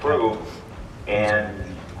once approved. And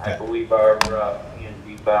I believe our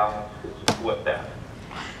E&D balance is with that.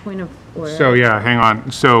 Point of order. So, yeah, hang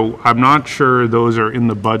on. So I'm not sure those are in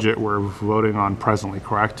the budget we're voting on presently,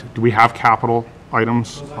 correct? Do we have capital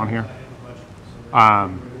items on here?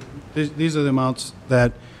 These are the amounts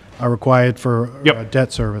that are required for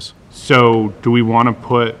debt service. So do we want to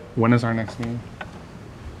put, when is our next meeting?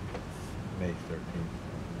 May 13th.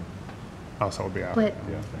 Oh, so it'll be after. But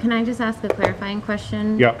can I just ask a clarifying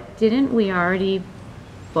question? Yep. Didn't we already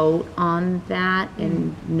vote on that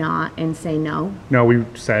and say no? No, we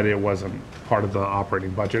said it wasn't part of the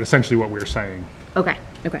operating budget, essentially what we were saying Okay,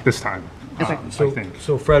 okay. this time. Okay. I So, think.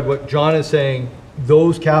 so Fred, what John is saying,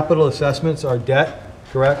 those capital assessments are debt,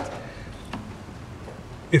 correct?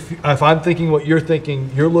 If I'm thinking what you're thinking,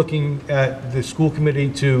 you're looking at the school committee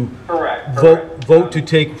to Correct. vote to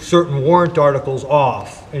take certain warrant articles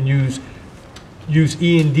off and use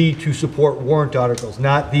E&D to support warrant articles,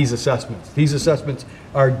 not these assessments. These assessments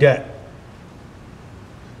are debt.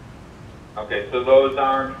 Okay, so those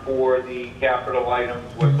aren't for the capital items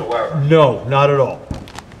whatsoever? No, not at all.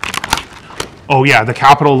 Oh, yeah, the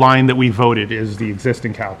capital line that we voted is the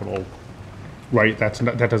existing capital, right? That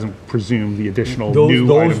doesn't presume the additional new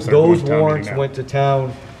items that are going Those to town meeting warrants now. went to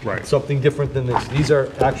town. Right. Something different than this. These are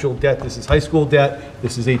actual debt. This is high school debt.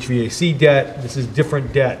 This is HVAC debt. This is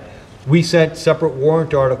different debt. We sent separate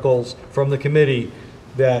warrant articles from the committee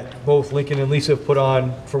that both Lincoln and Lisa put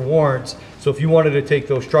on for warrants. So if you wanted to take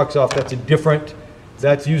those trucks off, that's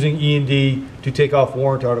using E&D to take off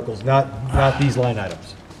warrant articles, not these line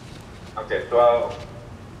items. Okay, so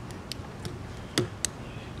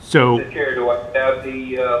Mr. Chair, do I have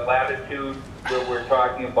the latitude where we're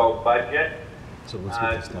talking about budget? So let's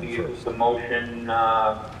get this To done use first. the motion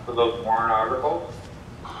for those warrant articles?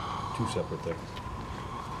 Two separate things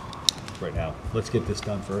right now. Let's get this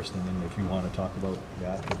done first, and then if you want to talk about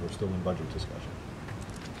that, because we're still in budget discussion.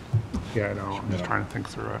 Yeah, I know, I'm just trying to think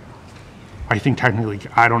through it. I think technically,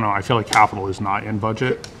 I don't know, I feel like capital is not in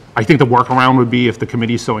budget. I think the workaround would be if the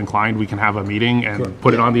committee's so inclined, we can have a meeting and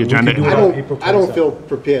put it on the agenda. I don't feel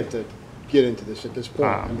prepared to get into this at this point.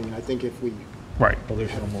 I mean, I think if we... Right. Well,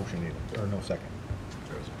 there's no motion either, or no second.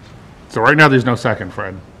 So right now, there's no second,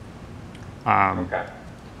 Fred. Okay.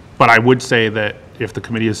 But I would say that if the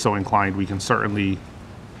committee is so inclined, we can certainly,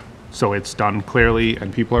 so it's done clearly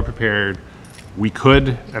and people are prepared, we could,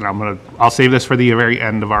 and I'll save this for the very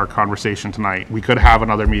end of our conversation tonight, we could have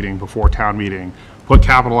another meeting before town meeting, put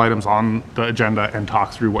capital items on the agenda and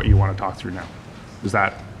talk through what you want to talk through now. Is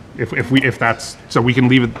that, if that's, so we can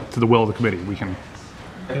leave it to the will of the committee, we can.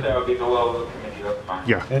 If that would be the will of the committee, that's fine.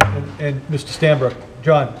 Yeah. And Mr. Stanbrook,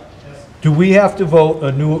 John, do we have to vote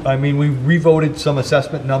a new, I mean, we revoted some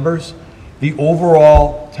assessment numbers. The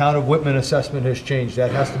overall town of Whitman assessment has changed.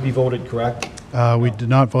 That has to be voted, correct? We did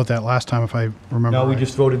not vote that last time, if I remember No, we right.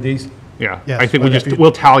 just voted these? Yeah, Yes, I think but if you-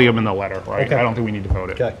 we'll tally them in the letter, right? Okay. I don't think we need to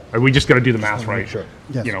vote it. Okay. We just got to do the math right. Sure.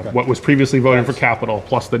 Yes, You know, okay. what was previously voted for capital,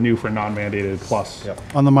 plus the new for non-mandated, plus.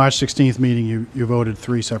 On the March 16th meeting, you voted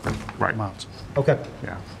 3 separate Right. amounts. Okay.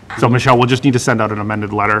 Yeah. So Michelle, we'll just need to send out an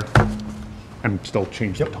amended letter and still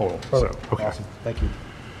change the total, so, Perfect. okay. Awesome. Thank you.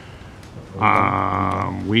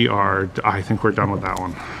 We are, I think we're done with that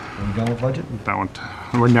one. Are we done with budget? That one,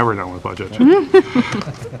 we're never done with budget.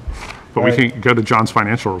 But we can go to John's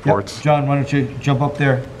financial Yep. reports. John, why don't you jump up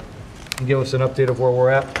there and give us an update of where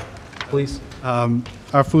we're at, please?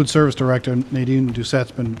 Our food service director, Nadine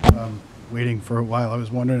Doucette's been waiting for a while. I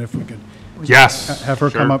was wondering if we could Yes. have her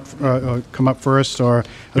come up first, or if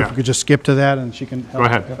Yeah. we could just skip to that and she can help Go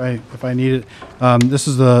ahead. if I need it. This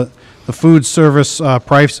is the food service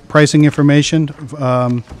pricing information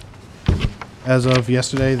as of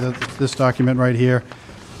yesterday, this document right here.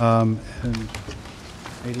 And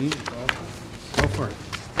Nadine, go for it.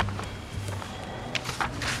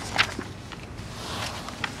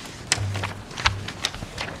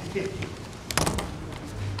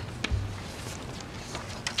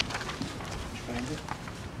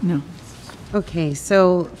 No. Okay,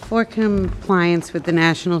 so for compliance with the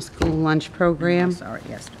National School Lunch Program, Sorry,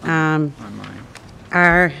 yes.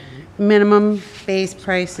 our minimum base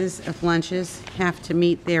prices of lunches have to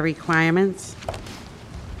meet their requirements.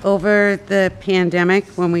 Over the pandemic,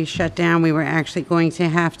 when we shut down, we were actually going to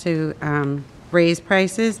have to raise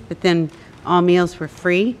prices, but then all meals were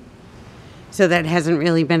free, so that hasn't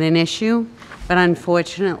really been an issue. But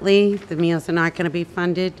unfortunately, the meals are not going to be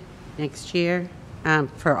funded next year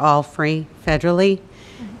for all free federally.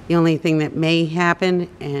 The only thing that may happen,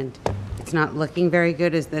 and it's not looking very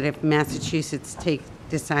good, is that if Massachusetts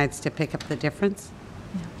decides to pick up the difference.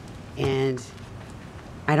 And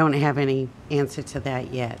I don't have any answer to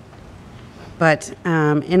that yet. But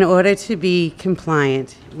in order to be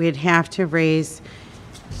compliant, we'd have to raise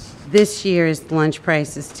this year's lunch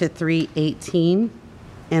prices to $3.18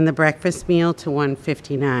 and the breakfast meal to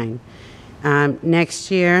 $1.59.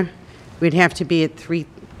 Next year, we'd have to be at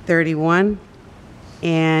 $3.31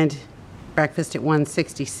 and breakfast at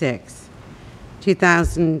 $1.66.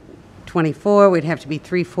 2024, we'd have to be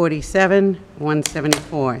 $3.47,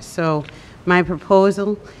 $1.74. So my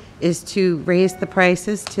proposal is to raise the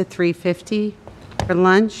prices to $3.50 for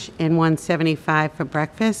lunch and $1.75 for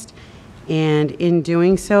breakfast. And in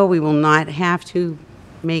doing so, we will not have to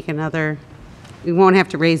make another, we won't have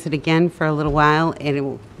to raise it again for a little while, and it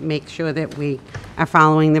will make sure that we are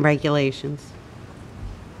following the regulations.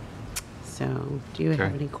 So, do you have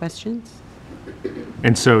Okay. any questions?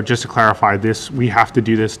 And so just to clarify this, we have to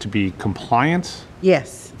do this to be compliant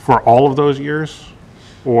Yes. for all of those years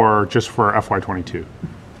or just for FY22?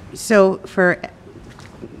 So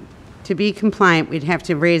to be compliant, we'd have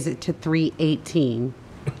to raise it to $3.18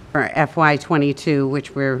 for FY22,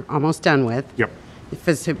 which we're almost done with. Yep.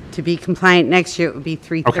 To be compliant next year, it would be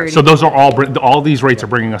 $3.30. Okay, so those are all these rates are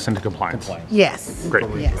bringing us into compliance? Yes. Great,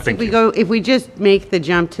 Yes. thank you. If we just make the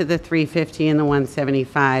jump to the $3.50 and the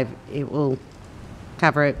 $1.75, it will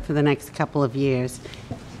cover it for the next couple of years.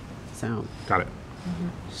 So. Got it.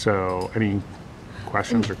 So any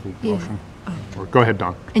questions or motion? Or go ahead,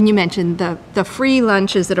 Dawn. And you mentioned the free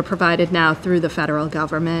lunches that are provided now through the federal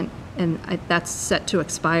government, and that's set to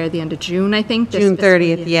expire the end of June, I think? this June fiscal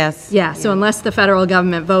 30th, year. yes. Yeah, so unless the federal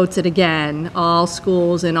government votes it again, all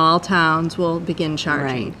schools in all towns will begin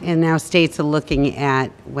charging. Right, and now states are looking at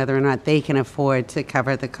whether or not they can afford to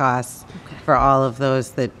cover the costs for all of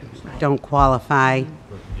those that don't qualify.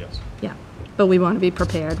 Yeah, but we want to be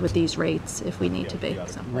prepared with these rates if we need to be.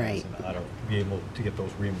 So. Right. How to be able to get those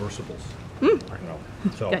reimbursables. Mm. You know,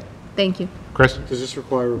 so. Good, thank you. Chris? Does this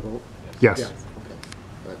require a vote? Yes. Yeah, okay.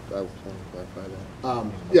 I was going to clarify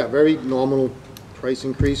that. Yeah, very nominal price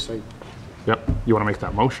increase. Yep. You want to make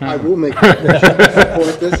that motion? I will make that motion to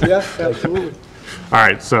support this, yes, absolutely. All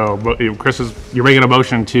right, so Chris you're making a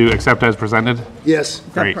motion to accept as presented? Yes.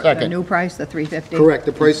 Great. The new price, the 350? Correct,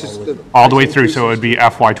 the price is. All the way through, so it would be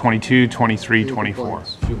FY22, 23, 24.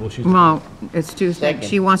 Well, it's two things.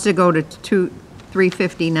 She wants to go to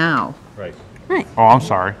 350 now. Right. Right. Oh, I'm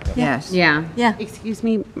sorry. Yes. Yeah. Yeah. Excuse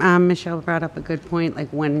me, Michelle brought up a good point, like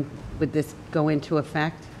when would this go into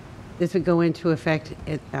effect? This would go into effect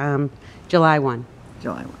at July 1.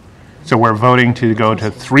 July 1. So we're voting to go to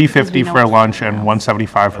 350 for lunch and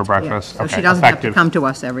 175 for breakfast. So Okay, she doesn't have to effective come to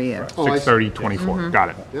us every year. 6/30/24. Got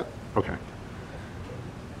it. Yep. Okay.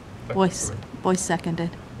 Voice seconded.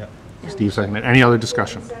 Steve seconded. Any other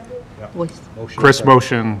discussion? Voice. Chris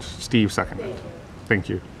motioned, Steve seconded. Thank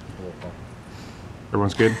you.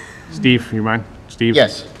 Everyone's good? Steve, you mind? Steve?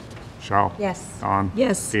 Yes. Michelle? Yes. Don?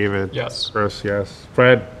 Yes. David? Yes. Chris, yes.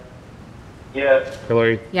 Fred? Yes.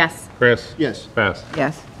 Hillary? Yes. Chris? Yes. Beth?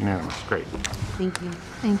 Yes. Unanimous, great. Thank you.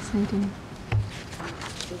 Thanks, Nadine.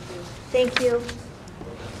 Thank you.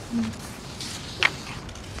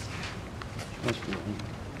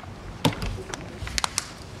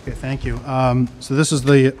 Okay, thank you. So this is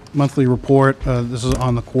the monthly report. This is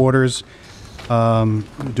on the quarters. We'll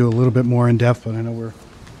do a little bit more in depth, but I know we're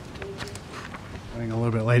running a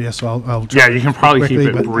little bit late, so I'll Yeah, you can probably keep quickly,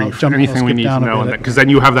 it but I'll brief. I'll Anything we skip need to down a know, bit. because then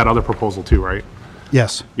you have that other proposal too, right?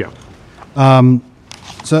 Yes. Yeah.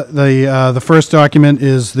 So the first document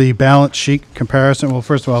is the balance sheet comparison. Well,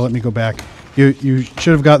 first of all, let me go back. You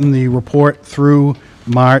should have gotten the report through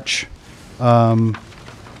March for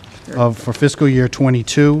fiscal year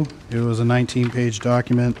 '22. It was a 19-page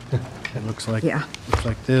document. It looks like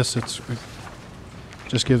this. It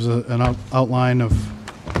just gives an outline of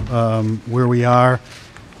where we are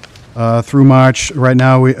through March. Right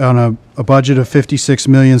now, we on a budget of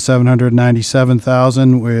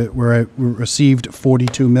 $56,797,000. We received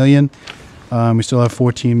 $42 million. We still have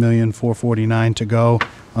 $14,449,000 to go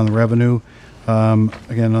on the revenue.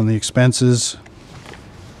 Again, on the expenses,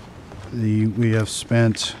 we have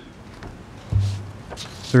spent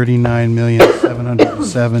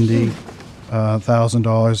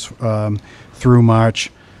 $39,770,000 through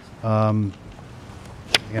March. Again,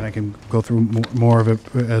 I can go through more of it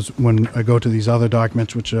as when I go to these other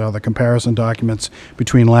documents, which are the comparison documents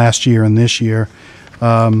between last year and this year.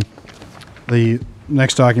 The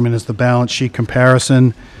next document is the balance sheet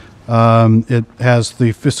comparison. It has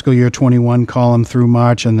the fiscal year 21 column through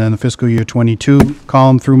March and then the fiscal year 22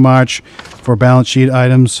 column through March for balance sheet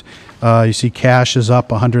items. You see cash is up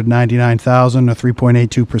 $199,000 or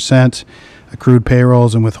 3.82%. Accrued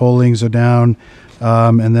payrolls and withholdings are down.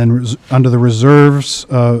 And then under the reserves,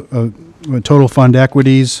 total fund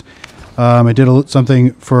equities, I did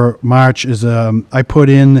something for March is I put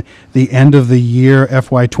in the end of the year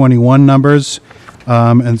FY21 numbers.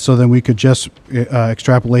 And so then we could just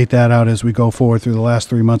extrapolate that out as we go forward through the last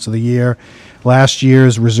 3 months of the year. Last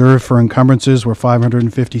year's reserve for encumbrances were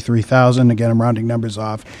 $553,000. Again, I'm rounding numbers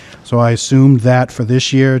off. So I assumed that for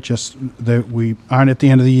this year, just that we aren't at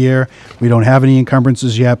the end of the year. We don't have any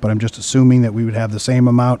encumbrances yet, but I'm just assuming that we would have the same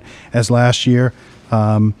amount as last year.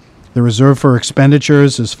 The reserve for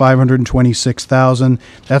expenditures is $526,000.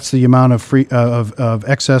 That's the amount of of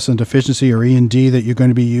excess and deficiency or E&D that you're going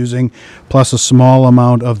to be using, plus a small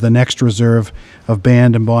amount of the next reserve of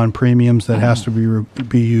band and bond premiums that has to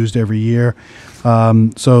be used every year.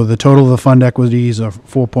 So the total of the fund equities are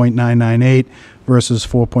 4.998 versus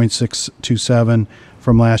 4.627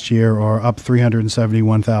 from last year, or up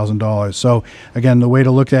 $371,000. So again, the way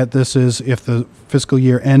to look at this is if the fiscal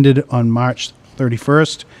year ended on March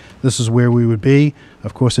 31st, this is where we would be.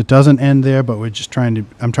 Of course, it doesn't end there, but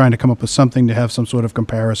I'm trying to come up with something to have some sort of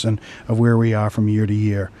comparison of where we are from year to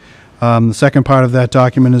year. The second part of that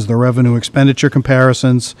document is the revenue expenditure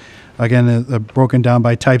comparisons. Again, broken down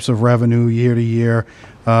by types of revenue year to year.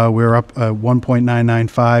 We're up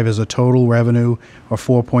 1.995 as a total revenue, or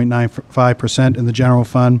 4.95% in the general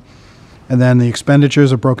fund. And then the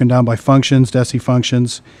expenditures are broken down by functions, DESI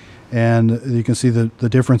functions, and you can see the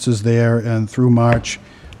differences there. And through March,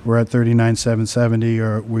 we're at 39,770,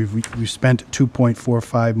 or we've spent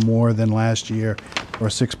 2.45 more than last year, or a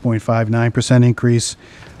 6.59% increase.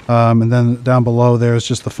 And then down below there is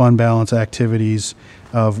just the fund balance activities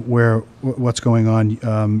of what's going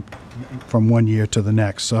on from one year to the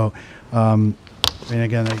next. So, and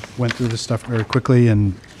again, I went through this stuff very quickly,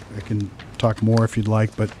 and I can talk more if you'd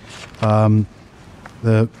like, but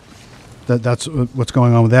that's what's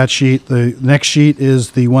going on with that sheet. The next sheet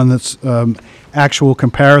is the one that's actual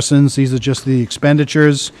comparisons. These are just the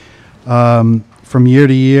expenditures from year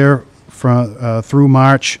to year through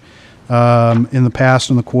March. In the past,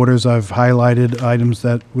 in the quarters, I've highlighted items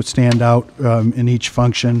that would stand out in each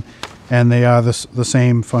function, and they are the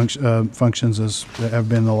same functions as have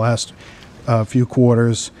been the last few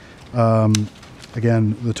quarters.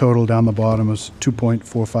 Again, the total down the bottom is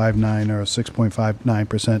 2.459, or a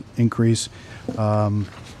 6.59% increase. I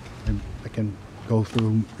can go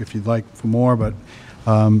through if you'd like for more, but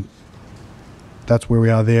that's where we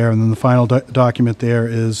are there. And then the final document there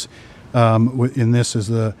is, in this is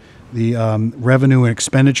the revenue and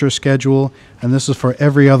expenditure schedule, and this is for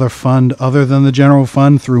every other fund other than the general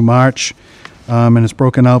fund through March, and it's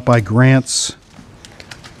broken out by grants,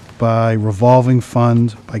 by revolving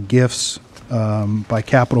fund, by gifts, by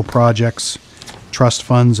capital projects, trust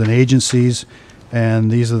funds and agencies,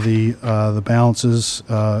 and these are the balances,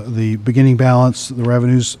 the beginning balance, the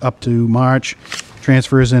revenues up to March,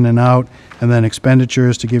 transfers in and out, and then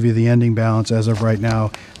expenditures to give you the ending balance as of right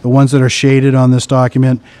now. The ones that are shaded on this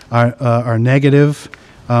document are negative,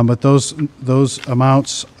 but those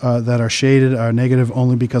amounts that are shaded are negative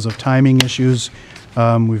only because of timing issues.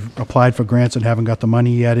 We've applied for grants and haven't got the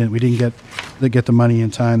money yet, and we didn't get the money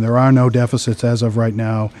in time. There are no deficits as of right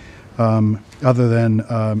now, other than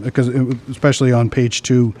because especially on page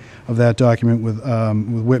 2 of that document with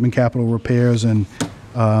Whitman Capital Repairs and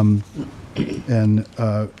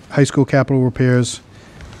high school capital repairs.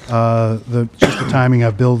 Just the timing.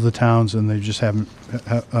 I've billed the towns, and they just haven't.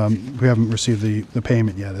 We haven't received the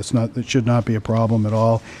payment yet. It should not be a problem at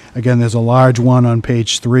all. Again, there's a large one on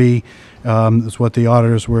page 3. That's what the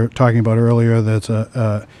auditors were talking about earlier. That's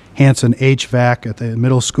a Hanson HVAC at the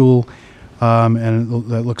middle school, and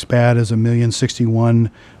that looks bad as $1,061,000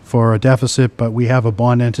 for a deficit. But we have a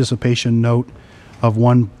bond anticipation note of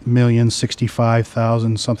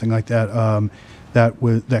 $1,065,000, something like that.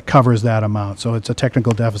 That covers that amount. So it's a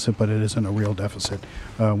technical deficit, but it isn't a real deficit.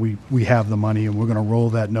 We have the money, and we're going to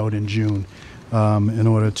roll that note in June in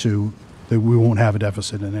order that we won't have a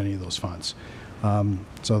deficit in any of those funds.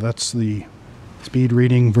 So that's the speed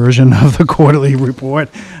reading version of the quarterly report.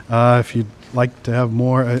 If you'd like to have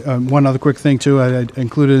more, one other quick thing too, I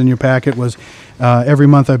included in your packet was every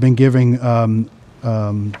month I've been giving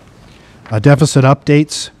deficit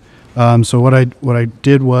updates. So what I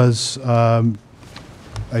did was I'm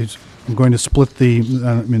going to split I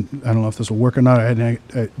don't know if this will work or not. I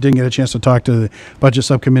didn't get a chance to talk to the budget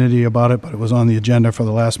subcommittee about it, but it was on the agenda for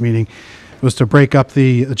the last meeting. It was to break up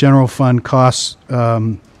the general fund costs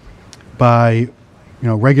by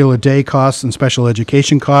regular day costs and special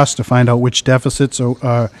education costs to find out which deficits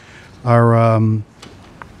are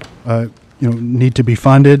need to be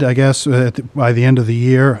funded, I guess, by the end of the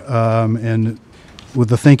year, and with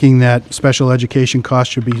the thinking that special education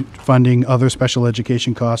costs should be funding other special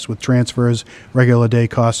education costs with transfers, regular day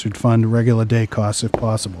costs should fund regular day costs if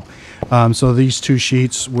possible. So these two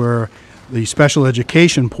sheets were the special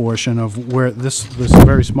education portion of where this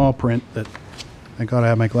very small print that, thank God I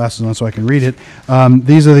have my glasses on so I can read it.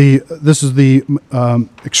 This is the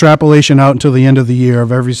extrapolation out until the end of the year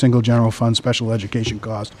of every single general fund special education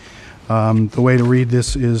cost. The way to read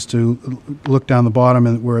this is to look down the bottom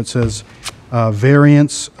and where it says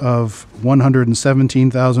variance of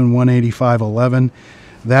 $117,185.11.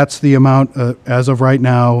 That's the amount as of right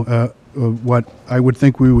now. What I would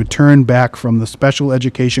think we would turn back from the special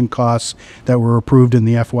education costs that were approved in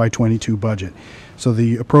the FY22 budget. So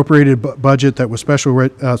the appropriated budget that was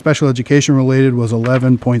special education related was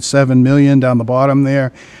 $11.7 million down the bottom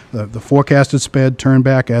there. The forecasted sped turn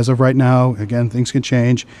back as of right now, again, things can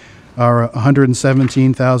change, are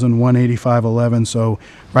 $117,185.11. So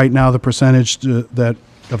right now the percentage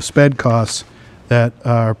of sped costs that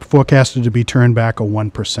are forecasted to be turned back are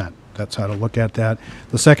 1%. That's how to look at that.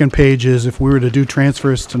 The second page is if we were to do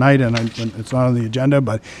transfers tonight, and it's not on the agenda,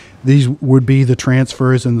 but these would be the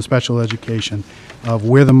transfers in the special education of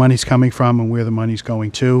where the money's coming from and where the money's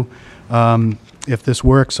going to. If this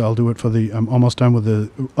works, I'll do it for I'm almost done with the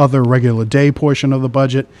other regular day portion of the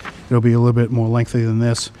budget. It'll be a little bit more lengthy than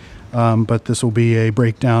this, but this will be a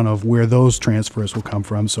breakdown of where those transfers will come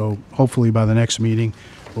from. So hopefully by the next meeting,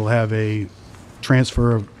 we'll have a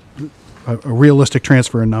realistic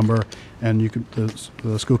transfer number, and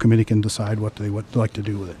the school committee can decide what they'd like to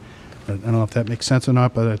do with it. I don't know if that makes sense or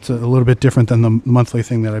not, but it's a little bit different than the monthly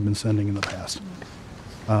thing that I've been sending in the past.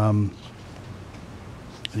 Any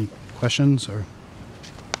questions or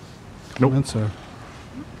comments? Or?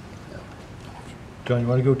 John, you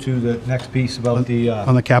want to go to the next piece about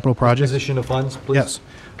on the capital projects? Disposition of funds, please? Yes.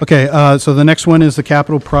 Okay, so the next one is the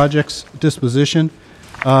capital projects disposition.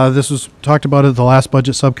 This was talked about at the last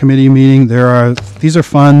budget subcommittee meeting. These are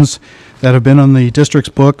funds that have been on the district's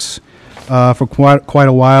books for quite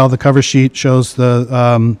a while. The cover sheet shows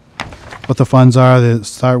what the funds are. They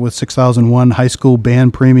start with 6,001 high school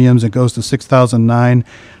band premiums. It goes to 6,009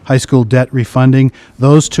 high school debt refunding.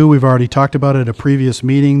 Those two we've already talked about at a previous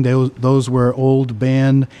meeting. Those were old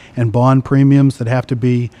band and bond premiums that have to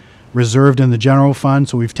be reserved in the general fund,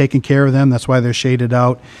 so we've taken care of them. That's why they're shaded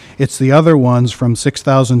out. It's the other ones from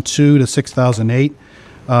 6,002 to 6,008.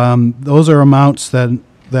 Those are amounts that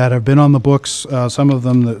have been on the books, some of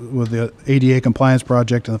them with the ADA compliance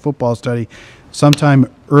project and the football study, sometime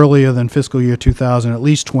earlier than fiscal year 2000, at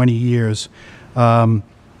least 20 years. And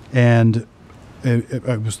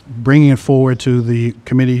I was bringing it forward to the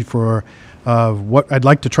committee for what I'd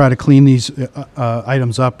like to try to clean these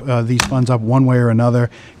items up, these funds up one way or another,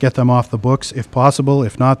 get them off the books if possible.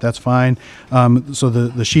 If not, that's fine. So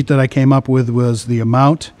the sheet that I came up with was the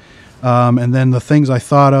amount, and then the things I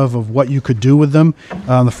thought of what you could do with them.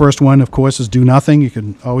 The first one, of course, is do nothing. You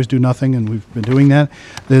can always do nothing, and we've been doing that.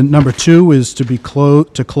 Then number two is to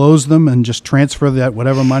close them and just transfer that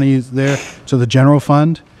whatever money is there to the general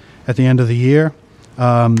fund at the end of the year.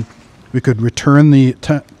 We could return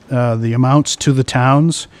the amounts to the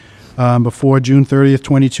towns before June 30th,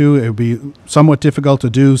 22. It would be somewhat difficult to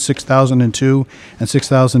do 6,002 and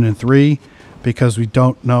 6,003 because we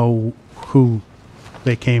don't know who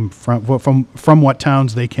they came from what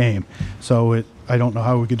towns they came. So I don't know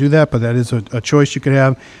how we could do that, but that is a choice you could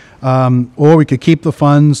have. Or we could keep the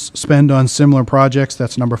funds, spend on similar projects.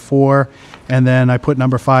 That's number 4. And then I put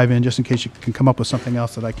number 5 in just in case you can come up with something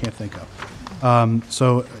else that I can't think of.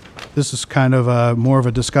 So this is kind of more of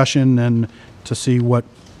a discussion and to see what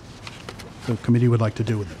the committee would like to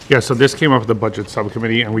do with it. Yeah, so this came up at the budget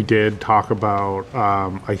subcommittee, and we did talk about,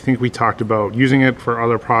 I think we talked about using it for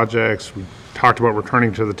other projects. We talked about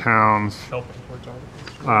returning to the towns,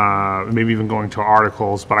 maybe even going to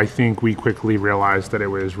articles, but I think we quickly realized that it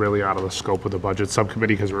was really out of the scope of the budget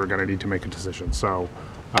subcommittee because we were going to need to make a decision. So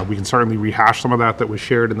we can certainly rehash some of that was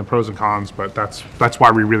shared in the pros and cons, but that's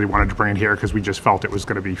why we really wanted to bring it here, because we just felt it was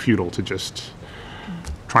going to be futile to just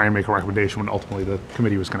try and make a recommendation when ultimately the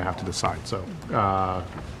committee was going to have to decide. So,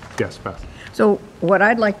 yes, Beth. So what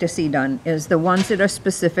I'd like to see done is the ones that are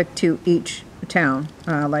specific to each town,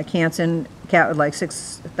 like Hanson, like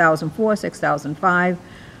 6,004, 6,005,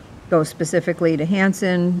 go specifically to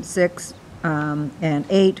Hanson, 6 and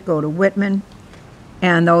 8 go to Whitman.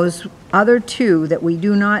 And those other 2 that we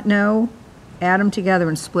do not know, add them together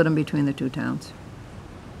and split them between the 2 towns.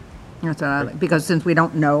 That's what I like, because since we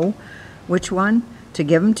don't know which one to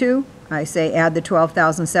give them to, I say add the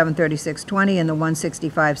 12,736.20 and the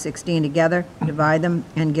 165.16 together, divide them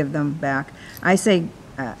and give them back. I say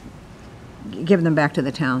give them back to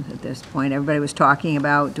the town at this point. Everybody was talking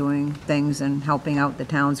about doing things and helping out the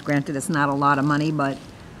towns. Granted, it's not a lot of money, but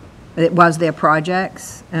it was their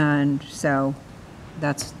projects, and so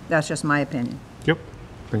that's just my opinion. Yep,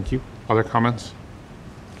 thank you. Other comments?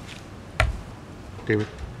 David?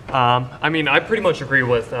 I mean, I pretty much agree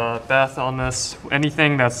with Beth on this.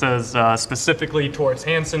 Anything that says specifically towards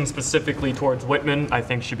Hanson, specifically towards Whitman, I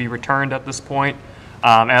think should be returned at this point.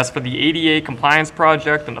 As for the ADA compliance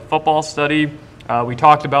project and the football study, we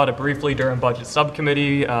talked about it briefly during budget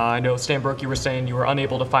subcommittee. I know, Stanbrook, you were saying you were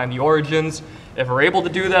unable to find the origins. If we're able to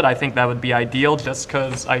do that, I think that would be ideal, just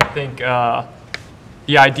because I think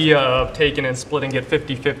the idea of taking and splitting it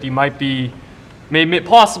 50-50 might be maybe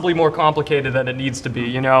possibly more complicated than it needs to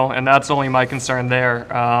be, and that's only my concern there.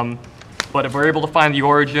 But if we're able to find the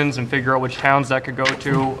origins and figure out which towns that could go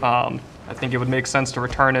to, I think it would make sense to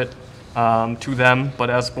return it to them. But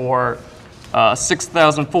as for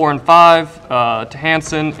 6,004 and 5 to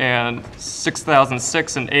Hanson and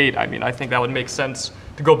 6,006 and 8, I mean, I think that would make sense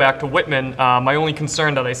to go back to Whitman. My only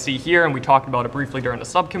concern that I see here, and we talked about it briefly during the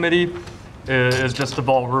subcommittee, is just the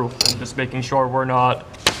vault roof and just making sure we're not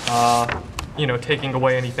taking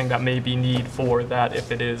away anything that may be need for that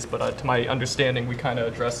if it is, but to my understanding, we kind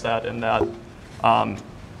of addressed that, and that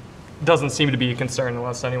doesn't seem to be a concern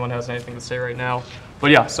unless anyone has anything to say right now.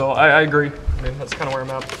 But yeah, so I agree. I mean, that's kind of where I'm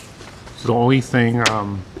at. The only thing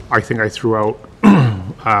I think I threw out,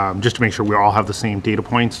 just to make sure we all have the same data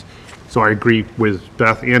points, so I agree with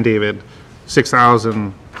Beth and David,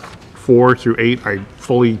 6,004 through 8, I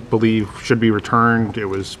fully believe should be returned. It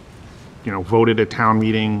was voted at town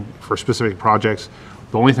meeting for specific projects.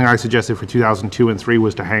 The only thing I suggested for 2002 and 3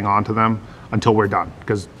 was to hang on to them until we're done,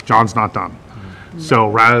 because John's not done. So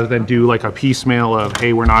rather than do like a piecemeal of,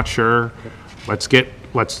 hey, we're not sure, we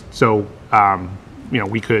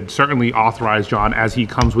could certainly authorize John as he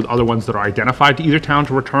comes with other ones that are identified to either town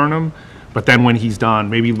to return them, but then when he's done,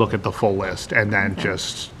 maybe look at the full list and then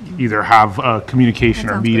just either have a communication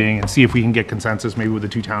or meeting and see if we can get consensus, maybe with the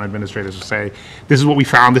 2 town administrators, to say, this is what we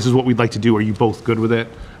found, this is what we'd like to do, are you both good with it?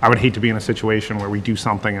 I would hate to be in a situation where we do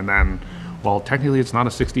something and then, well, technically it's not a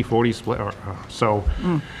 60-40 split,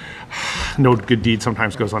 no good deed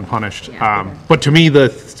sometimes goes unpunished. But to me, the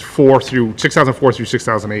 6,004 through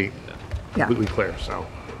 6,008, completely clear, so.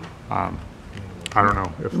 I don't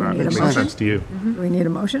know if that need a makes motion? sense to you. Do we need a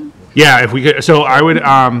motion? Yeah, if we could, so I would,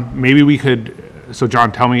 maybe we could, so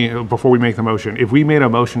John, tell me, before we make the motion, if we made a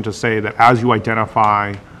motion to say that as you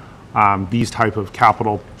identify these type of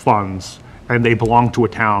capital funds, and they belong to a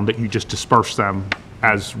town, that you just disperse them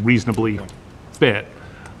as reasonably fit,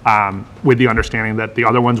 with the understanding that the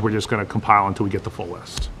other ones we're just gonna compile until we get the full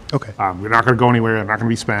list. Okay. We're not gonna go anywhere, they're not gonna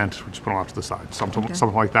be spent, we're just putting them off to the side.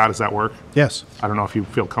 Something like that, does that work? Yes. I don't know if you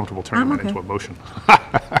feel comfortable turning I'm that into okay. a motion.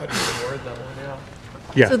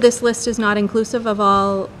 Yeah. So this list is not inclusive of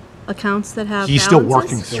all accounts that have He's still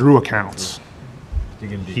balances? working through accounts.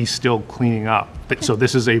 He's still cleaning up. So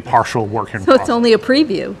this is a partial work in So it's process. only a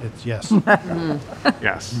preview? It's, yes.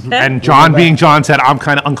 Yes. And John, being John, said, I'm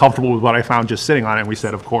kind of uncomfortable with what I found just sitting on it, and we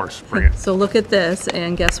said, of course, bring it. So look at this,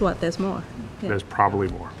 and guess what? There's more. Yeah. There's probably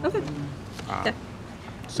more. Okay. Yeah.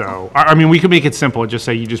 So, I mean, we could make it simple, and just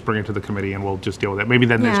say, you just bring it to the committee, and we'll just deal with it. Maybe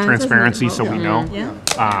then there's Yeah, it doesn't transparency, make so we know.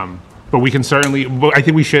 Yeah. But we can certainly, but I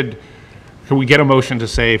think we should, can we get a motion to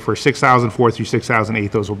say for 6,004 through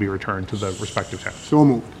 6,008, those will be returned to the respective towns? So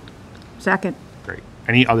moved. Second. Great.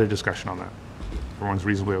 Any other discussion on that? Everyone's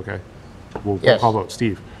reasonably okay? We'll Yes. call vote.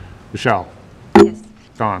 Steve? Michelle? Yes.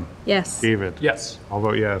 Don? Yes. David? Yes. I'll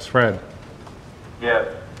vote yes. Fred?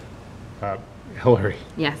 Yes. Hillary?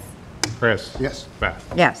 Yes. Chris? Yes.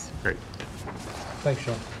 Beth? Yes. Great. Thanks,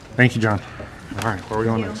 Sean. Thank you, John. All right, where are we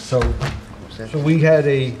going next? So we had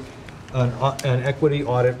an equity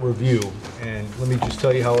audit review, and let me just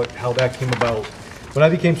tell you how that came about. When I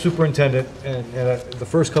became superintendent, and the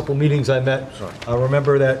first couple meetings I met, I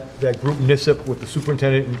remember that group NISIP with the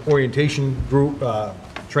superintendent and orientation group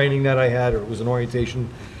training that I had, or it was an orientation.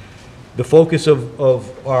 The focus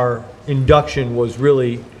of our induction was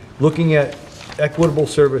really looking at equitable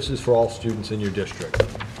services for all students in your district.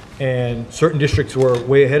 And certain districts were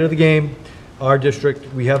way ahead of the game. Our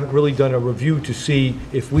district, we haven't really done a review to see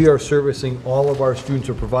if we are servicing all of our students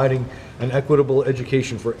or providing an equitable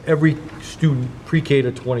education for every student pre-K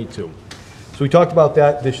to 22. So we talked about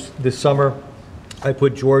that this summer. I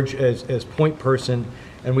put George as point person,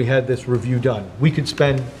 and we had this review done. We could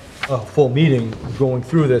spend a full meeting going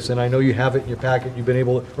through this, and I know you have it in your packet, you've been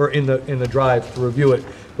able, or in the drive to review it,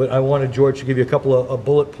 but I wanted George to give you a couple of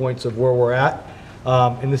bullet points of where we're at.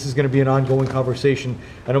 And this is going to be an ongoing conversation.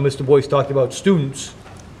 I know Mr. Boyce talked about students.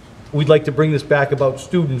 We'd like to bring this back about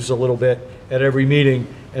students a little bit at every meeting,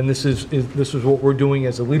 and this is what we're doing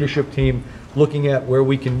as a leadership team, looking at where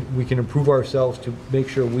we can improve ourselves to make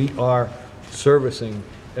sure we are servicing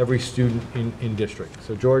every student in district.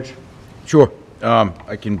 So George? Sure.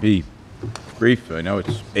 I can be brief. I know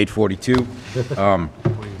it's 8:42.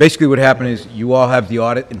 Basically what happened is you all have the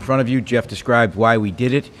audit in front of you. Jeff described why we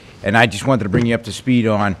did it, and I just wanted to bring you up to speed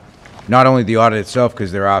on not only the audit itself,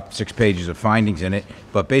 because there are 6 pages of findings in it,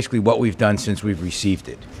 but basically what we've done since we've received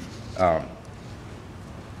it.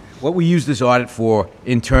 What we used this audit for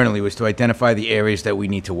internally was to identify the areas that we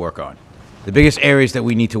need to work on. The biggest areas that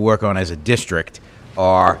we need to work on as a district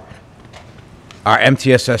are our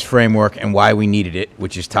MTSS framework and why we needed it,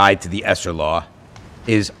 which is tied to the ESSER law,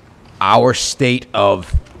 is our state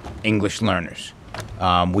of English learners.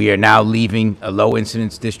 We are now leaving a low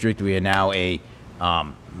incidence district. We are now a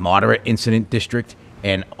moderate incident district,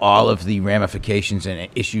 and all of the ramifications and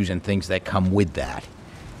issues and things that come with that.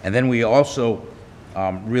 And then we also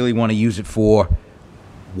really want to use it for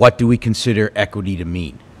what do we consider equity to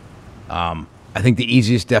mean. I think the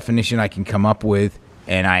easiest definition I can come up with,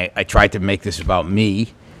 and I tried to make this about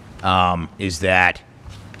me, is that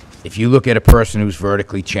if you look at a person who's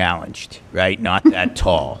vertically challenged, right, not that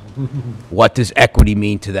tall, what does equity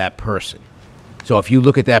mean to that person? So if you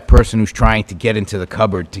look at that person who's trying to get into the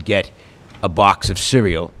cupboard to get a box of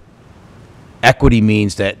cereal, equity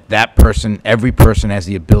means that that person, every person has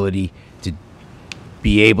the ability to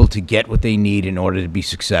be able to get what they need in order to be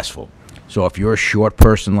successful. So if you're a short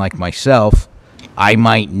person like myself, I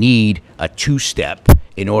might need a 2-step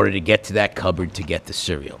in order to get to that cupboard to get the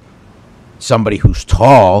cereal. Somebody who's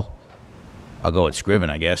tall, I'll go with Scriven,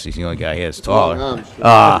 I guess. He's the only guy here that's taller.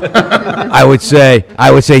 I would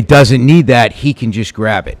say doesn't need that. He can just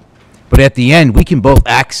grab it. But at the end, we can both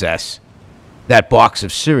access that box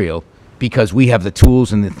of cereal because we have the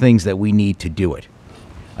tools and the things that we need to do it.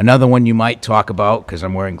 Another one you might talk about, because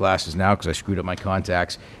I'm wearing glasses now because I screwed up my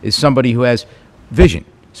contacts, is somebody who has vision.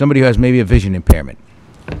 Somebody who has maybe a vision impairment.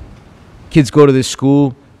 Kids go to this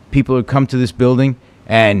school, people who come to this building,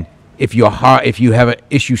 and if you have an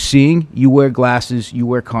issue seeing, you wear glasses, you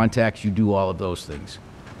wear contacts, you do all of those things.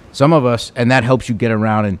 Some of us, and that helps you get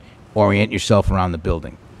around and orient yourself around the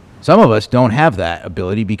building. Some of us don't have that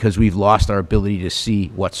ability because we've lost our ability to see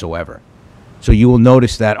whatsoever. So you will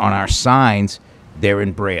notice that on our signs, they're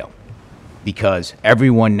in Braille, because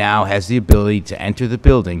everyone now has the ability to enter the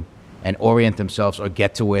building and orient themselves or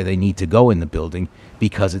get to where they need to go in the building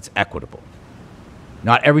because it's equitable.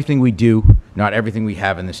 Not everything we do, not everything we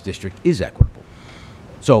have in this district is equitable.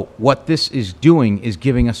 So what this is doing is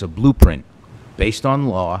giving us a blueprint based on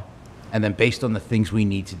law and then based on the things we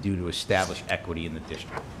need to do to establish equity in the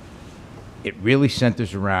district. It really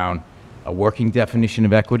centers around a working definition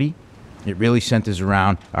of equity. It really centers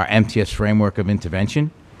around our MTS framework of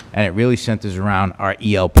intervention, and it really centers around our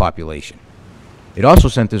EL population. It also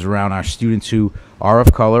centers around our students who are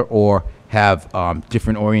of color or have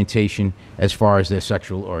different orientation as far as their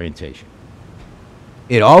sexual orientation.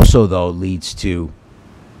 It also, though, leads to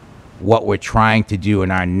what we're trying to do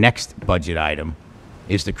in our next budget item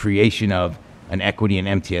is the creation of an equity and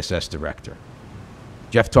MTSS director.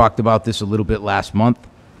 Jeff talked about this a little bit last month,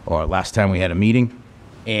 or last time we had a meeting,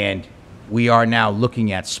 and we are now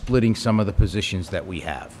looking at splitting some of the positions that we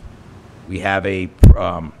have. We have a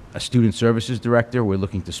student services director. We're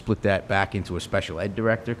looking to split that back into a special ed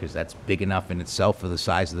director because that's big enough in itself for the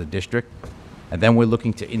size of the district. And then we're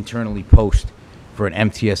looking to internally post for an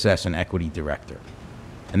MTSS and equity director.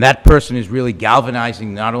 And that person is really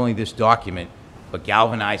galvanizing not only this document, but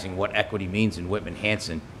galvanizing what equity means in Whitman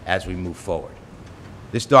Hanson as we move forward.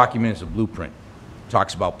 This document is a blueprint. It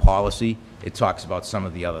talks about policy. It talks about some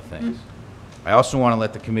of the other things. I also want to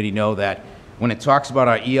let the committee know that when it talks about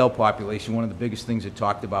our EL population, one of the biggest things it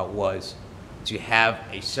talked about was to have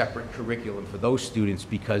a separate curriculum for those students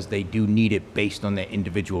because they do need it based on their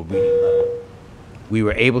individual reading level. We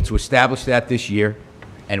were able to establish that this year,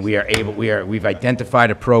 and we've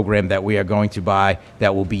identified a program that we are going to buy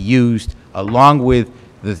that will be used along with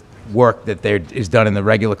the work that is done in the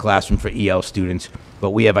regular classroom for EL students,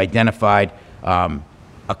 but we have identified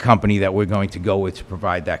a company that we're going to go with to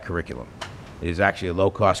provide that curriculum. It is actually a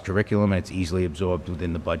low-cost curriculum, and it's easily absorbed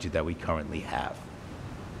within the budget that we currently have.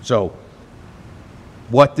 So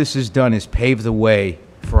what this has done is pave the way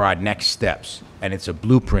for our next steps, and it's a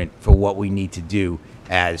blueprint for what we need to do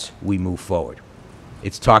as we move forward.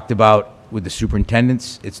 It's talked about with the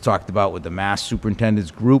superintendents. It's talked about with the Mass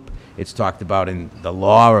Superintendents Group. It's talked about in the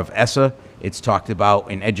law of ESSA. It's talked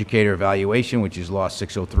about in educator evaluation, which is Law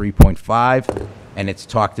 603.5, and it's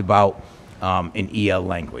talked about in EL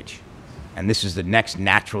language. And this is the next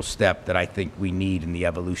natural step that I think we need in the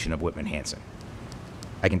evolution of Whitman Hanson.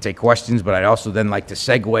 I can take questions, but I'd also then like to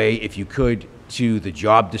segue, if you could, to the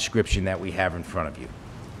job description that we have in front of you.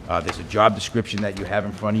 There's a job description that you have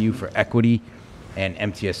in front of you for equity and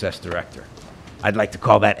MTSS director. I'd like to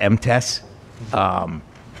call that MTES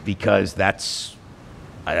because that's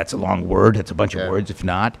a long word. It's a bunch of words, if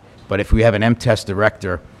not. But if we have an MTES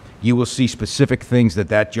director, you will see specific things that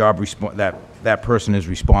that person is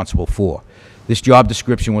responsible for. This job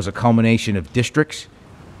description was a culmination of districts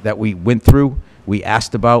that we went through, we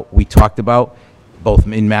asked about, we talked about, both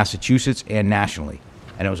in Massachusetts and nationally.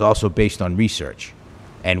 And it was also based on research.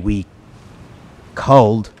 And we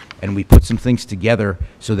culled and we put some things together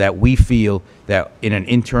so that we feel that in an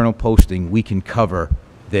internal posting, we can cover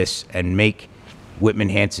this and make Whitman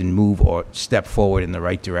Hanson move or step forward in the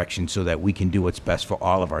right direction so that we can do what's best for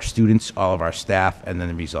all of our students, all of our staff, and then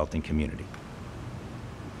the resulting community.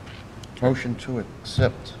 Motion to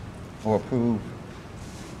accept or approve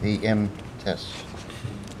the MTES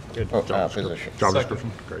position. Job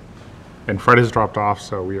description, great. And Fred has dropped off,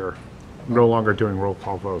 so we are no longer doing roll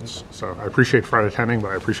call votes. So I appreciate Fred attending, but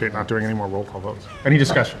I appreciate not doing any more roll call votes. Any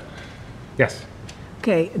discussion? Yes.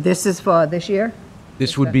 Okay, this is for this year?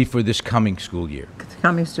 This would be for this coming school year.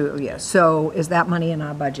 Coming school year. So is that money in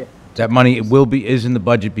our budget? That money is in the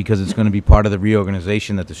budget because it's going to be part of the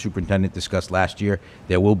reorganization that the superintendent discussed last year.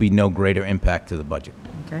 There will be no greater impact to the budget.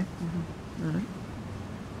 Okay. All right.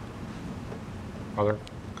 Other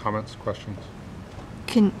comments, questions?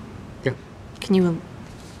 Can you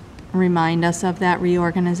remind us of that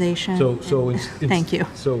reorganization? Thank you.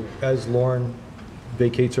 So as Lauren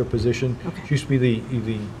vacates her position, she used to be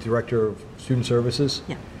the director of student services.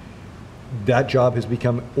 Yeah. That job has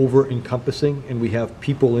become over-encompassing, and we have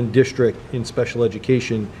people in district in special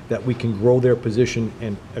education that we can grow their position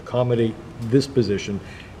and accommodate this position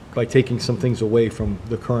by taking some things away from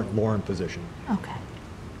the current Lauren position. Okay.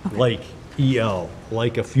 Like EL,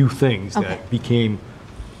 like a few things Okay. that became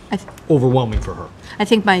overwhelming for her. I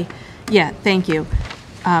think thank you.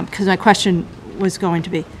 Because my question was going to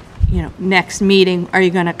be, next meeting, are you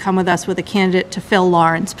going to come with us with a candidate to fill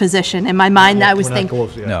Lauren's position? In my mind, I was thinking.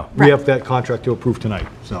 No. We have that contract to approve tonight,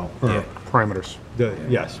 so. Parameters.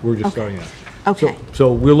 Yes, we're just starting that. Okay.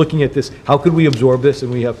 So we're looking at this, how could we absorb this?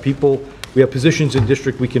 And we have people we have positions in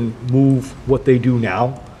district, we can move what they do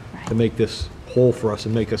now to make this whole for us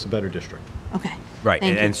and make us a better district. Okay. Right,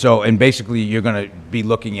 Thank you. and so, and basically, you're going to be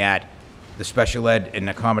looking at the special ed and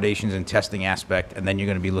accommodations and testing aspect, and then you're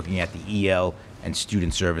going to be looking at the EL and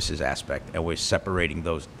student services aspect, and we're separating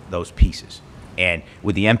those pieces. And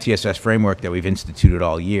with the MTSS framework that we've instituted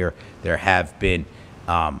all year, there have been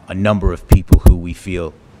a number of people who we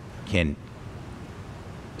feel can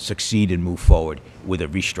succeed and move forward with a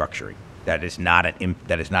restructuring that is not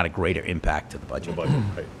a greater impact to the budget.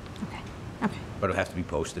 Okay. But it'll have to be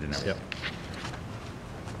posted and everything.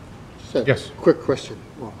 Yes. Quick question.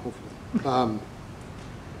 Well, hopefully.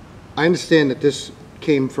 I understand that this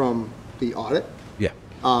came from the audit. Yeah.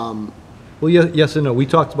 Well, yes and no. We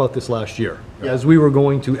talked about this last year. As we were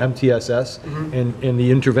going to MTSS and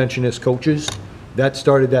the interventionist coaches, that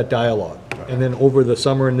started that dialogue. And then over the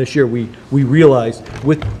summer and this year, we realized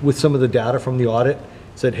with some of the data from the audit,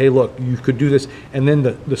 said, hey, look, you could do this. And then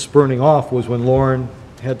the spurning off was when Lauren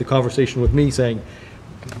had the conversation with me saying,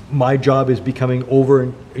 my job is becoming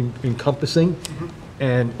encompassing,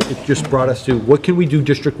 and it just brought us to what can we do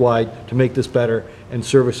district-wide to make this better and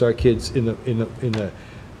service our kids in the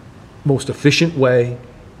most efficient way,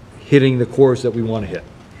 hitting the cores that we want to hit.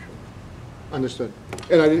 Understood.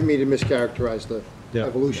 And I didn't mean to mischaracterize the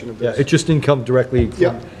evolution of this. Yeah, it just didn't come directly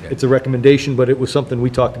from, it's a recommendation, but it was something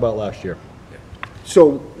we talked about last year.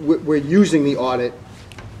 So we're using the audit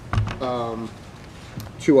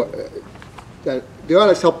that the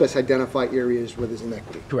audit's helped us identify areas where there's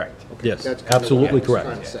inequity. Correct. Okay, Yes, that's kind of absolutely what I was trying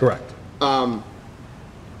correct. to say. Correct.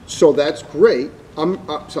 So that's great.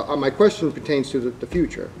 My question pertains to the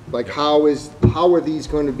future. Like, how are these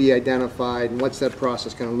going to be identified, and what's that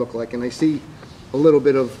process going to look like? And I see a little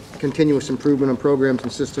bit of continuous improvement on programs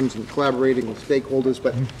and systems and collaborating with stakeholders,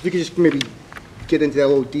 but if you could just maybe get into that a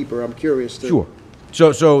little deeper, I'm curious. Sure.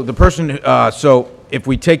 So the person, so if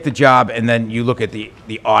we take the job and then you look at the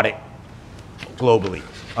audit globally,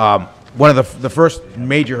 one of the first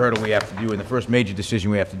major hurdle we have to do and the first major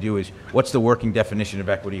decision we have to do is what's the working definition of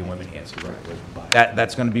equity in Whitman Hanson?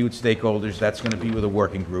 That's going to be with stakeholders. That's going to be with a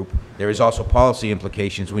working group. There is also policy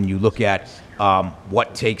implications when you look at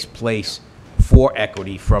what takes place for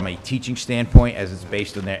equity from a teaching standpoint as it's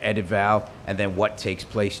based on their ed eval, and then what takes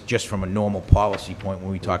place just from a normal policy point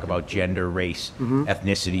when we talk about gender, race,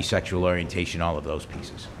 ethnicity, sexual orientation, all of those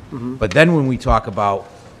pieces. But then when we talk about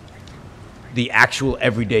the actual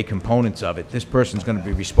everyday components of it, this person's going to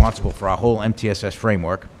be responsible for our whole MTSS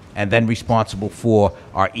framework and then responsible for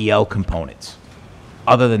our EL components.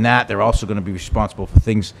 Other than that, they're also going to be responsible for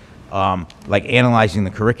things like analyzing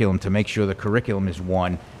the curriculum to make sure the curriculum is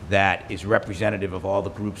one that is representative of all the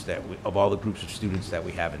groups of students that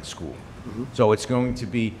we have in school. So it's going to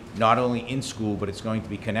be not only in school, but it's going to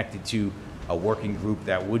be connected to a working group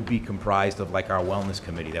that would be comprised of like our wellness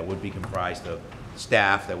committee, that would be comprised of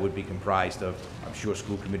staff, that would be comprised of, I'm sure,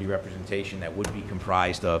 school committee representation, that would be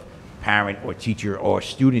comprised of parent or teacher or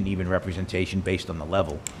student even representation based on the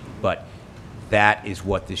level. But that is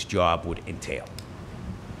what this job would entail.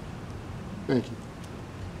 Thank you.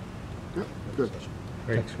 Yep, good.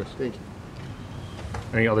 Thanks, Chris. Thank you.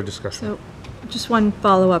 Any other discussion? So, just one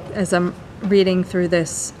follow-up, as I'm reading through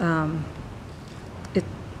this,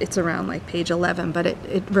 it's around like page 11, but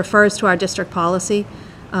it refers to our district policy,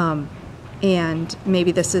 and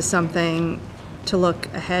maybe this is something to look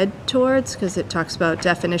ahead towards, because it talks about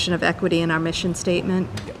definition of equity in our mission statement,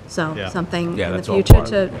 so something in the future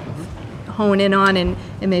to hone in on and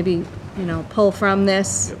maybe, pull from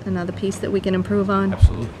this, another piece that we can improve on.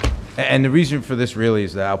 Absolutely. And the reason for this really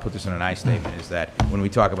is that, I'll put this in an I statement, is that when we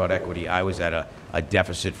talk about equity, I was at a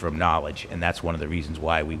deficit from knowledge, and that's one of the reasons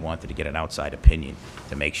why we wanted to get an outside opinion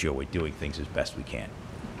to make sure we're doing things as best we can.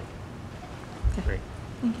 Great.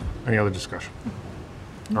 Any other discussion?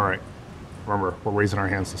 All right. Remember, we're raising our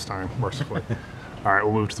hands this time, mercifully. All right,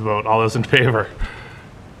 we'll move to the vote. All those in favor?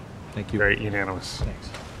 Thank you. Great, unanimous. Thanks.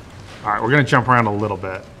 All right, we're going to jump around a little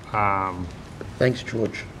bit. Thanks,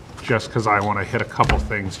 George. Just because I want to hit a couple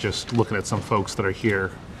things, just looking at some folks that are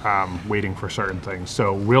here waiting for certain things.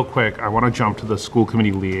 So real quick, I want to jump to the school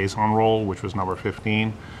committee liaison role, which was number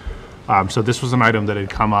 15. So this was an item that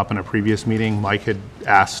had come up in a previous meeting. Mike had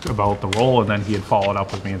asked about the role, and then he had followed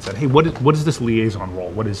up with me and said, hey, what is this liaison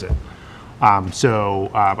role? What is it?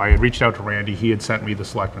 So I had reached out to Randy. He had sent me the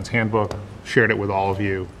Selectmen's Handbook, shared it with all of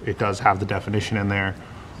you. It does have the definition in there.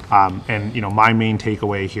 And my main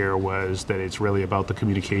takeaway here was that it's really about the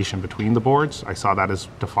communication between the boards. I saw that as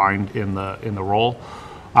defined in the role.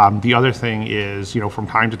 The other thing is, from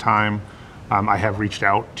time to time, I have reached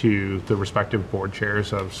out to the respective board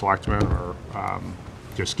chairs of selectmen or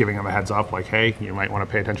just giving them a heads up, like, hey, you might want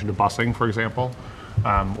to pay attention to busing, for example,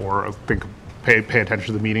 or pay attention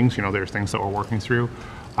to the meetings. You know, there's things that we're working through.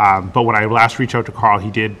 But when I last reached out to Carl,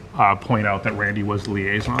 he did point out that Randy was the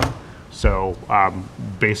liaison. So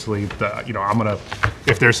basically, you know,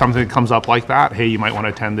 if there's something that comes up like that, hey, you might want to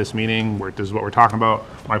attend this meeting where this is what we're talking about.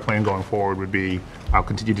 My plan going forward would be I'll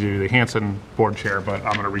continue to do the Hanson board chair, but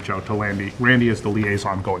I'm going to reach out to Randy. Randy is the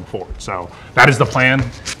liaison going forward. So that is the plan.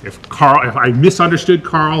 If I misunderstood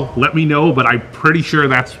Carl, let me know, but I'm pretty sure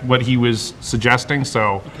that's what he was suggesting.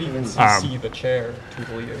 So you can even CC the chair to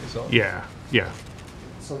the liaison. Yeah, yeah.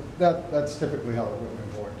 So that's typically how the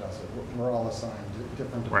Whitman board does it. We're all assigned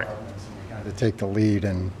different departments, and we kind of take the lead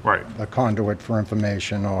and the conduit for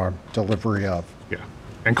information or delivery of. Yeah.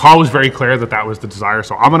 And Carl was very clear that that was the desire,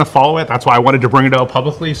 so I'm going to follow it. That's why I wanted to bring it out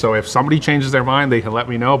publicly. So if somebody changes their mind, they can let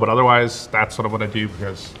me know. But otherwise, that's what I'm going to do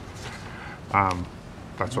because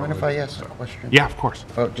that's what. Mind if I ask a question? Yeah, of course.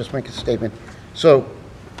 Oh, just make a statement. So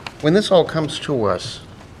when this all comes to us,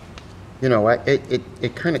 you know,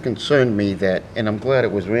 it kind of concerned me that, and I'm glad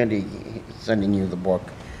it was Randy sending you the book,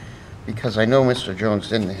 because I know Mr. Jones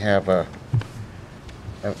didn't have a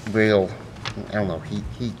real, I don't know,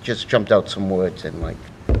 he just jumped out some words and like,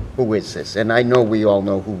 who is this? And I know we all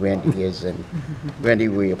know who Randy is, and Randy,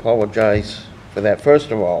 we apologize for that,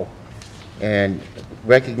 first of all, and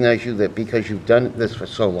recognize you that because you've done this for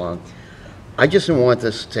so long. I just didn't want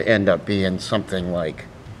this to end up being something like,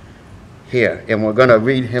 here, and we're going to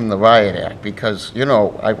read him the riot act, because, you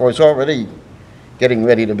know, I was already getting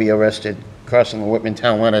ready to be arrested crossing the Whitman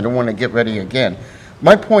town line. I don't want to get ready again.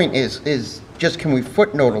 My point is just, can we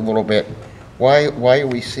footnote a little bit, why are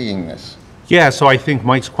we seeing this? Yeah, so I think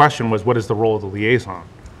Mike's question was, what is the role of the liaison?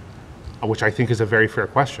 Which I think is a very fair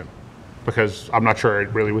question, because I'm not sure it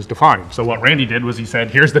really was defined. So what Randy did was he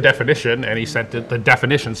said, here's the definition, and he sent the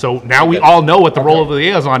definition. So now we all know what the role of the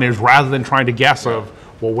liaison is, rather than trying to guess of,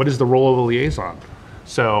 well, what is the role of the liaison?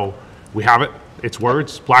 So we have it, it's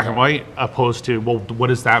words, black and white, opposed to, well, what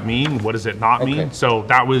does that mean? What does it not mean? So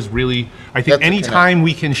that was really, I think anytime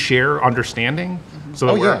we can share understanding so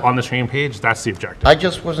that we're on the same page, that's the objective. I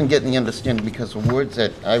just wasn't getting the understanding, because the words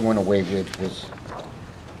that I went away with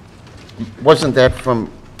wasn't that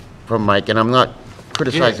from Mike, and I'm not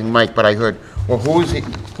criticizing Mike, but I heard, well, who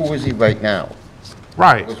is he right now?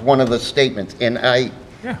 Right. It was one of the statements, and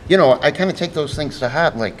you know, I kind of take those things to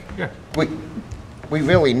heart, like, we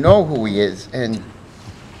really know who he is, and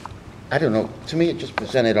I don't know, to me it just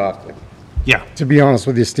presented awkward. Yeah. To be honest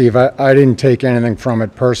with you, Steve, I didn't take anything from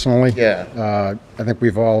it personally. Yeah. I think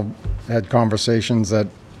we've all had conversations that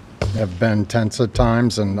have been tense at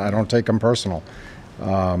times, and I don't take them personal.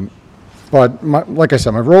 But like I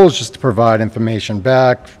said, my role is just to provide information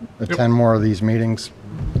back, attend more of these meetings,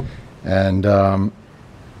 and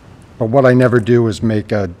but what I never do is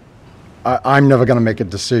I'm never going to make a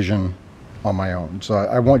decision on my own. So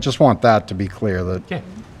I just want that to be clear, that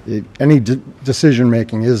any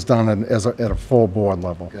decision-making is done at a full board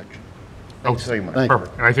level. Gotcha. Thanks very much.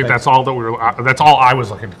 Perfect. And I think that's all that that's all I was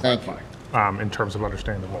looking to clarify in terms of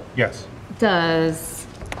understanding the role. Yes. Does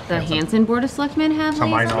the Hanson Board of Selectmen have To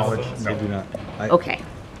my liaisons? knowledge, no. I do not. Okay.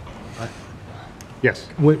 Yes.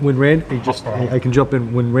 When Randy, I can jump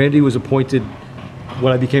in, when Randy was appointed,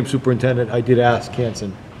 when I became superintendent, I did ask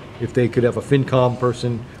Hanson if they could have a FinCom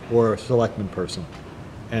person or a selectman person,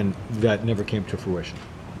 and that never came to fruition.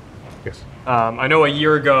 Yes. I know a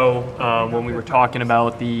year ago, when we were talking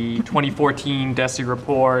about the 2014 DESI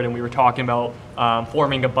report, and we were talking about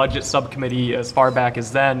forming a budget subcommittee as far back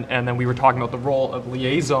as then, and then we were talking about the role of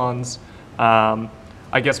liaisons.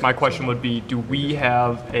 I guess my question would be, do we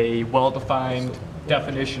have a well-defined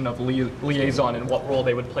definition of liaison and what role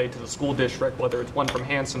they would play to the school district, whether it's one from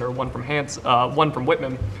Hanson or one from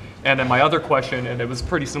Whitman? And then my other question, and it was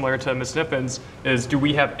pretty similar to Ms. Nippon's, is do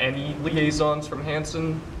we have any liaisons from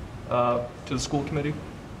Hanson to the school committee?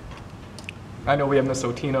 I know we have Ms.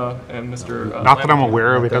 Otina and Mr. Not that I'm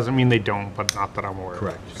aware of. It doesn't mean they don't, but not that I'm aware of.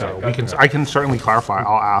 Correct. So I can certainly clarify.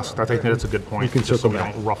 I'll ask. I think that's a good point. You can just so circle we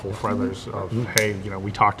back. don't ruffle feathers of, hey, you know,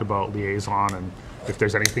 we talked about liaison, and if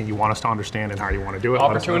there's anything you want us to understand and how you want to do it, let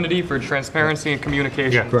us know. Opportunity for transparency and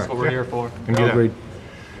communication. That's what we're here for. Can do that. Agreed.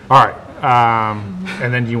 All right.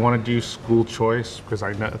 And then do you want to do school choice? Because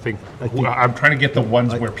I think I'm trying to get the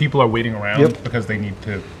ones where people are waiting around because they need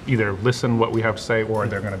to either listen what we have to say or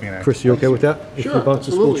they're going to be an expert. Chris, you okay with that? If Sure, we bounce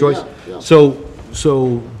to school absolutely, choice? yeah.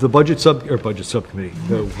 So the budget subcommittee,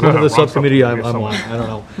 one of the Wrong subcommittee I'm subcommittee, on, I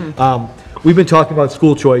don't know. We've been talking about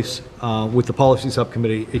school choice with the policy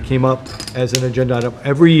subcommittee. It came up as an agenda item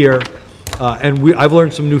every year, and I've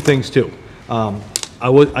learned some new things too.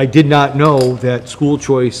 I did not know that school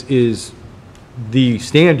choice is the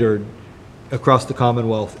standard across the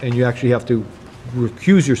Commonwealth, and you actually have to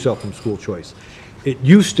recuse yourself from school choice. It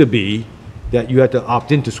used to be that you had to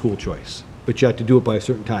opt into school choice, but you had to do it by a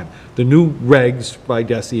certain time. The new regs by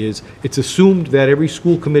DESE is, it's assumed that every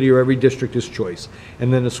school committee or every district is choice,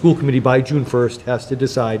 and then the school committee by June 1st has to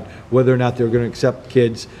decide whether or not they're going to accept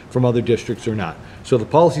kids from other districts or not. So the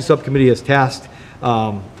policy subcommittee has tasked,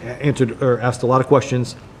 asked a lot of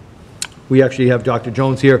questions. We actually have Dr.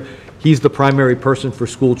 Jones here. He's the primary person for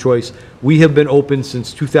school choice. We have been open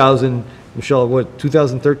since 2000, Michelle, what,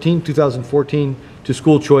 2013, 2014, to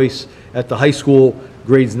school choice at the high school,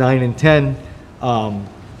 grades 9 and 10.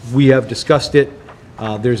 We have discussed it.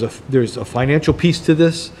 There's a financial piece to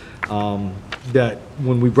this, that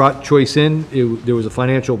when we brought choice in, there was a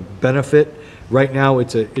financial benefit. Right now,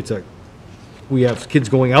 we have kids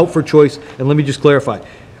going out for choice, and let me just clarify.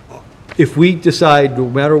 If we decide, no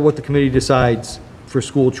matter what the committee decides for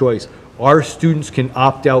school choice, our students can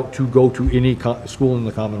opt out to go to any school in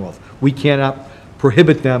the Commonwealth. We cannot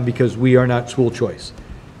prohibit them because we are not school choice.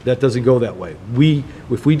 That doesn't go that way.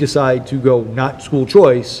 If we decide to go not school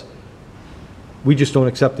choice, we just don't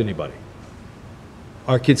accept anybody.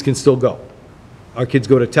 Our kids can still go. Our kids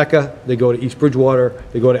go to Tecca, they go to East Bridgewater,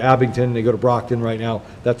 they go to Abington, they go to Brockton right now.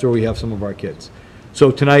 That's where we have some of our kids.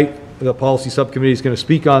 So tonight, the policy subcommittee is going to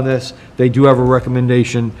speak on this. They do have a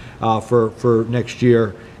recommendation for next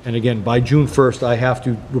year. And again, by June 1st, I have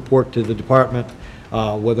to report to the department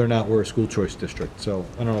whether or not we're a school choice district. So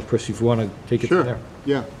I don't know, Chris, if you want to take it from there.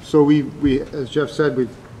 Yeah, so we, as Jeff said,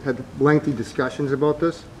 we've had lengthy discussions about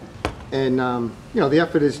this. And, you know, the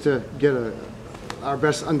effort is to get our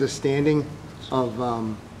best understanding of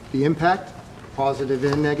the impact, positive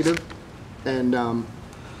and negative. And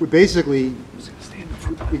we basically,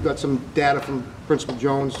 we got some data from Principal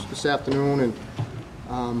Jones this afternoon,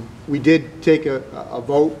 and we did take a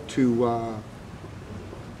vote to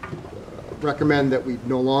recommend that we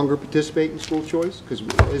no longer participate in school choice, because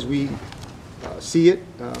as we see it,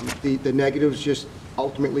 the negatives just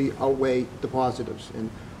ultimately outweigh the positives. And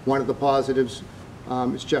one of the positives,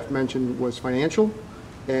 as Jeff mentioned, was financial.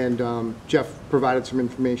 And Jeff provided some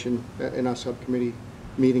information in our subcommittee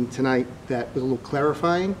meeting tonight that was a little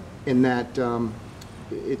clarifying, in that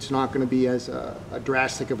it's not going to be as a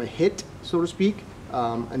drastic of a hit, so to speak,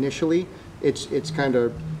 initially. It's kind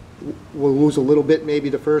of, we'll lose a little bit maybe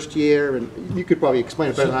the first year, and you could probably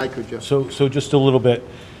explain it better than I could, Jeff. So just a little bit.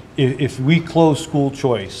 If we close school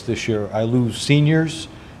choice this year, I lose seniors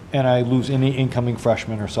and I lose any incoming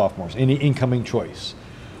freshmen or sophomores, any incoming choice.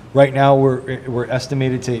 Right now, we're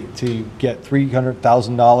estimated to get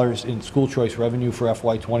 $300,000 in school choice revenue for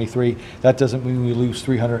FY23. That doesn't mean we lose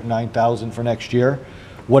 $309,000 for next year.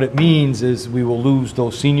 What it means is we will lose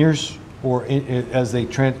those seniors, or as they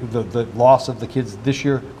the loss of the kids this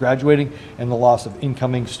year graduating, and the loss of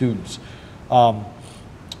incoming students.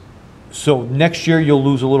 So next year you'll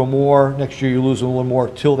lose a little more. Next year you lose a little more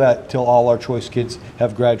till all our choice kids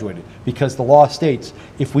have graduated. Because the law states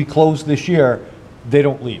if we close this year, they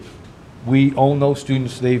don't leave. We own those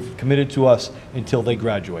students. They've committed to us until they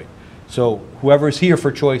graduate. So whoever's here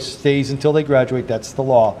for choice stays until they graduate. That's the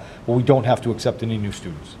law. But we don't have to accept any new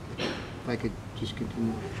students. If I could just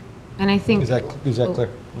continue. And I think... Is that clear?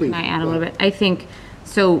 Can I add a little bit? I think,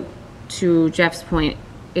 so to Jeff's point,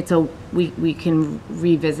 we can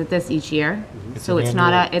revisit this each year. So it's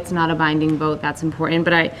not a binding vote. That's important.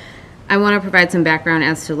 But I want to provide some background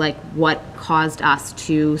as to like what caused us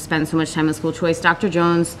to spend so much time on school choice. Dr.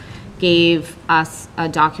 Jones gave us a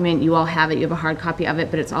document. You all have it. You have a hard copy of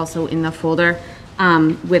it, but it's also in the folder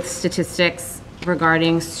with statistics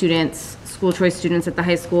regarding students, school choice students at the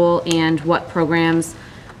high school, and what programs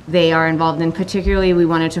they are involved in. Particularly, we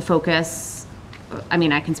wanted to focus, I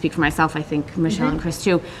mean, I can speak for myself, I think Michelle and Chris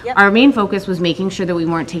too. Yep. Our main focus was making sure that we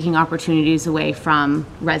weren't taking opportunities away from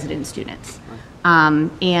resident students.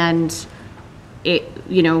 And it,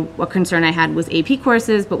 you know, what concern I had was AP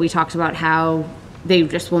courses, but we talked about how they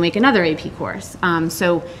just will make another AP course.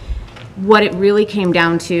 So what it really came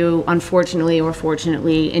down to, unfortunately or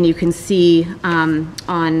fortunately, and you can see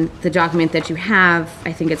on the document that you have,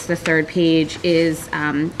 I think it's the third page, is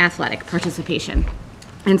athletic participation.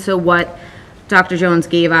 And so what Dr. Jones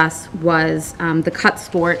gave us was the cut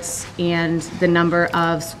sports and the number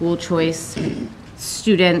of school choice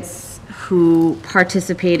students who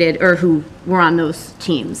participated or who were on those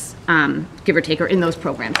teams, give or take, or in those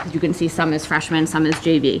programs. You can see some as freshmen, some as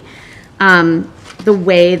JV. The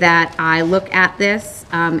way that I look at this,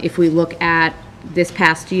 if we look at this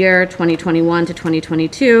past year, 2021 to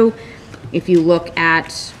 2022, if you look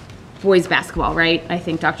at boys basketball, right? I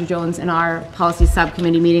think Dr. Jones in our policy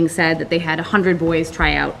subcommittee meeting said that they had 100 boys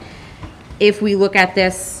try out. If we look at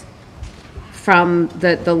this from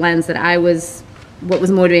the lens that what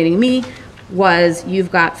was motivating me was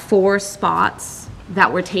you've got 4 spots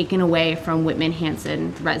that were taken away from Whitman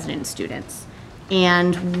Hanson resident students.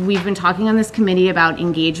 And we've been talking on this committee about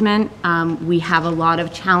engagement. We have a lot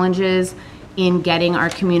of challenges in getting our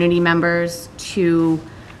community members to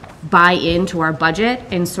buy into our budget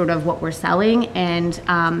and sort of what we're selling. And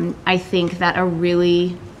I think that a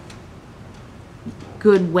really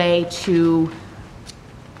good way to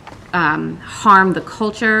harm the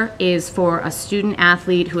culture is for a student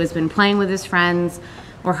athlete who has been playing with his friends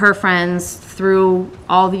or her friends through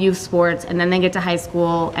all the youth sports, and then they get to high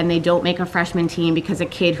school and they don't make a freshman team because a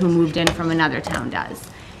kid who moved in from another town does.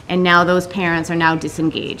 And now those parents are now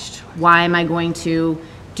disengaged. Why am I going to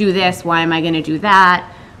do this? Why am I going to do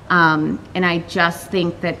that? And I just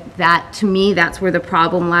think that to me, that's where the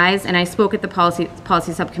problem lies. And I spoke at the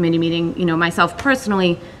policy subcommittee meeting, you know, myself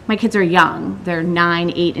personally, my kids are young. They're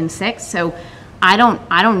 9, 8, and 6. So I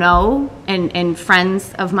don't know, and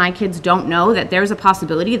friends of my kids don't know that there's a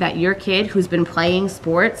possibility that your kid who's been playing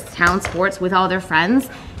sports, town sports with all their friends,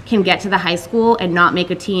 can get to the high school and not make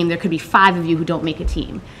a team. There could be 5 of you who don't make a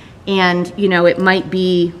team. And, you know, it might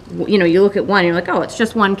be, you know, you look at one and you're like, oh, it's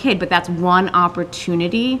just one kid, but that's one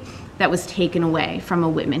opportunity that was taken away from a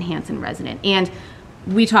Whitman Hanson resident. And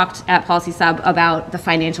we talked at Policy Sub about the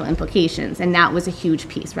financial implications, and that was a huge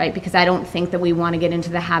piece, right? Because I don't think that we want to get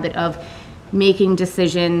into the habit of making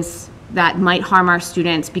decisions that might harm our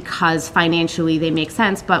students because financially they make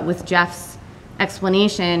sense. But with Jeff's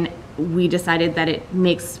explanation, we decided that it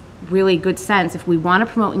makes really good sense if we want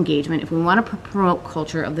to promote engagement, if we want to promote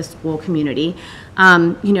culture of the school community.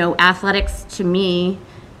 You know, athletics to me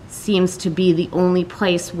seems to be the only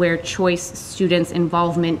place where choice students'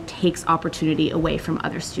 involvement takes opportunity away from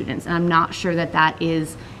other students. And I'm not sure that that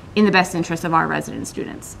is in the best interest of our resident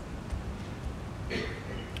students.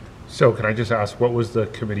 So can I just ask, what was the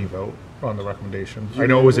committee vote on the recommendation? I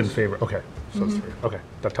know it was in favor. Okay, so it's 3. Okay,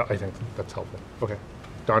 I think that's helpful. Okay,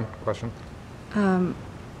 Dawn, question?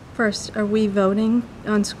 First, are we voting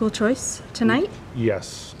on school choice tonight?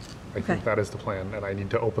 Yes, I think that is the plan, and I need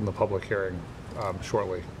to open the public hearing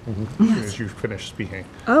shortly, as soon as you finish speaking.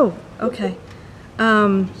 Oh, okay. Say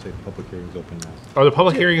the public hearing is open now. Oh, the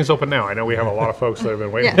public hearing is open now. I know we have a lot of folks that have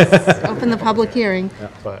been waiting. Yes, open the public hearing.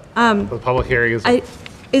 But the public hearing is...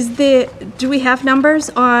 Do we have numbers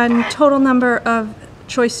on total number of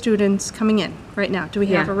choice students coming in right now? Do we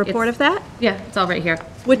have a report of that? Yeah, it's all right here.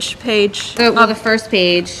 Which page? Well, the first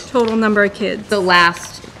page. Total number of kids. The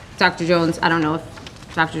last, Dr. Jones, I don't know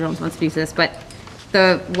if Dr. Jones wants to speak to this, but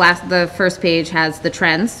the first page has the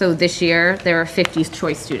trends. So this year, there are 50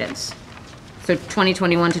 choice students. So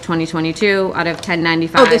 2021 to 2022, out of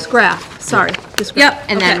 1095. Oh, this graph, sorry. This graph. Yep,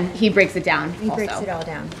 and then he breaks it down He breaks it all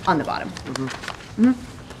down. on the bottom.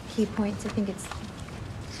 Key points, I think it's,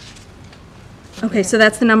 Okay, so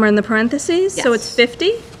that's the number in the parentheses? So it's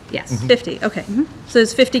 50? Yes. 50, okay. So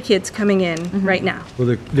there's 50 kids coming in right now.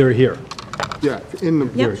 Well, they're here. Yeah, in the,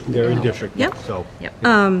 Yep. They're in district, Yep. so Yep.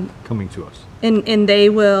 coming to us. And they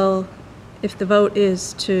will, if the vote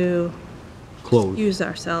is to Close. use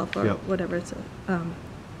ourselves or Yep. whatever, it's,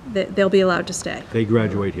 they'll be allowed to stay. They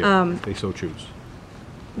graduate here, if they so choose.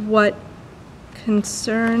 What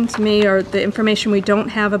concerns me are the information we don't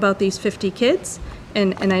have about these 50 kids.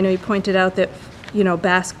 And I know you pointed out that, you know,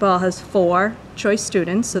 basketball has 4 choice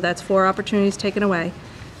students, so that's 4 opportunities taken away.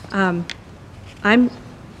 I'm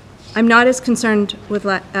not as concerned with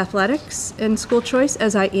athletics and school choice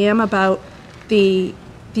as I am about the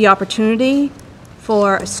opportunity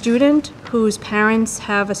for a student whose parents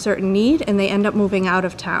have a certain need and they end up moving out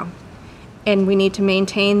of town. And we need to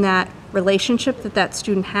maintain that relationship that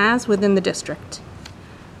student has within the district.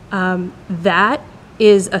 That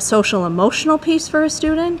is a social emotional piece for a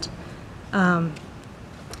student. And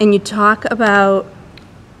you talk about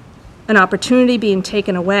an opportunity being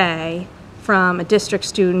taken away from a district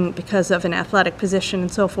student because of an athletic position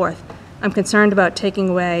and so forth. I'm concerned about taking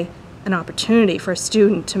away an opportunity for a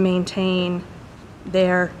student to maintain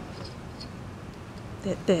their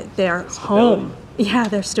home. Yeah,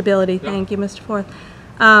 their stability. Thank you, Mr. Forth.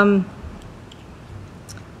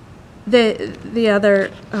 The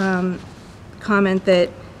other comment that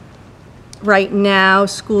right now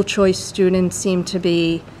school choice students seem to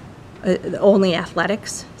be only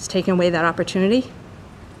athletics. It's taking away that opportunity.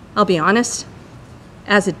 I'll be honest,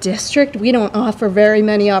 as a district, we don't offer very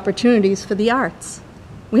many opportunities for the arts.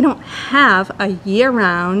 We don't have a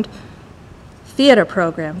year-round theater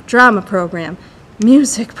program, drama program,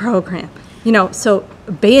 music program. You know, so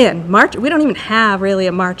band, march, we don't even have really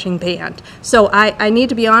a marching band. So I need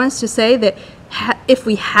to be honest to say that if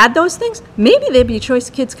we had those things, maybe there'd be choice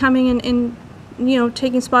kids coming and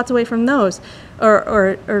taking spots away from those,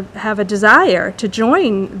 or have a desire to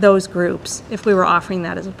join those groups if we were offering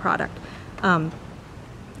that as a product. I'm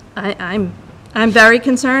very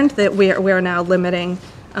concerned that we're now limiting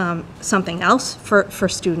something else for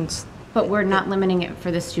students. But we're not limiting it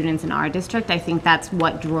for the students in our district. I think that's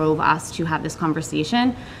what drove us to have this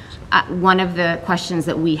conversation. One of the questions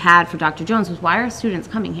that we had for Dr. Jones was, why are students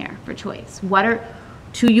coming here for choice?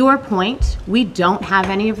 To your point, we don't have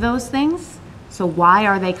any of those things, so why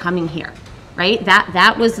are they coming here, right?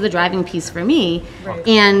 That was the driving piece for me. Right.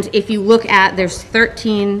 And if you look at, there's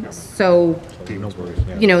 13, so,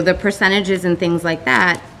 the percentages and things like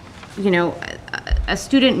that, a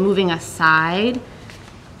student moving aside,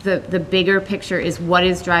 the bigger picture is what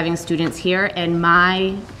is driving students here. And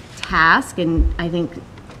my task, and I think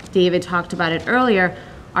David talked about it earlier,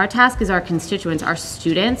 our task is our constituents, our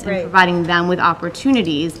students, and providing them with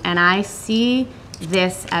opportunities. And I see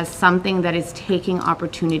this as something that is taking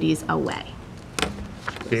opportunities away.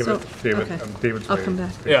 David's I'll come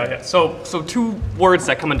back. Yeah. So two words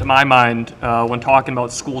that come into my mind when talking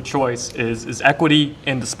about school choice is equity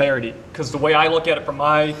and disparity. Because the way I look at it from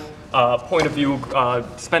my point of view,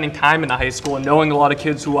 spending time in the high school and knowing a lot of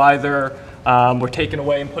kids who either were taken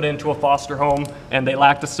away and put into a foster home and they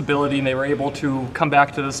lacked the stability and they were able to come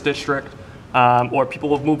back to this district, or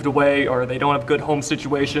people have moved away or they don't have good home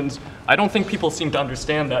situations. I don't think people seem to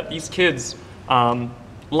understand that these kids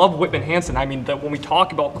love Whitman Hanson. I mean, that when we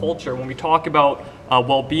talk about culture, when we talk about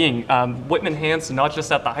well-being, Whitman Hanson, not just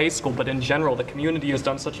at the high school, but in general, the community has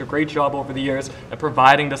done such a great job over the years at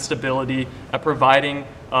providing the stability, at providing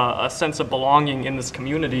a sense of belonging in this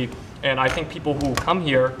community. And I think people who come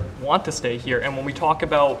here want to stay here. And when we talk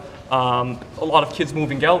about a lot of kids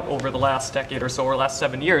moving out over the last decade or so, or last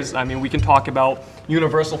 7 years, I mean, we can talk about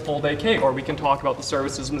universal full-day K, or we can talk about the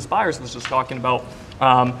services Ms. Byers was just talking about.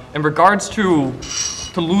 In regards to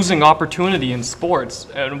losing opportunity in sports,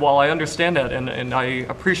 and while I understand that, and I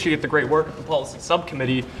appreciate the great work of the policy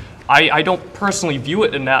subcommittee, I don't personally view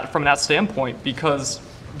it from that standpoint, because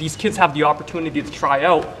these kids have the opportunity to try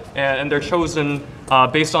out, and they're chosen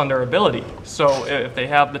based on their ability. So if they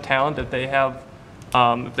have the talent, if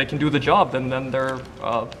they can do the job, then they're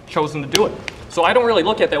chosen to do it. So I don't really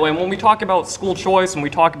look at it that way. And when we talk about school choice and we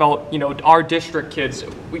talk about our district kids,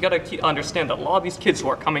 we got to understand that a lot of these kids who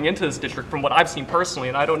are coming into this district, from what I've seen personally,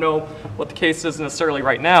 and I don't know what the case is necessarily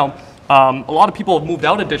right now, a lot of people have moved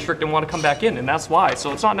out of district and want to come back in, and that's why.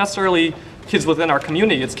 So it's not necessarily kids within our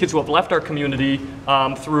community, it's kids who have left our community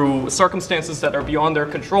through circumstances that are beyond their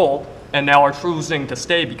control, and now are choosing to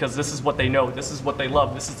stay because this is what they know, this is what they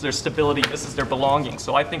love, this is their stability, this is their belonging.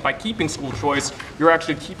 So I think by keeping school choice, you're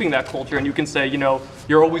actually keeping that culture, and you can say,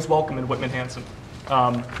 you're always welcome in Whitman Hanson.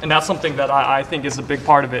 And that's something that I think is a big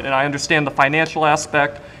part of it. And I understand the financial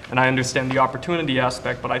aspect, and I understand the opportunity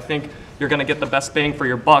aspect, but I think you're going to get the best bang for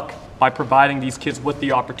your buck by providing these kids with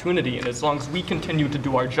the opportunity. And as long as we continue to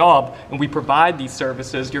do our job and we provide these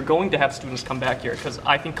services, you're going to have students come back here, because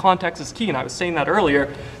I think context is key. And I was saying that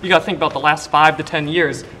earlier. You got to think about the last 5 to 10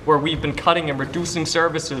 years where we've been cutting and reducing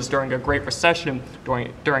services during a Great Recession,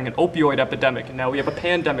 during an opioid epidemic, and now we have a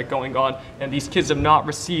pandemic going on, and these kids have not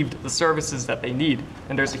received the services that they need.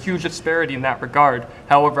 And there's a huge disparity in that regard.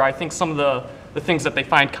 However, I think some of the things that they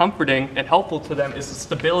find comforting and helpful to them is the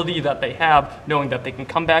stability that they have, knowing that they can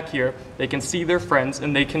come back here, they can see their friends,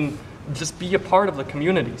 and they can just be a part of the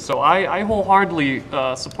community. So I wholeheartedly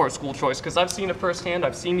support school choice, because I've seen it firsthand.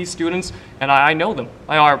 I've seen these students, and I know them.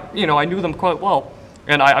 I knew them quite well,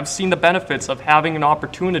 and I've seen the benefits of having an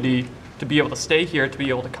opportunity to be able to stay here, to be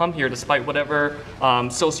able to come here, despite whatever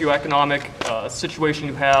socioeconomic situation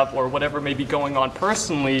you have or whatever may be going on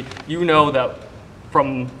personally. You know that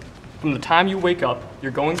from the time you wake up,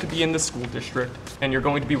 you're going to be in the school district, and you're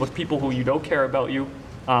going to be with people who care about you,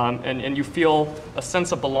 and you feel a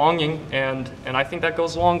sense of belonging, and I think that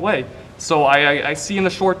goes a long way. So I see in the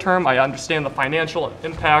short term, I understand the financial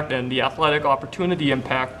impact and the athletic opportunity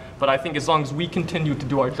impact, but I think as long as we continue to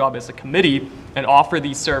do our job as a committee and offer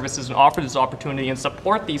these services and offer this opportunity and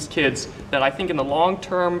support these kids, that I think in the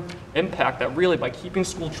long-term impact, that really by keeping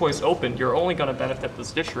school choice open, you're only going to benefit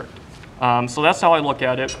this district. So that's how I look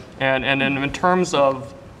at it. And in terms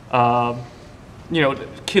of,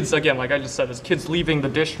 kids, again, like I just said, as kids leaving the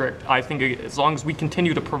district, I think as long as we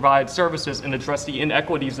continue to provide services and address the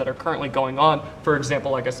inequities that are currently going on, for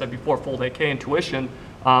example, like I said before, full-day K and tuition,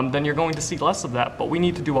 then you're going to see less of that. But we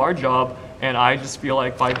need to do our job, and I just feel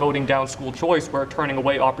like by voting down school choice, we're turning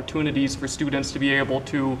away opportunities for students to be able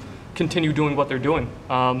to continue doing what they're doing.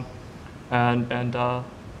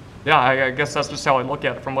 yeah, I guess that's just how I look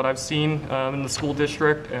at it. From what I've seen in the school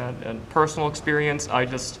district and personal experience,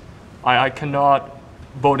 I cannot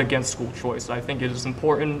vote against school choice. I think it is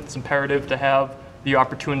important, it's imperative to have the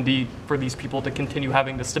opportunity for these people to continue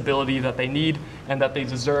having the stability that they need and that they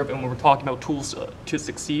deserve. And when we're talking about tools to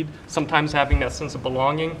succeed, sometimes having that sense of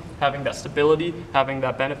belonging, having that stability, having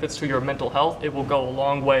that benefits to your mental health, it will go a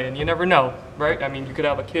long way. And you never know, right? I mean, you could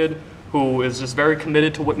have a kid who is just very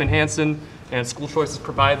committed to Whitman Hanson, and school choices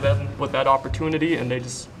provide them with that opportunity, and they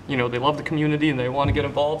just, you know, they love the community and they want to get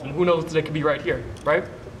involved, and who knows, they could be right here, right?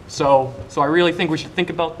 So I really think we should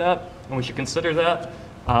think about that, and we should consider that.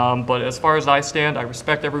 But as far as I stand, I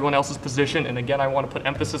respect everyone else's position, and again, I want to put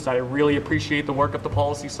emphasis that I really appreciate the work of the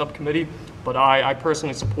policy subcommittee, but I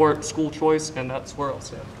personally support school choice, and that's where I'll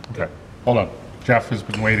stand. Okay, hold on. Jeff has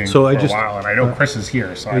been waiting So for I a just- while, and I know Chris is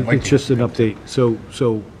here, so I'd like It's to. just an update. So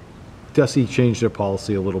DESE changed their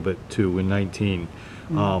policy a little bit too in 19.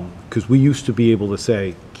 Because we used to be able to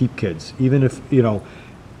say, keep kids, even if, you know,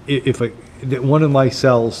 one of my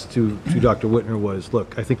sells to Dr. Whitner was,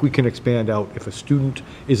 look, I think we can expand out. If a student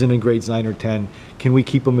isn't in grades 9 or 10, can we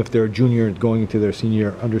keep them if they're a junior and going into their senior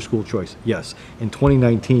year under school choice? Yes. In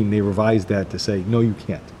 2019, they revised that to say, no, you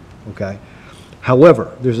can't, okay?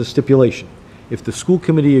 However, there's a stipulation. If the school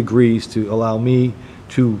committee agrees to allow me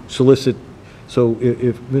to solicit, so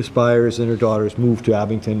if Ms. Byers and her daughters moved to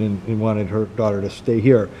Abington and wanted her daughter to stay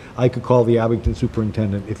here, I could call the Abington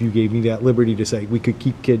superintendent if you gave me that liberty to say, we could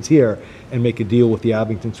keep kids here and make a deal with the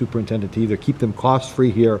Abington superintendent to either keep them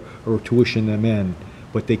cost-free here or tuition them in,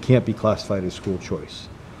 but they can't be classified as school choice.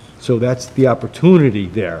 So that's the opportunity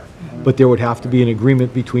there, but there would have to be an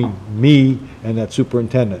agreement between me and that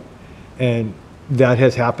superintendent. And that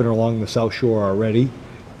has happened along the South Shore already,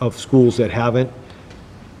 of schools that haven't,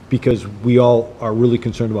 because we all are really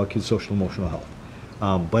concerned about kids' social and emotional health.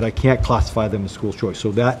 But I can't classify them as school choice.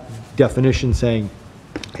 So that definition saying,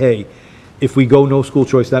 hey, if we go no school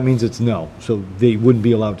choice, that means it's no. So they wouldn't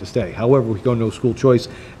be allowed to stay. However, we go no school choice,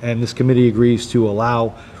 and this committee agrees to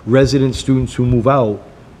allow resident students who move out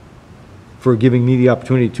for giving me the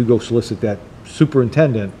opportunity to go solicit that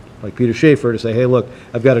superintendent, like Peter Schaefer, to say, hey, look,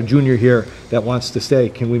 I've got a junior here that wants to stay.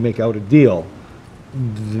 Can we make out a deal?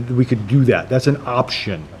 We could do that. That's an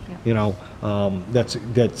option, you know,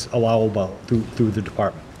 that's allowable through the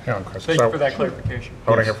department. Hang on, Chris. Thank you for that clarification. I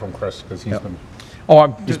want to hear from Chris, because he's been. Oh,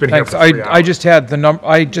 He's been here thanks. for 3 I hours. just had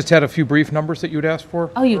I just had a few brief numbers that you'd asked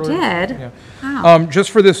for. Oh, you earlier. did? Yeah. Wow.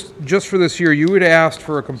 Just for this year, you had asked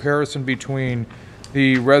for a comparison between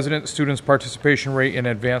the resident students' participation rate in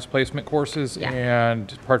advanced placement courses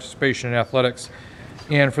and participation in athletics.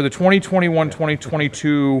 And for the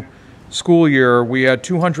 2021-2022 school year, we had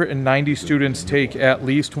 290 students take at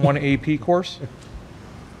least one AP course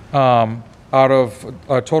out of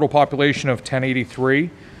a total population of 1083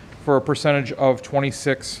 for a percentage of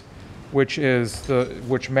 26, which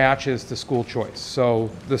matches the school choice. So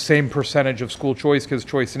the same percentage of school choice, because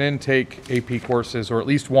choice and in take AP courses, or at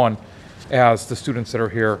least one, as the students that are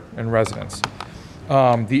here in residence.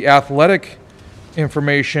 The athletic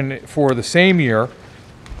information for the same year,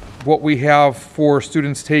 what we have for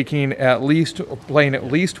students playing at least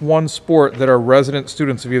one sport that are resident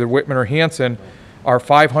students of either Whitman or Hanson are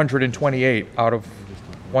 528 out of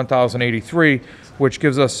 1,083, which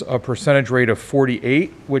gives us a percentage rate of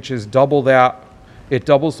 48, which is double that. It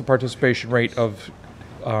doubles the participation rate of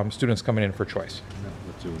students coming in for choice.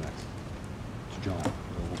 Let's do it next. It's John.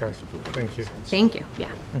 Okay, thank you. Thank you, yeah.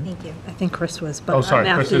 Thank you. I think Chris was, but Oh, sorry,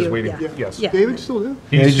 I'm Chris after is you. waiting. Yeah. Yes. Yeah. David's still here?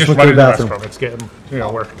 He's just went went to to the the bathroom. restroom. It's getting,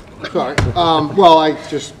 we're Sorry. Well, I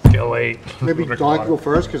just, getting late. maybe Dawn can go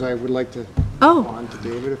first, because I would like to Oh. on to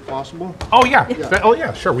David if possible. Oh, yeah. Yeah. Oh,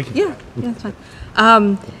 yeah, sure, we can. Yeah, that's fine.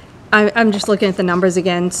 I'm just looking at the numbers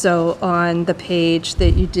again. So on the page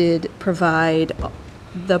that you did provide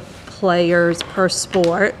the players per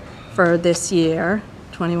sport for this year,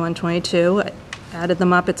 21, 22, I added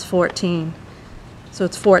them up, it's 14. So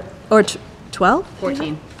it's 12?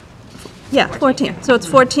 14. Yeah, 14. So it's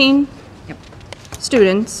 14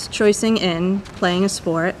 students choicing in, playing a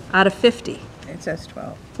sport out of 50. It says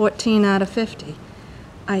 12. 14 out of 50.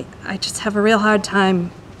 I just have a real hard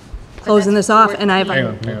time closing this off, and I have Hang a,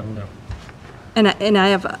 on, hang on, no. and I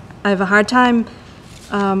have a hard time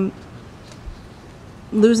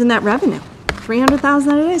losing that revenue.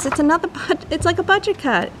 300,000 it is. It's another it's like a budget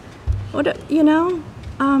cut. What you know?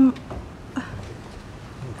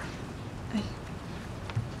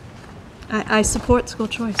 I support school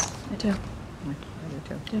choice. I do.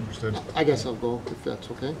 Understood. I guess I'll go, if that's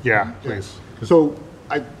okay. Yeah, please. So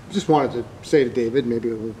I just wanted to say to David, maybe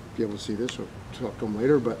we'll be able to see this or talk to him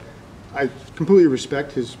later, but I completely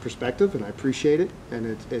respect his perspective, and I appreciate it, and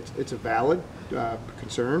it's a valid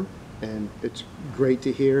concern, and it's great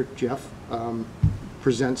to hear Jeff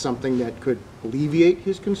present something that could alleviate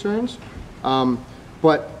his concerns.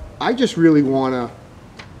 But I just really want to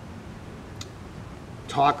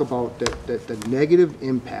talk about the negative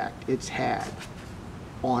impact it's had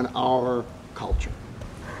on our culture.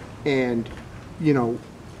 And, you know,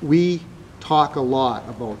 we talk a lot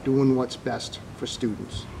about doing what's best for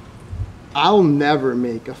students. I'll never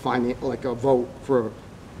make a vote for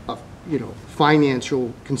a, you know,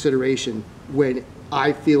 financial consideration when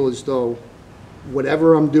I feel as though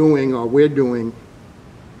whatever I'm doing or we're doing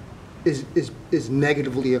is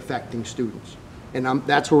negatively affecting students. And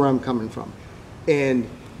that's where I'm coming from. And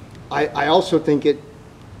I also think it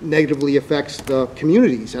negatively affects the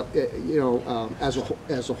communities, you know, as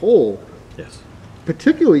a whole. Yes.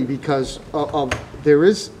 Particularly because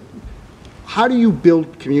how do you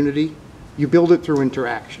build community? You build it through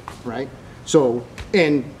interaction, right? So,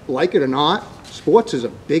 and like it or not, sports is a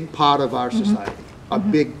big part of our society, a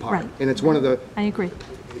big part. Right. And it's one of the, I agree.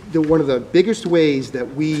 one of the biggest ways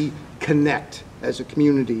that we connect as a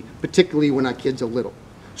community, particularly when our kids are little.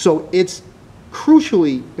 So it's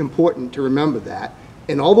crucially important to remember that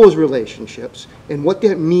and all those relationships and what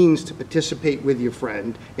that means to participate with your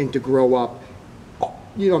friend and to grow up,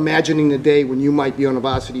 you know, imagining the day when you might be on a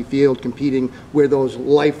varsity field competing where those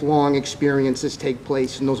lifelong experiences take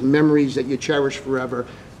place and those memories that you cherish forever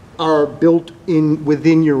are built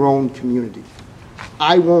within your own community.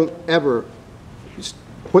 I won't ever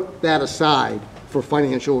put that aside for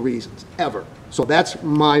financial reasons, ever. So that's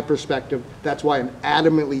my perspective. That's why I'm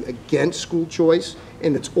adamantly against school choice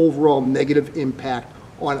and its overall negative impact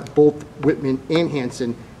on both Whitman and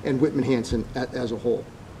Hanson and Whitman Hanson as a whole.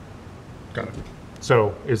 Got it.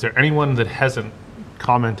 So is there anyone that hasn't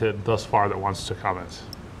commented thus far that wants to comment?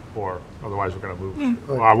 Or otherwise we're going to move?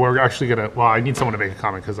 Yeah. We're actually going to, well, I need someone to make a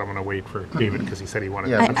comment because I'm going to wait for David because he said he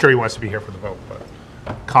wanted, Yeah. I'm sure he wants to be here for the vote,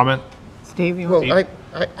 but comment? Steve, you Well, want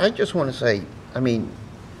I just want to say, I mean,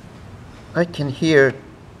 I can hear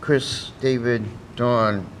Chris, David,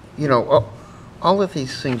 Don, you know, all of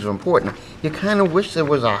these things are important. You kind of wish there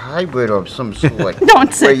was a hybrid of some sort.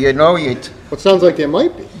 Don't say- Where, you know, Well, it sounds like there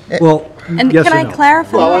might be. Well, And yes can and I no.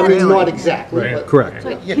 clarify? Well, I mean, that? not exactly, Right. but.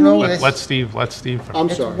 Correct. you know, Let Steve. I'm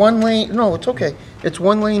it's sorry. one lane, no, it's okay. It's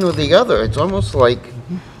one lane or the other. It's almost like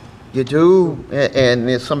you do, and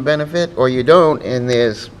there's some benefit, or you don't, and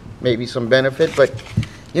there's maybe some benefit, but,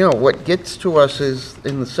 you know, what gets to us is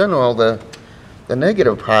in the center, all the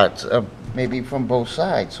negative parts, maybe from both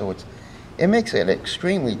sides, so it makes it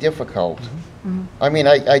extremely difficult. I mean,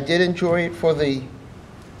 I did enjoy it for the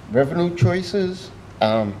revenue choices.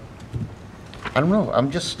 I don't know,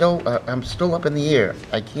 I'm still up in the air.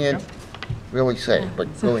 I can't really say, but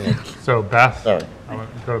go ahead. So Beth, Sorry. I'm going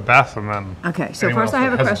to go to Beth and then. Okay, so anyone first else I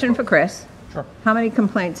have a that hasn't question for Chris. Sure. How many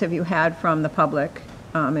complaints have you had from the public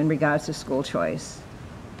in regards to school choice?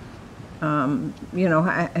 You know,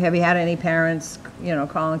 have you had any parents, you know,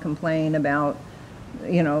 call and complain about,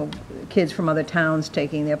 you know, kids from other towns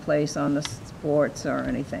taking their place on the sports or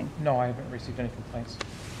anything? No, I haven't received any complaints.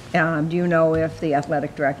 Do you know if the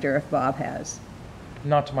athletic director, if Bob has?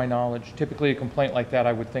 Not to my knowledge. Typically, a complaint like that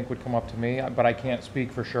I would think would come up to me, but I can't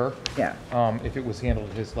speak for sure. Yeah. If it was handled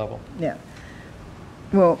at his level. Yeah.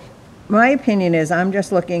 Well, my opinion is I'm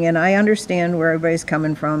just looking, and I understand where everybody's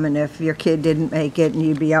coming from, and if your kid didn't make it and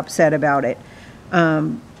you'd be upset about it.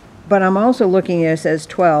 But I'm also looking at, it says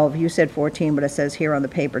 12, you said 14, but it says here on the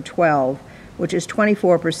paper 12, which is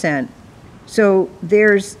 24%. So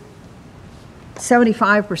there's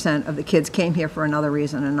 75% of the kids came here for another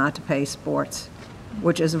reason and not to pay sports,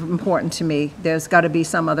 which is important to me. There's got to be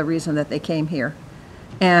some other reason that they came here.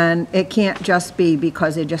 And it can't just be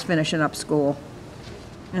because they're just finishing up school,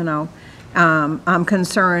 you know. I'm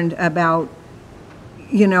concerned about,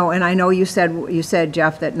 you know, and I know you said,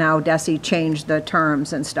 Jeff, that now DESE changed the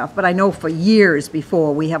terms and stuff, but I know for years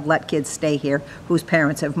before, we have let kids stay here whose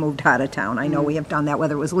parents have moved out of town. I know we have done that,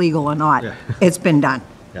 whether it was legal or not. Yeah. It's been done.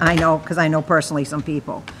 Yeah. I know, because I know personally some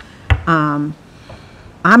people. I'm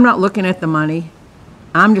not looking at the money.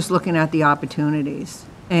 I'm just looking at the opportunities.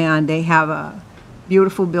 And they have a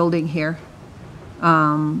beautiful building here.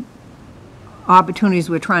 Opportunities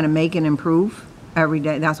we're trying to make and improve every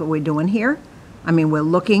day. That's what we're doing here. I mean, we're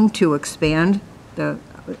looking to expand the,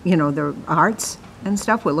 you know, the arts and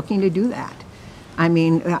stuff. We're looking to do that. I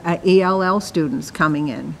mean, ELL students coming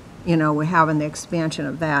in, you know, we're having the expansion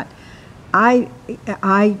of that. I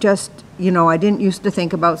just, you know, I didn't used to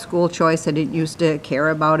think about school choice. I didn't used to care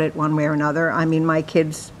about it one way or another. I mean, my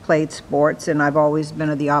kids played sports, and I've always been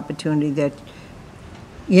of the opportunity that,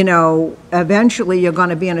 you know, eventually you're going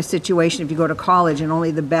to be in a situation if you go to college and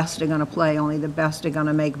only the best are going to play, only the best are going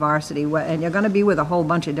to make varsity, and you're going to be with a whole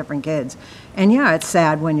bunch of different kids. And yeah, it's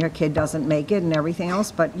sad when your kid doesn't make it and everything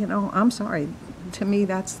else, but, you know, I'm sorry. To me,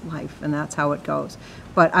 that's life, and that's how it goes.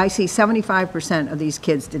 But I see 75% of these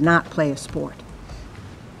kids did not play a sport.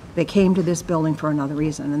 They came to this building for another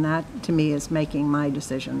reason, and that, to me, is making my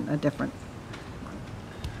decision a different.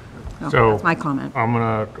 So That's my comment. I'm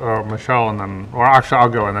gonna Michelle, and then, or actually I'll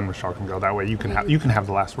go, and then Michelle can go. That way you can have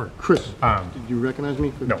the last word. Chris, did you recognize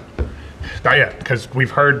me? No, not yet, because we've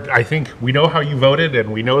heard. I think we know how you voted,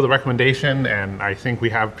 and we know the recommendation, and I think we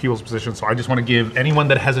have people's positions. So I just want to give anyone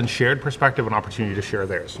that hasn't shared perspective an opportunity to share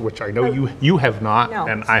theirs, which I know you have not, No.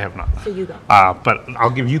 and I have not. So you go. But I'll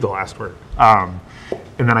give you the last word. And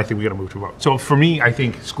then I think we got to move to a vote. So for me, I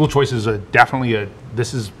think school choice is definitely a.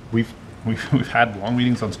 This is we've had long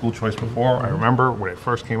meetings on school choice before. I remember when it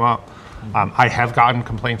first came up. I have gotten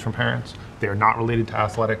complaints from parents. They are not related to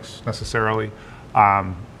athletics necessarily.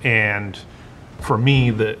 And for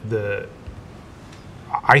me,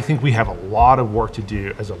 I think we have a lot of work to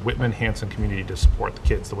do as a Whitman Hanson community to support the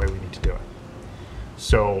kids the way we need to do it.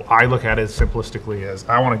 So I look at it simplistically as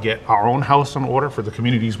I want to get our own house in order for the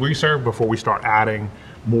communities we serve before we start adding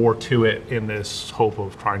more to it in this hope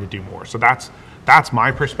of trying to do more. So that's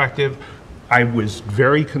my perspective. I was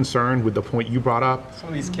very concerned with the point you brought up. Some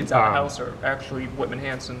of these kids out of house are actually Whitman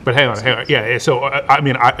Hanson. But hang on, yeah. So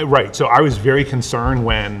right. So I was very concerned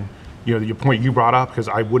when, you know, your point you brought up, because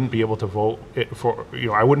I wouldn't be able to vote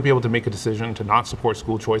I wouldn't be able to make a decision to not support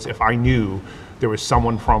school choice if I knew there was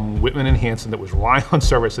someone from Whitman and Hanson that was relying on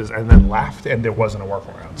services and then left and there wasn't a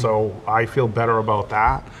workaround. So I feel better about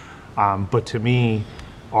that. But to me,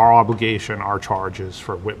 our obligation, our charge is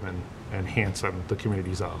for Whitman and Hanson, the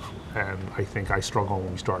communities of. And I think I struggle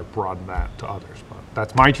when we start broadening that to others. But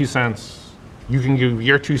that's my 2 cents. You can give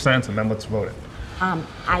your 2 cents and then let's vote it.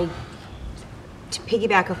 To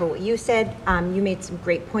piggyback off of what you said, you made some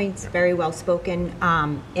great points, very well spoken,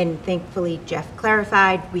 and thankfully Jeff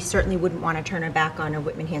clarified. We certainly wouldn't want to turn our back on a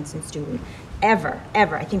Whitman Hanson student, ever,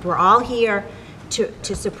 ever. I think we're all here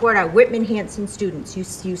to support our Whitman Hanson students.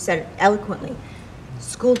 You said it eloquently.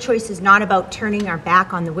 School choice is not about turning our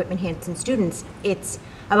back on the Whitman Hanson students. It's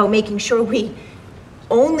about making sure we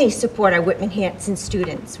only support our Whitman Hanson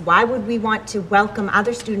students. Why would we want to welcome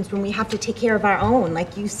other students when we have to take care of our own?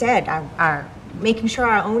 Like you said, our making sure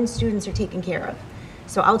our own students are taken care of.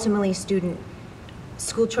 So ultimately,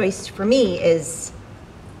 school choice for me is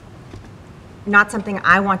not something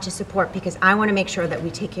I want to support, because I want to make sure that we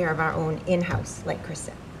take care of our own in-house, like Chris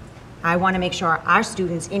said. I want to make sure our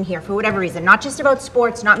students in here, for whatever reason, not just about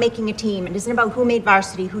sports, not making a team, it isn't about who made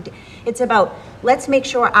varsity, it's about, let's make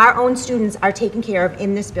sure our own students are taken care of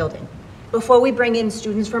in this building before we bring in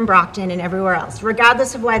students from Brockton and everywhere else,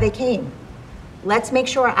 regardless of why they came. Let's make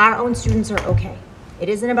sure our own students are okay. It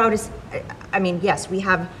isn't about us, I mean, yes, we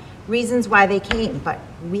have reasons why they came, but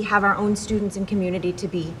we have our own students and community to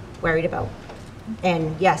be worried about.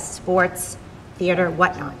 And yes, sports, theater,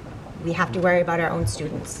 whatnot. We have to worry about our own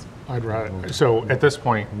students. So at this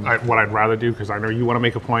point, what I'd rather do, because I know you want to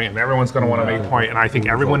make a point and everyone's going to want to make a point, and I think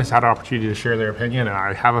everyone has had an opportunity to share their opinion, and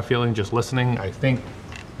I have a feeling just listening, I think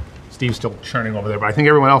Steve's still churning over there, but I think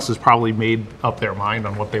everyone else has probably made up their mind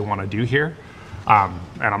on what they want to do here. And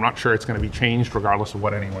I'm not sure it's going to be changed regardless of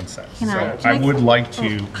what anyone says. I would like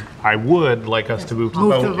us to move to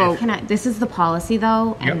the vote. This is the policy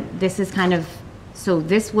though, and this is kind of, so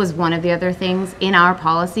this was one of the other things in our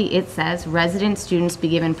policy. It says resident students be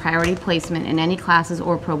given priority placement in any classes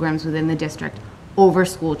or programs within the district over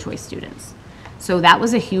school choice students. So that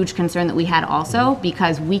was a huge concern that we had also,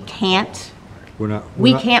 because we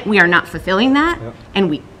are not fulfilling that, and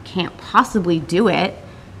we can't possibly do it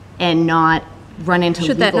and not run into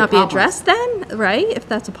Should legal that not problems. be addressed then, right, if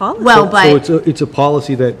that's a policy? Well, but So it's a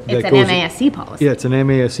policy that it's goes. an MASC policy. Yeah, it's an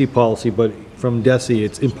MASC policy, but from DESE,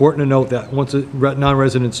 it's important to note that once a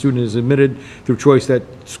non-resident student is admitted through choice, that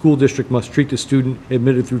school district must treat the student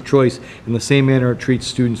admitted through choice in the same manner it treats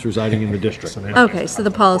students residing in the district. Okay, so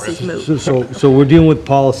the policy's moved. So we're dealing with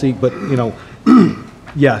policy, but, you know,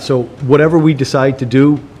 yeah, so whatever we decide to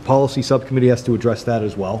do, policy subcommittee has to address that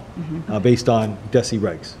as well, based on DESE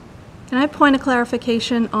regs. Can I have a point of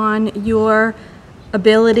clarification on your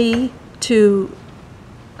ability to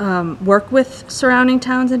work with surrounding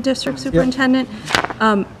towns and district superintendent?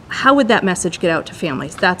 How would that message get out to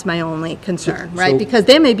families? That's my only concern, right? Because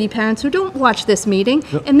there may be parents who don't watch this meeting,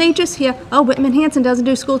 and they just hear, oh, Whitman Hanson doesn't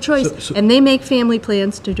do school choice, and they make family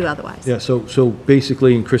plans to do otherwise. Yeah, so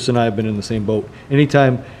basically, and Chris and I have been in the same boat,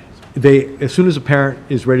 anytime as soon as a parent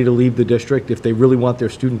is ready to leave the district, if they really want their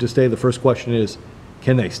student to stay, the first question is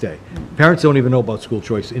can they stay? Parents don't even know about school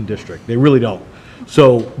choice in district. They really don't.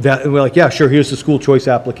 So that, and we're like, yeah, sure, here's the school choice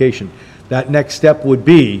application. That next step would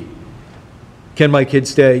be, can my kid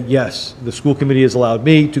stay? Yes. The school committee has allowed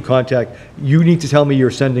me to contact, you need to tell me you're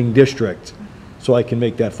sending district so I can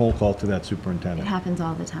make that phone call to that It superintendent. happens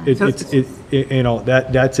all the time. You know,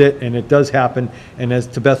 that's it, and it does happen. And as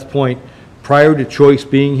to Beth's point, prior to choice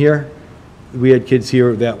being here, we had kids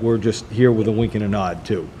here that were just here with a wink and a nod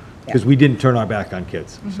too, because we didn't turn our back on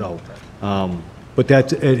kids. So, but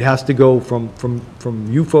it has to go from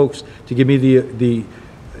you folks to give me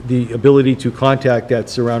the ability to contact that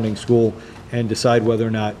surrounding school and decide whether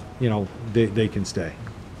or not, you know, they can stay.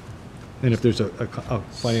 And if there's a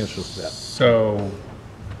financial step. So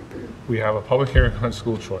we have a public hearing on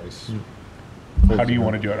school choice. How do you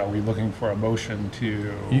want to do it? Are we looking for a motion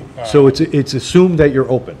to? So it's assumed that you're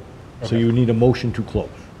open. So Okay. you need a motion to close.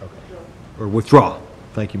 Or withdraw.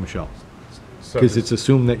 Thank you, Michelle. Because it's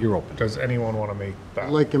assumed that you're open. Does anyone want to make that? I'd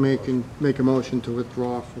like to make a motion to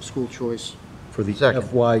withdraw for school choice. For the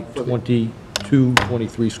FY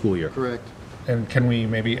 22-23 school year. Correct. And can we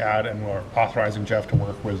maybe add, and we're authorizing Jeff to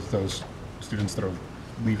work with those students that are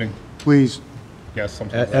leaving? Please. Yes,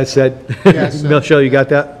 sometimes. As said. Yes, Michelle, you got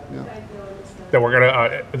that? That we're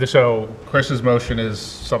gonna, so Chris's motion is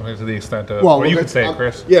something to the extent of, Well, well, you can that's- say it,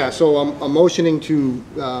 Chris. Yeah, so I'm motioning to,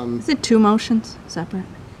 Is it two motions separate?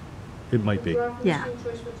 It might be. Yeah,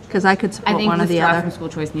 because I could I support think one or the withdraw other. from school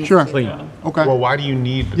choice needs Sure. to. Clean. okay. Well, why do you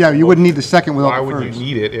need? Yeah, you wouldn't need the second without Why the would you first.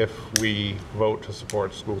 need it if we vote to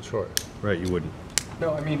support school choice? Right, you wouldn't.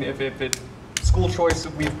 No, I mean, if it, school choice,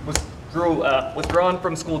 if we withdrawn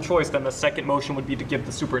from school choice, then the second motion would be to give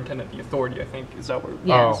the superintendent the authority, I think, is that what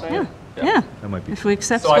Yeah. you're saying? Yeah, That might be. if we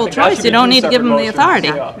accept So I school think that choice, should you be don't two need to give them the separate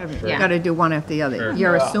authority. motions, Yeah. Got to do one after the other. Sure.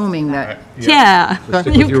 You're assuming that, Yeah,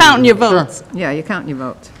 you counting your votes. yeah, you're counting your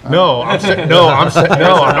votes. No, I'm saying, no, I'm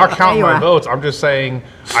not counting you my are. votes. I'm just saying,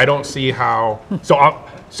 I don't see how, so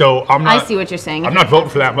I'm I not. see what you're saying. I'm not voting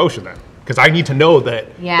for that motion then, because I need to know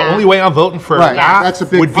that the Yeah. only way I'm voting for Right, that that's a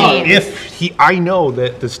big would be part. if I know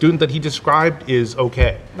that the student that he described is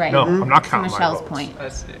okay. Right. No, I'm not To counting my Michelle's votes. point. I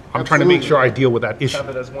see. I'm trying to make sure I deal with that issue. Have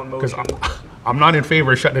it as one Because motion. I'm not in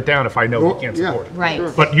favor of shutting it down if I know Well, we can't yeah. support it. Right.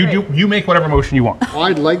 But you make whatever motion you want.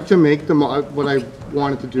 I'd like to make what I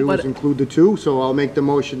wanted to do was include the two, so I'll make the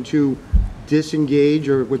motion to disengage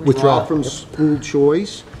or withdraw Withdraw. from school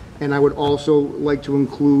choice. And I would also like to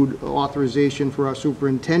include authorization for our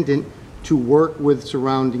superintendent to work with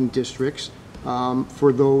surrounding districts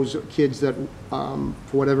for those kids that, for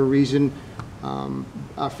whatever reason,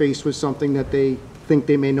 are faced with something that they think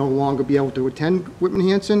they may no longer be able to attend Whitman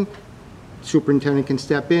Hanson. Superintendent can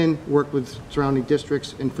step in, work with surrounding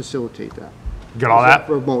districts, and facilitate that. Get all Is that?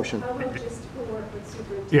 For a motion.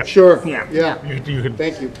 Yeah. Sure. Yeah. Yeah. You could.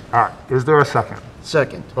 Thank you. All right. Is there a second?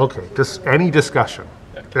 Second. Okay. Just any discussion?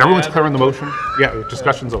 Everyone's clear on the motion? Yeah.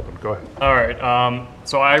 Discussion's open. Go ahead. All right,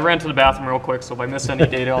 so I ran to the bathroom real quick, so if I miss any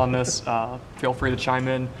data on this, feel free to chime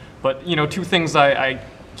in. But, you know, two things I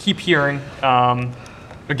keep hearing,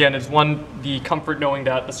 again, is one, the comfort knowing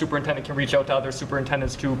that the superintendent can reach out to other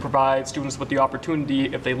superintendents to provide students with the opportunity,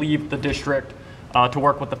 if they leave the district, to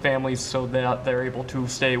work with the families so that they're able to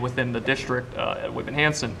stay within the district at Whitman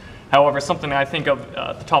Hanson. However, something I think of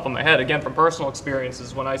at the top of my head, again, from personal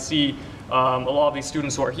experiences, when I see a lot of these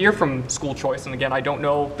students who are here from school choice, and again, I don't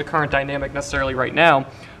know the current dynamic necessarily right now,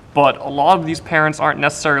 but a lot of these parents aren't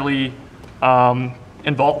necessarily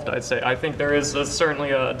involved, I'd say. I think there is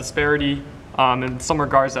certainly a disparity in some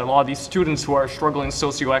regards that a lot of these students who are struggling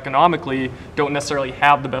socioeconomically don't necessarily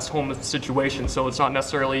have the best home situation, so it's not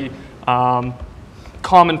necessarily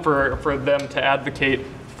common for them to advocate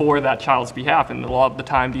for that child's behalf, and a lot of the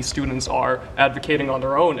time these students are advocating on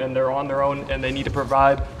their own, and they're on their own, and they need to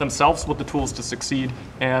provide themselves with the tools to succeed,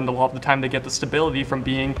 and a lot of the time they get the stability from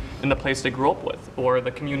being in the place they grew up with or the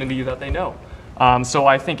community that they know. So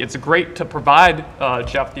I think it's great to provide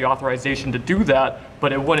Jeff the authorization to do that,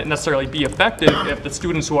 but it wouldn't necessarily be effective if the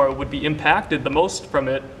students who would be impacted the most from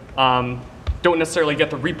it don't necessarily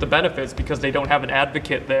get to reap the benefits because they don't have an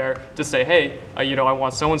advocate there to say, hey, you know, I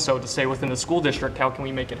want so-and-so to stay within the school district, how can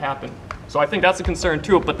we make it happen? So I think that's a concern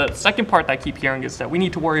too, but the second part that I keep hearing is that we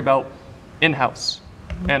need to worry about in-house.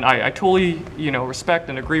 And I totally, you know, respect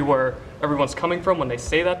and agree where everyone's coming from when they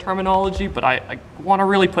say that terminology, but I want to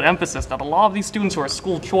really put emphasis that a lot of these students who are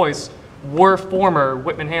school choice were former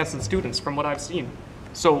Whitman Hanson students from what I've seen.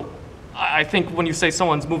 So I think when you say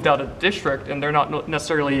someone's moved out of the district and they're not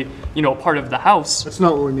necessarily, you know, part of the house. That's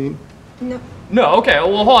not what we mean. No. No, okay,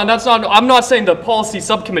 well, hold on, I'm not saying the policy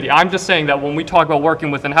subcommittee, I'm just saying that when we talk about working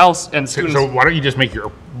with in-house and students. So why don't you just make your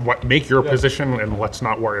position, and let's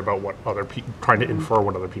not worry about what other people, trying to infer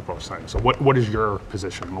what other people are saying. So what is your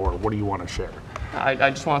position, or what do you want to share?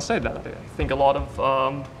 I just want to say that I think a lot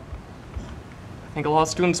of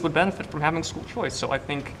students would benefit from having school choice. So I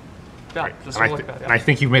think, yeah, just And like that. Yeah. I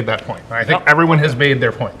think you've made that point. And I think everyone has made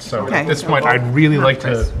their point. So Okay. at this point, I'd really like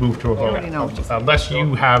to move to a vote, unless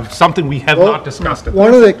you have something we have not discussed.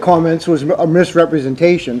 One of the comments was a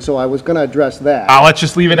misrepresentation, so I was going to address that. Let's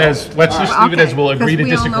just leave it as we'll agree to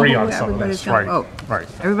disagree on some of this. Right. Right.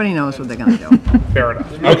 Everybody knows what they're going to do. Fair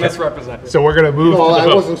enough. You misrepresented. So we're going to move No, to the I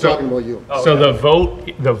vote. wasn't talking about you. So the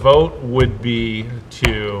vote would be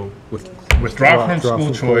to withdraw from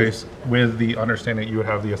school choice with the understanding that you would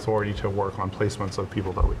have the authority to work on placements of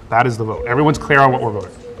people that that is the vote. Everyone's clear on what we're voting.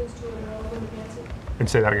 And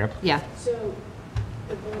say that again. Yeah. So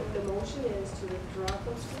the motion is to withdraw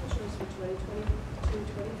from school choice for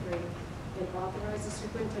 2022-23 and authorize the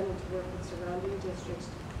superintendent to work with surrounding districts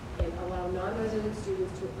and allow non-resident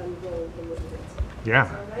students to enroll in the events. Yeah.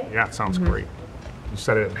 Is that right? Yeah, it sounds great. You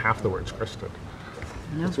said it in half the words Chris did.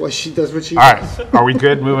 That's why she does what she All does. right, are we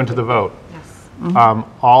good moving to the vote? Yes.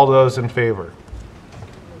 All those in favor?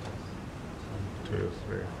 2,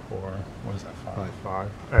 3, 4, what is that, 5?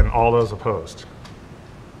 And all those opposed?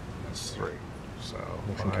 That's 3. So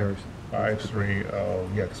Motion carries. 5, 3, oh,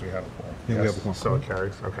 yeah, because we have a quorum. Yeah, we Yes, have a quorum. so it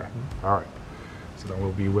carries, okay, all right. So then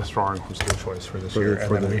we'll be withdrawing from school choice for this year, and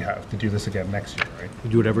for then the- we have to do this again next year, right?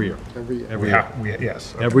 We do it every year. Every year. Every year.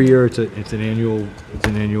 Yes. okay. Every year, it's an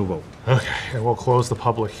annual vote. Okay, and we'll close the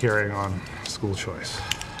public hearing on school choice.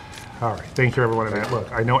 All right, thank you, everyone. And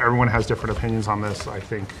look, I know everyone has different opinions on this. I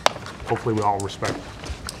think hopefully we all respect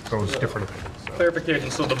those different opinions. So.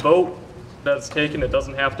 Clarification, so the vote that's taken, it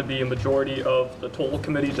doesn't have to be a majority of the total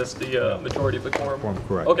committee, just the majority of the quorum?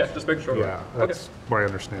 Correct. Okay, just making sure. Yeah, Okay. that's my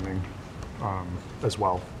understanding as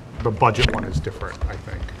well. The budget one is different, I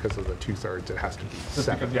think, because of the 2/3, it has to be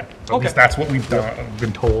 7. because- yeah. At Okay. least that's what we've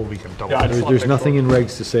been told. We can double. Yeah, I just check. wanna There's make nothing sure. in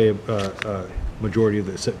regs to say majority of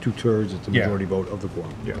the 2/3, it's a Yeah. majority vote of the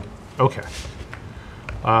quorum. Yeah, okay.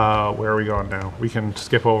 Where are we going now? We can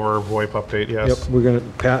skip over VoIP update, yes? Yep, we're going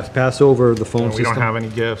to pass over the phone And we system. don't have any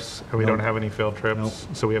gifts, and we No. don't have any field trips, Nope.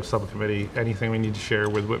 so we have subcommittee. Anything we need to share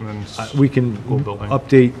with Whitman's We can school building?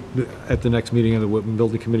 update at the next meeting of the Whitman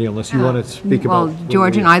Building Committee, unless you want to speak about. Well,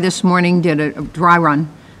 George and I this morning did a dry run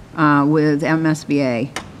with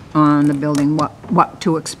MSBA on the building, what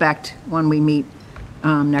to expect when we meet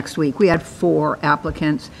next week. We had 4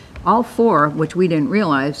 applicants, all 4, which we didn't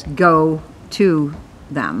realize, go to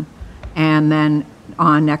them. And then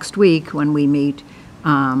on next week, when we meet,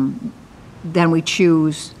 then we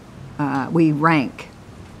choose, we rank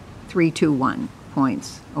 3, 2, 1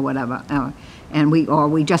 points or whatever. And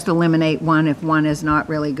we just eliminate 1 if 1 is not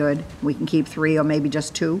really good. We can keep 3 or maybe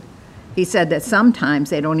just 2. He said that sometimes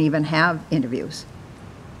they don't even have interviews.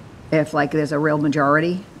 If like there's a real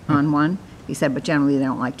majority on 1, he said, but generally they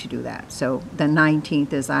don't like to do that. So the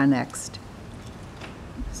 19th is our next.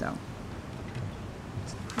 So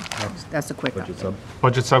that's a quick update.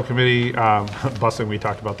 Budget subcommittee, busing, we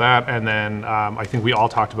talked about that, and then I think we all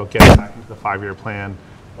talked about getting back into the 5-year plan.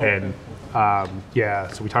 And yeah,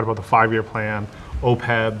 so we talked about the 5-year plan,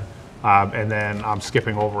 OPEB, and then I'm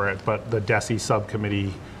skipping over it, but the DESI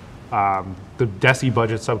subcommittee, the DESI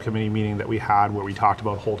budget subcommittee meeting that we had where we talked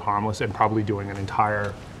about hold harmless and probably doing an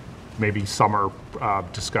entire maybe summer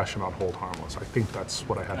discussion on hold harmless. I think that's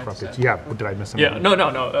what I had for updates. Yeah, did I miss anything? Yeah,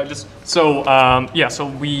 no, just, so, yeah, so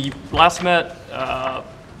we last met,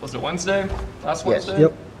 was it Wednesday? Last Wednesday?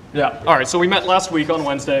 Yep. Yeah, all right, so we met last week on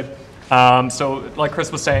Wednesday. So like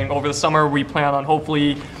Chris was saying, over the summer, we plan on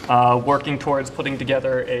hopefully working towards putting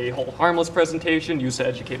together a hold harmless presentation, used to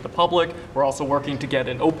educate the public. We're also working to get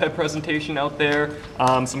an OPEB presentation out there.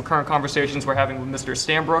 Some current conversations we're having with Mr.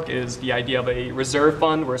 Stanbrook is the idea of a reserve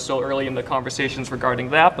fund. We're still early in the conversations regarding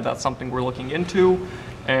that, but that's something we're looking into.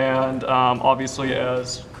 And obviously,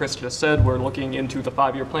 as Chris just said, we're looking into the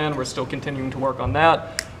 5-year plan. We're still continuing to work on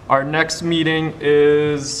that. Our next meeting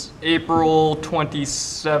is April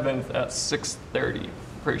 27th at 6:30,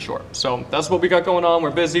 pretty sure. So that's what we got going on.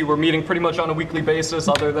 We're busy. We're meeting pretty much on a weekly basis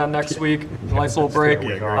other than next week. Nice little break.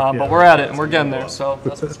 But we're at it and we're getting there. So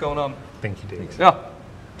that's what's going on. Thank you, Dave.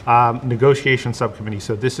 Yeah. Negotiation subcommittee.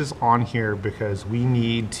 So this is on here because we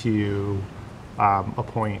need to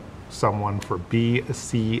appoint someone for B,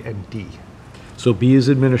 C, and D. So B is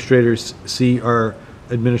administrators, C are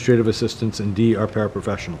administrative assistants, and D are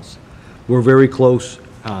paraprofessionals. We're very close.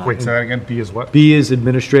 Wait, say that again. B is what? B is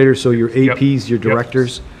administrators, so your APs, your Yep.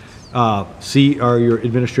 directors, C are your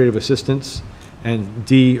administrative assistants, and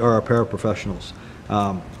D are our paraprofessionals.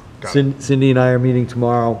 Cindy and I are meeting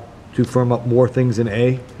tomorrow to firm up more things in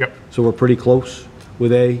A. Yep. So we're pretty close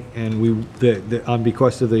with A, and on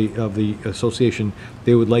bequest of the association,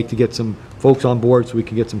 they would like to get some folks on board so we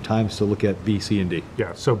can get some times to look at B, C, and D.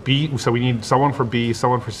 Yeah, so B, so we need someone for B,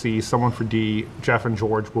 someone for C, someone for D. Jeff and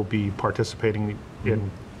George will be participating in,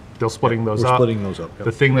 they'll splitting those up. We're splitting those up, yep.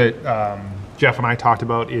 The thing that Jeff and I talked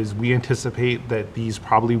about is we anticipate that these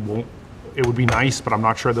probably won't, it would be nice, but I'm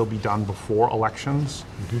not sure they'll be done before elections.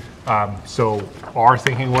 So our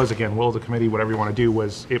thinking was, again, will of the committee, whatever you want to do,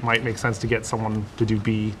 was it might make sense to get someone to do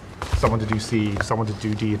B, someone to do C, someone to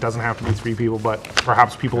do D. It doesn't have to be 3 people, but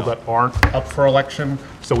perhaps people that aren't up for election,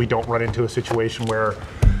 so we don't run into a situation where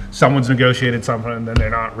someone's negotiated something and then they're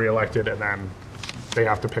not reelected and then they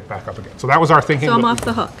have to pick back up again. So that was our thinking. So I'm off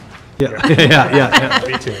the hook. Yeah.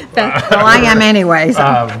 Me too. Well, I am anyway,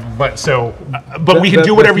 so. But we can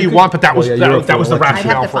do whatever you want, but that was, that was the I'd have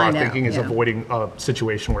rationale to for our find out, thinking, is yeah. avoiding a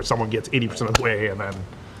situation where someone gets 80% of the way and then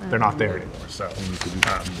they're not there anymore, so.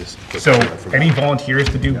 So any volunteers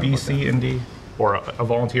to do B, C, and D? Or a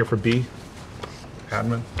volunteer for B?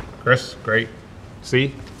 Admin? Chris, great.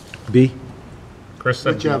 C? B? Chris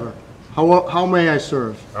said B. Whichever. How may I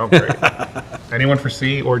serve? Oh, great. Anyone for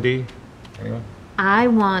C or D? Anyone?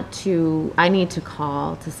 I need to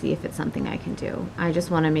call to see if it's something I can do. I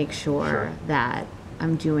just want to make sure that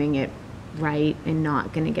I'm doing it right and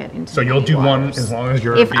not going to get into. So you'll do one as long as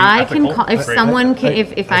you're If being I can ethical? call, if Great. someone can,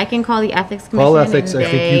 if I can call the ethics Call commission ethics, and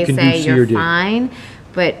I think you they can do say C or you're D. fine,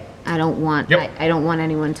 but I don't want, Yep. I don't want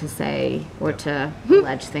anyone to say or to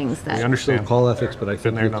allege things We that. understand. Call ethics, but I Been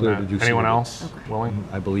think there, you're done clear to that. do C. Anyone or D. else willing?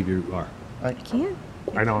 I believe you are. I Can't.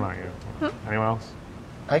 I know, not you. Anyone else?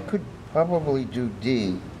 I could probably do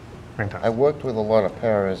D. Fantastic. I worked with a lot of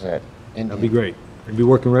paras at Indian. That'd be great. I'd be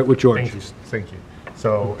working right with George. Thank you, thank you.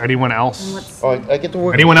 So anyone else? Oh, I get to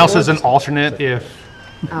work. Anyone with else as an George. alternate if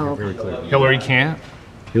Oh, Hillary can't?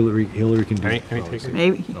 Hillary can do Any it. takers?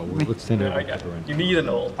 Maybe. No, let's send it. You need an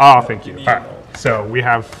old. Oh, thank you. All right. So we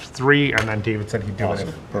have 3, and then David said he'd do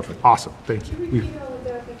it. Perfect. Awesome, thank you.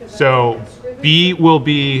 So B will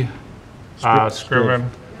be Scriven.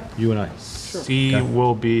 You and I. C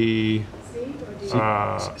will be, C,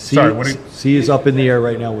 sorry, what do you? C is up in the air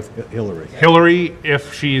right now with Hillary. Hillary,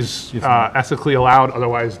 if she's ethically allowed,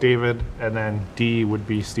 otherwise David, and then D would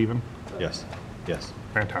be Stephen. Yes, yes.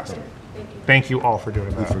 Fantastic. Thank you all for doing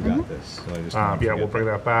We that. forgot this. So I just wanted to Yeah, we'll forget bring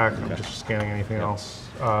that back. I'm just scanning anything else.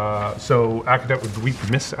 So academic, did we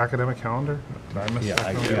miss academic calendar? Did I miss? Yeah,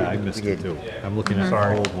 academic I missed it too. I'm looking at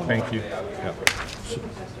Sorry, the old one. thank you. Yeah.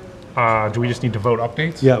 Do we just need to vote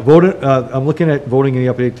updates? Yeah, I'm looking at voting in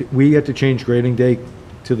the update. We had to change grading day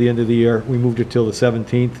to the end of the year. We moved it till the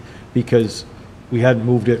 17th because we hadn't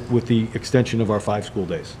moved it with the extension of our 5 school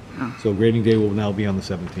days. So grading day will now be on the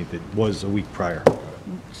 17th. It was a week prior.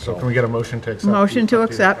 So can we get a motion to accept? Motion the to updated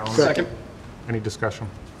accept. calendar? Second. Any discussion?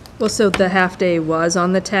 Well, so the half-day was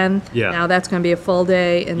on the 10th? Yeah. Now that's going to be a full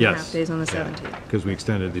day, and the Yes. half-day's on the 17th. Because we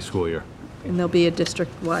extended the school year. And there'll be a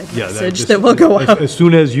district-wide Yeah, message just- that will go as- out. As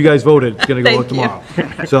soon as you guys voted, it's going to go out Thank you.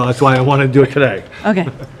 tomorrow. So that's why I wanted to do it today. Okay.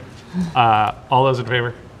 All those in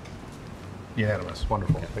favor? Unanimous,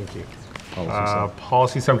 wonderful, thank you.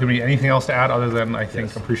 Policy subcommittee, anything else to add other than, I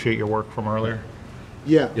think, appreciate your work from earlier?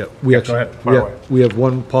 Yeah. Yeah, we Yeah, actually, go ahead, fire away. we have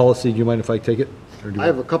one policy. Do you mind if I take it? Or do you I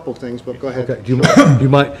have a couple things, but go ahead. Okay, do you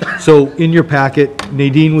mind? So in your packet,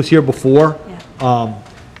 Nadine was here before.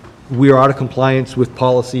 We are out of compliance with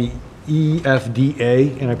policy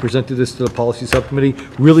EFDA, and I presented this to the policy subcommittee.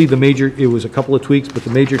 Really, it was a couple of tweaks, but the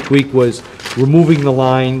major tweak was removing the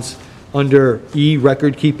lines under E,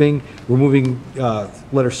 record keeping, removing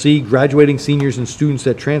letter C, graduating seniors and students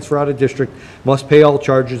that transfer out of district must pay all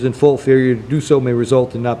charges in full. Failure to do so may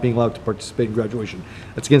result in not being allowed to participate in graduation.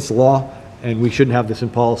 That's against the law, and we shouldn't have this in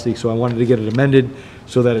policy, so I wanted to get it amended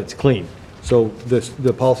so that it's clean. So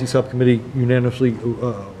the policy subcommittee unanimously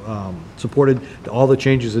supported all the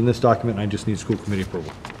changes in this document, and I just need school committee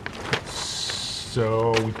approval.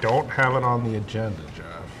 So we don't have it on the agenda,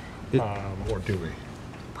 Jeff, or do we?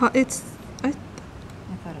 I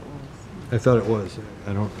thought it was.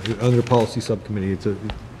 I don't, under policy subcommittee, it's a,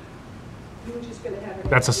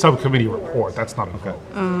 That's a subcommittee report, that's not a vote.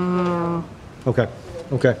 okay.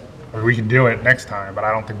 Or we can do it next time, but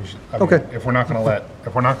I don't think we should. I mean, Okay. If we're not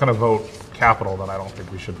gonna vote capital, then I don't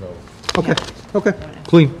think we should vote. Okay,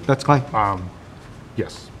 clean, that's fine.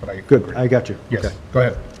 Yes, but I. Good, agree. I got you. Yes, Okay. go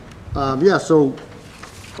ahead. Yeah, so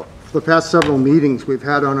for the past several meetings we've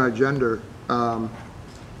had on our agenda,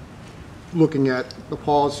 looking at the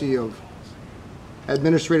policy of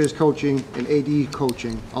administrators coaching and AD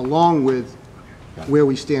coaching, along with where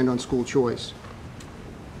we stand on school choice.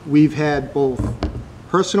 We've had both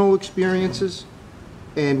personal experiences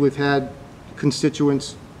and we've had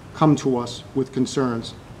constituents come to us with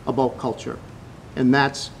concerns about culture. And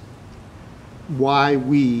that's why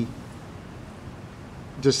we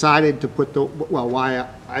decided to put why,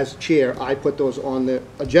 as chair, I put those on the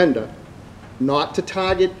agenda, not to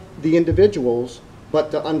target the individuals,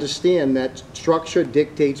 but to understand that structure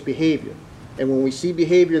dictates behavior. And when we see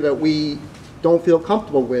behavior that we don't feel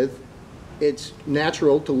comfortable with, it's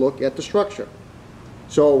natural to look at the structure.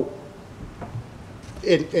 So,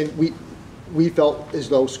 and we felt as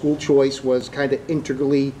though school choice was kind of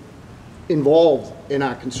integrally involved in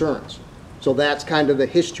our concerns. So that's kind of the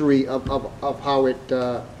history of how it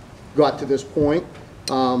got to this point.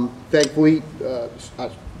 Thankfully,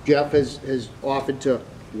 Jeff has offered to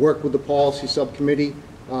work with the policy subcommittee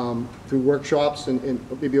through workshops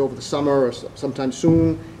and maybe over the summer or sometime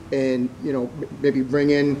soon, and maybe bring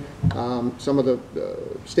in some of the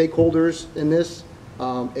stakeholders in this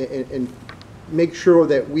and make sure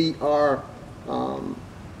that we are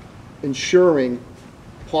ensuring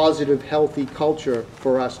positive, healthy culture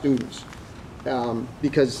for our students.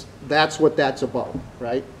 Because that's what that's about,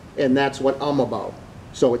 right? And that's what I'm about.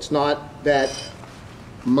 So it's not that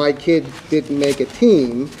my kid didn't make a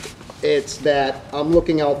team, it's that I'm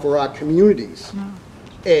looking out for our communities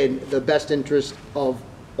and the best interest of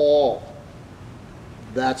all.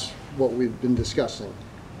 That's what we've been discussing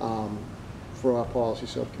for our policy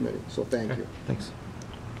subcommittee. So thank you. Thanks.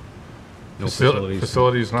 No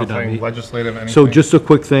facilities, nothing, legislative, anything? So just a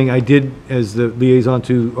quick thing, I did, as the liaison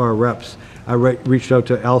to our reps, I reached out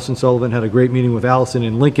to Allison Sullivan, had a great meeting with Allison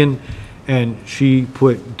in Lincoln, and she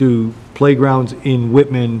put playgrounds in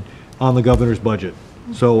Whitman on the governor's budget.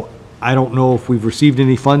 So I don't know if we've received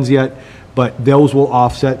any funds yet, but those will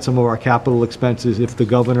offset some of our capital expenses if the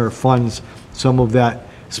governor funds some of that,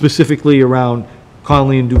 specifically around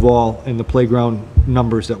Conley and Duval and the playground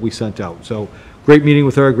numbers that we sent out. So great meeting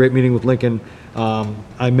with her, great meeting with Lincoln.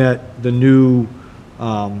 I met the new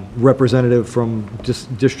representative from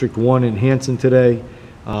District 1 in Hanson today.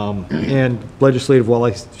 And legislative, while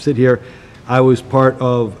I sit here, I was part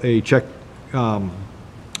of a check.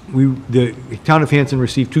 The town of Hanson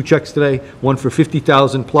received 2 checks today, one for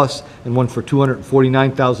 $50,000 plus and one for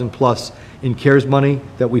 $249,000 plus in CARES money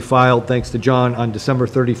that we filed, thanks to John, on December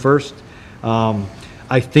 31st.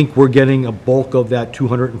 I think we're getting a bulk of that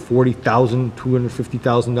 $240,000,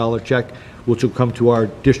 $250,000 check, which will come to our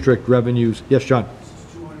district revenues. Yes, John?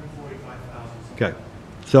 Okay.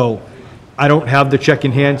 So I don't have the check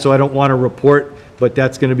in hand, so I don't want to report, but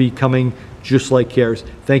that's going to be coming just like CARES.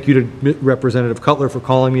 Thank you to Representative Cutler for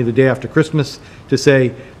calling me the day after Christmas to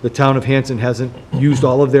say the town of Hanson hasn't used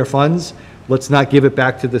all of their funds. Let's not give it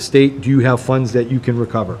back to the state. Do you have funds that you can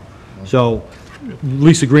recover? So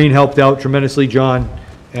Lisa Green helped out tremendously, John,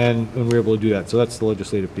 and we were able to do that. So that's the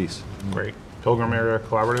legislative piece. Great. Pilgrim Area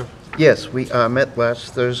Collaborative? Yes, we met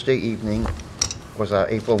last Thursday evening, was our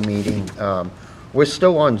April meeting. We're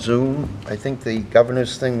still on Zoom. I think the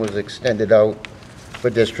governor's thing was extended out for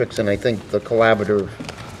districts, and I think the collaborative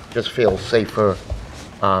just feels safer.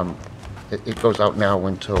 It goes out now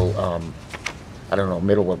until, I don't know,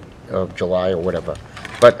 middle of July or whatever.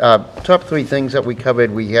 But top 3 things that we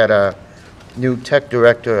covered, we had a new tech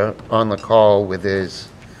director on the call with his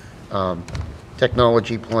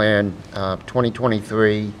technology plan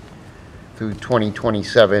 2023 through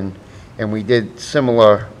 2027, and we did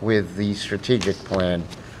similar with the strategic plan,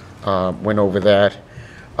 went over that.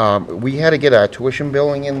 We had to get our tuition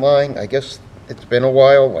billing in line. I guess it's been a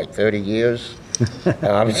while, like 30 years.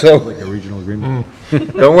 So like a regional agreement.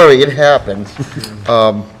 Don't worry, it happens.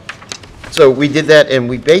 So we did that, and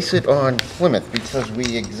we base it on Plymouth because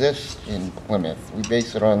we exist in Plymouth. We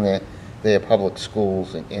base it on their public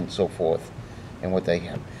schools and so forth, and what they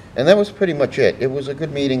have. And that was pretty much it. It was a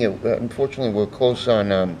good meeting. Unfortunately, we're close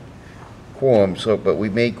on quorum, but we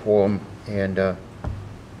made quorum, and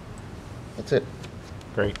that's it.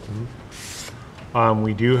 Great.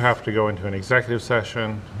 We do have to go into an executive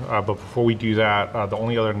session, but before we do that, the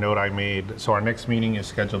only other note I made, so our next meeting is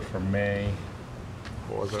scheduled for May,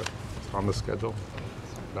 what was it? It's on the schedule?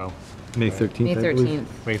 No. May 13th, May I believe.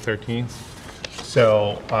 13th. May 13th.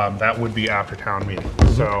 So that would be after town meeting.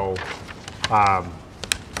 So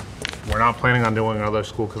we're not planning on doing another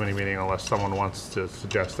school committee meeting unless someone wants to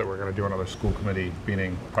suggest that we're going to do another school committee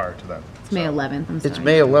meeting prior to that. It's May 11th, I'm sorry. It's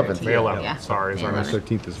May 11th. May 11th, Yeah. sorry. May Is our May next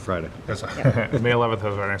 13th is Friday. Yes, May 11th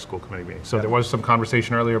is our next school committee meeting. So there was some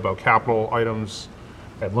conversation earlier about capital items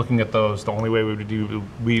and looking at those. The only way we would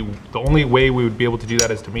be able to do that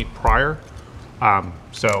is to meet prior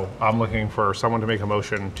So I'm looking for someone to make a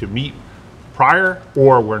motion to meet prior,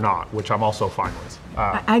 or we're not, which I'm also fine with.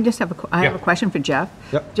 I just have I have a question for Jeff.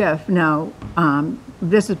 Yep. Jeff, now,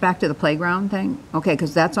 this is back to the playground thing? Okay,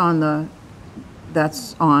 because that's going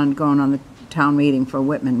on the town meeting for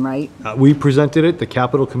Whitman, right? We presented it, the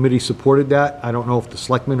capital committee supported that. I don't know if the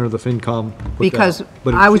selectmen or the FinCom put that Because up,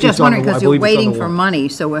 but I was it's just on the- wondering, I because you're believe it's on the waiting for warrant. money,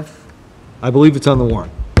 so if, I believe it's on the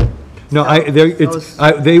warrant. No,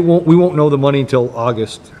 we won't know the money until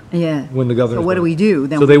August, yeah. when the governor's. So what do done. we do?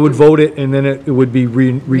 Then So they would vote it, and then it would be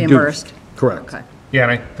reduced. Reimbursed? Correct. Okay. Yeah,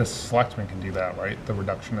 and the selectmen can do that, right? The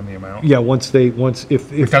reduction in the amount? Yeah,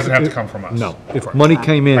 if. It doesn't have to come from us. No, if money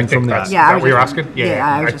came I in think from that's, that. is Yeah, I that was what you're just- asking? yeah,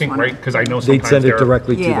 I was I just think, wondering. right, because I know They'd sometimes send it they're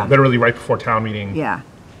directly to Yeah. them. literally right before town meeting. Yeah,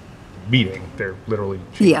 Meeting, they're literally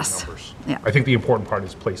changing Yes. numbers. Yeah. I think the important part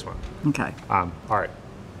is placement. okay. All right.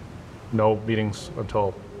 No meetings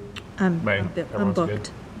until May. I'm Everyone's good?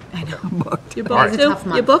 booked. I know, I'm booked. You're All right. booked It's a too? tough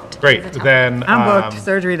month. You're booked? Great, then. I'm booked,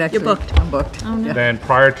 surgery next You're week. booked. I'm booked. Oh, no. Then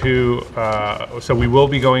prior to, so we will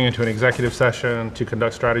be going into an executive session to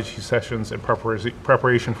conduct strategy sessions in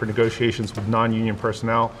preparation for negotiations with non-union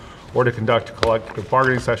personnel, or to conduct collective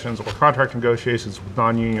bargaining sessions or contract negotiations with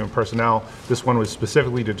non-union personnel. This one was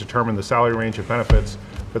specifically to determine the salary range of benefits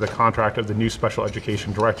for the contract of the new special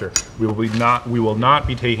education director. We will not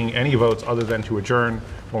be taking any votes other than to adjourn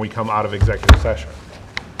when we come out of executive session.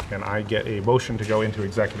 Can I get a motion to go into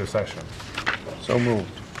executive session? So moved.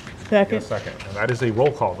 Get a second. And that is a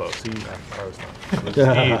roll call vote. See, I was not.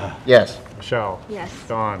 Steve? Yes. Michelle? Yes.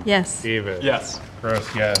 Dawn? Yes. David? Yes. Chris,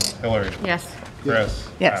 yes. Hillary? Yes. Chris?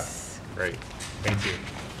 Yes. Great. Thank you.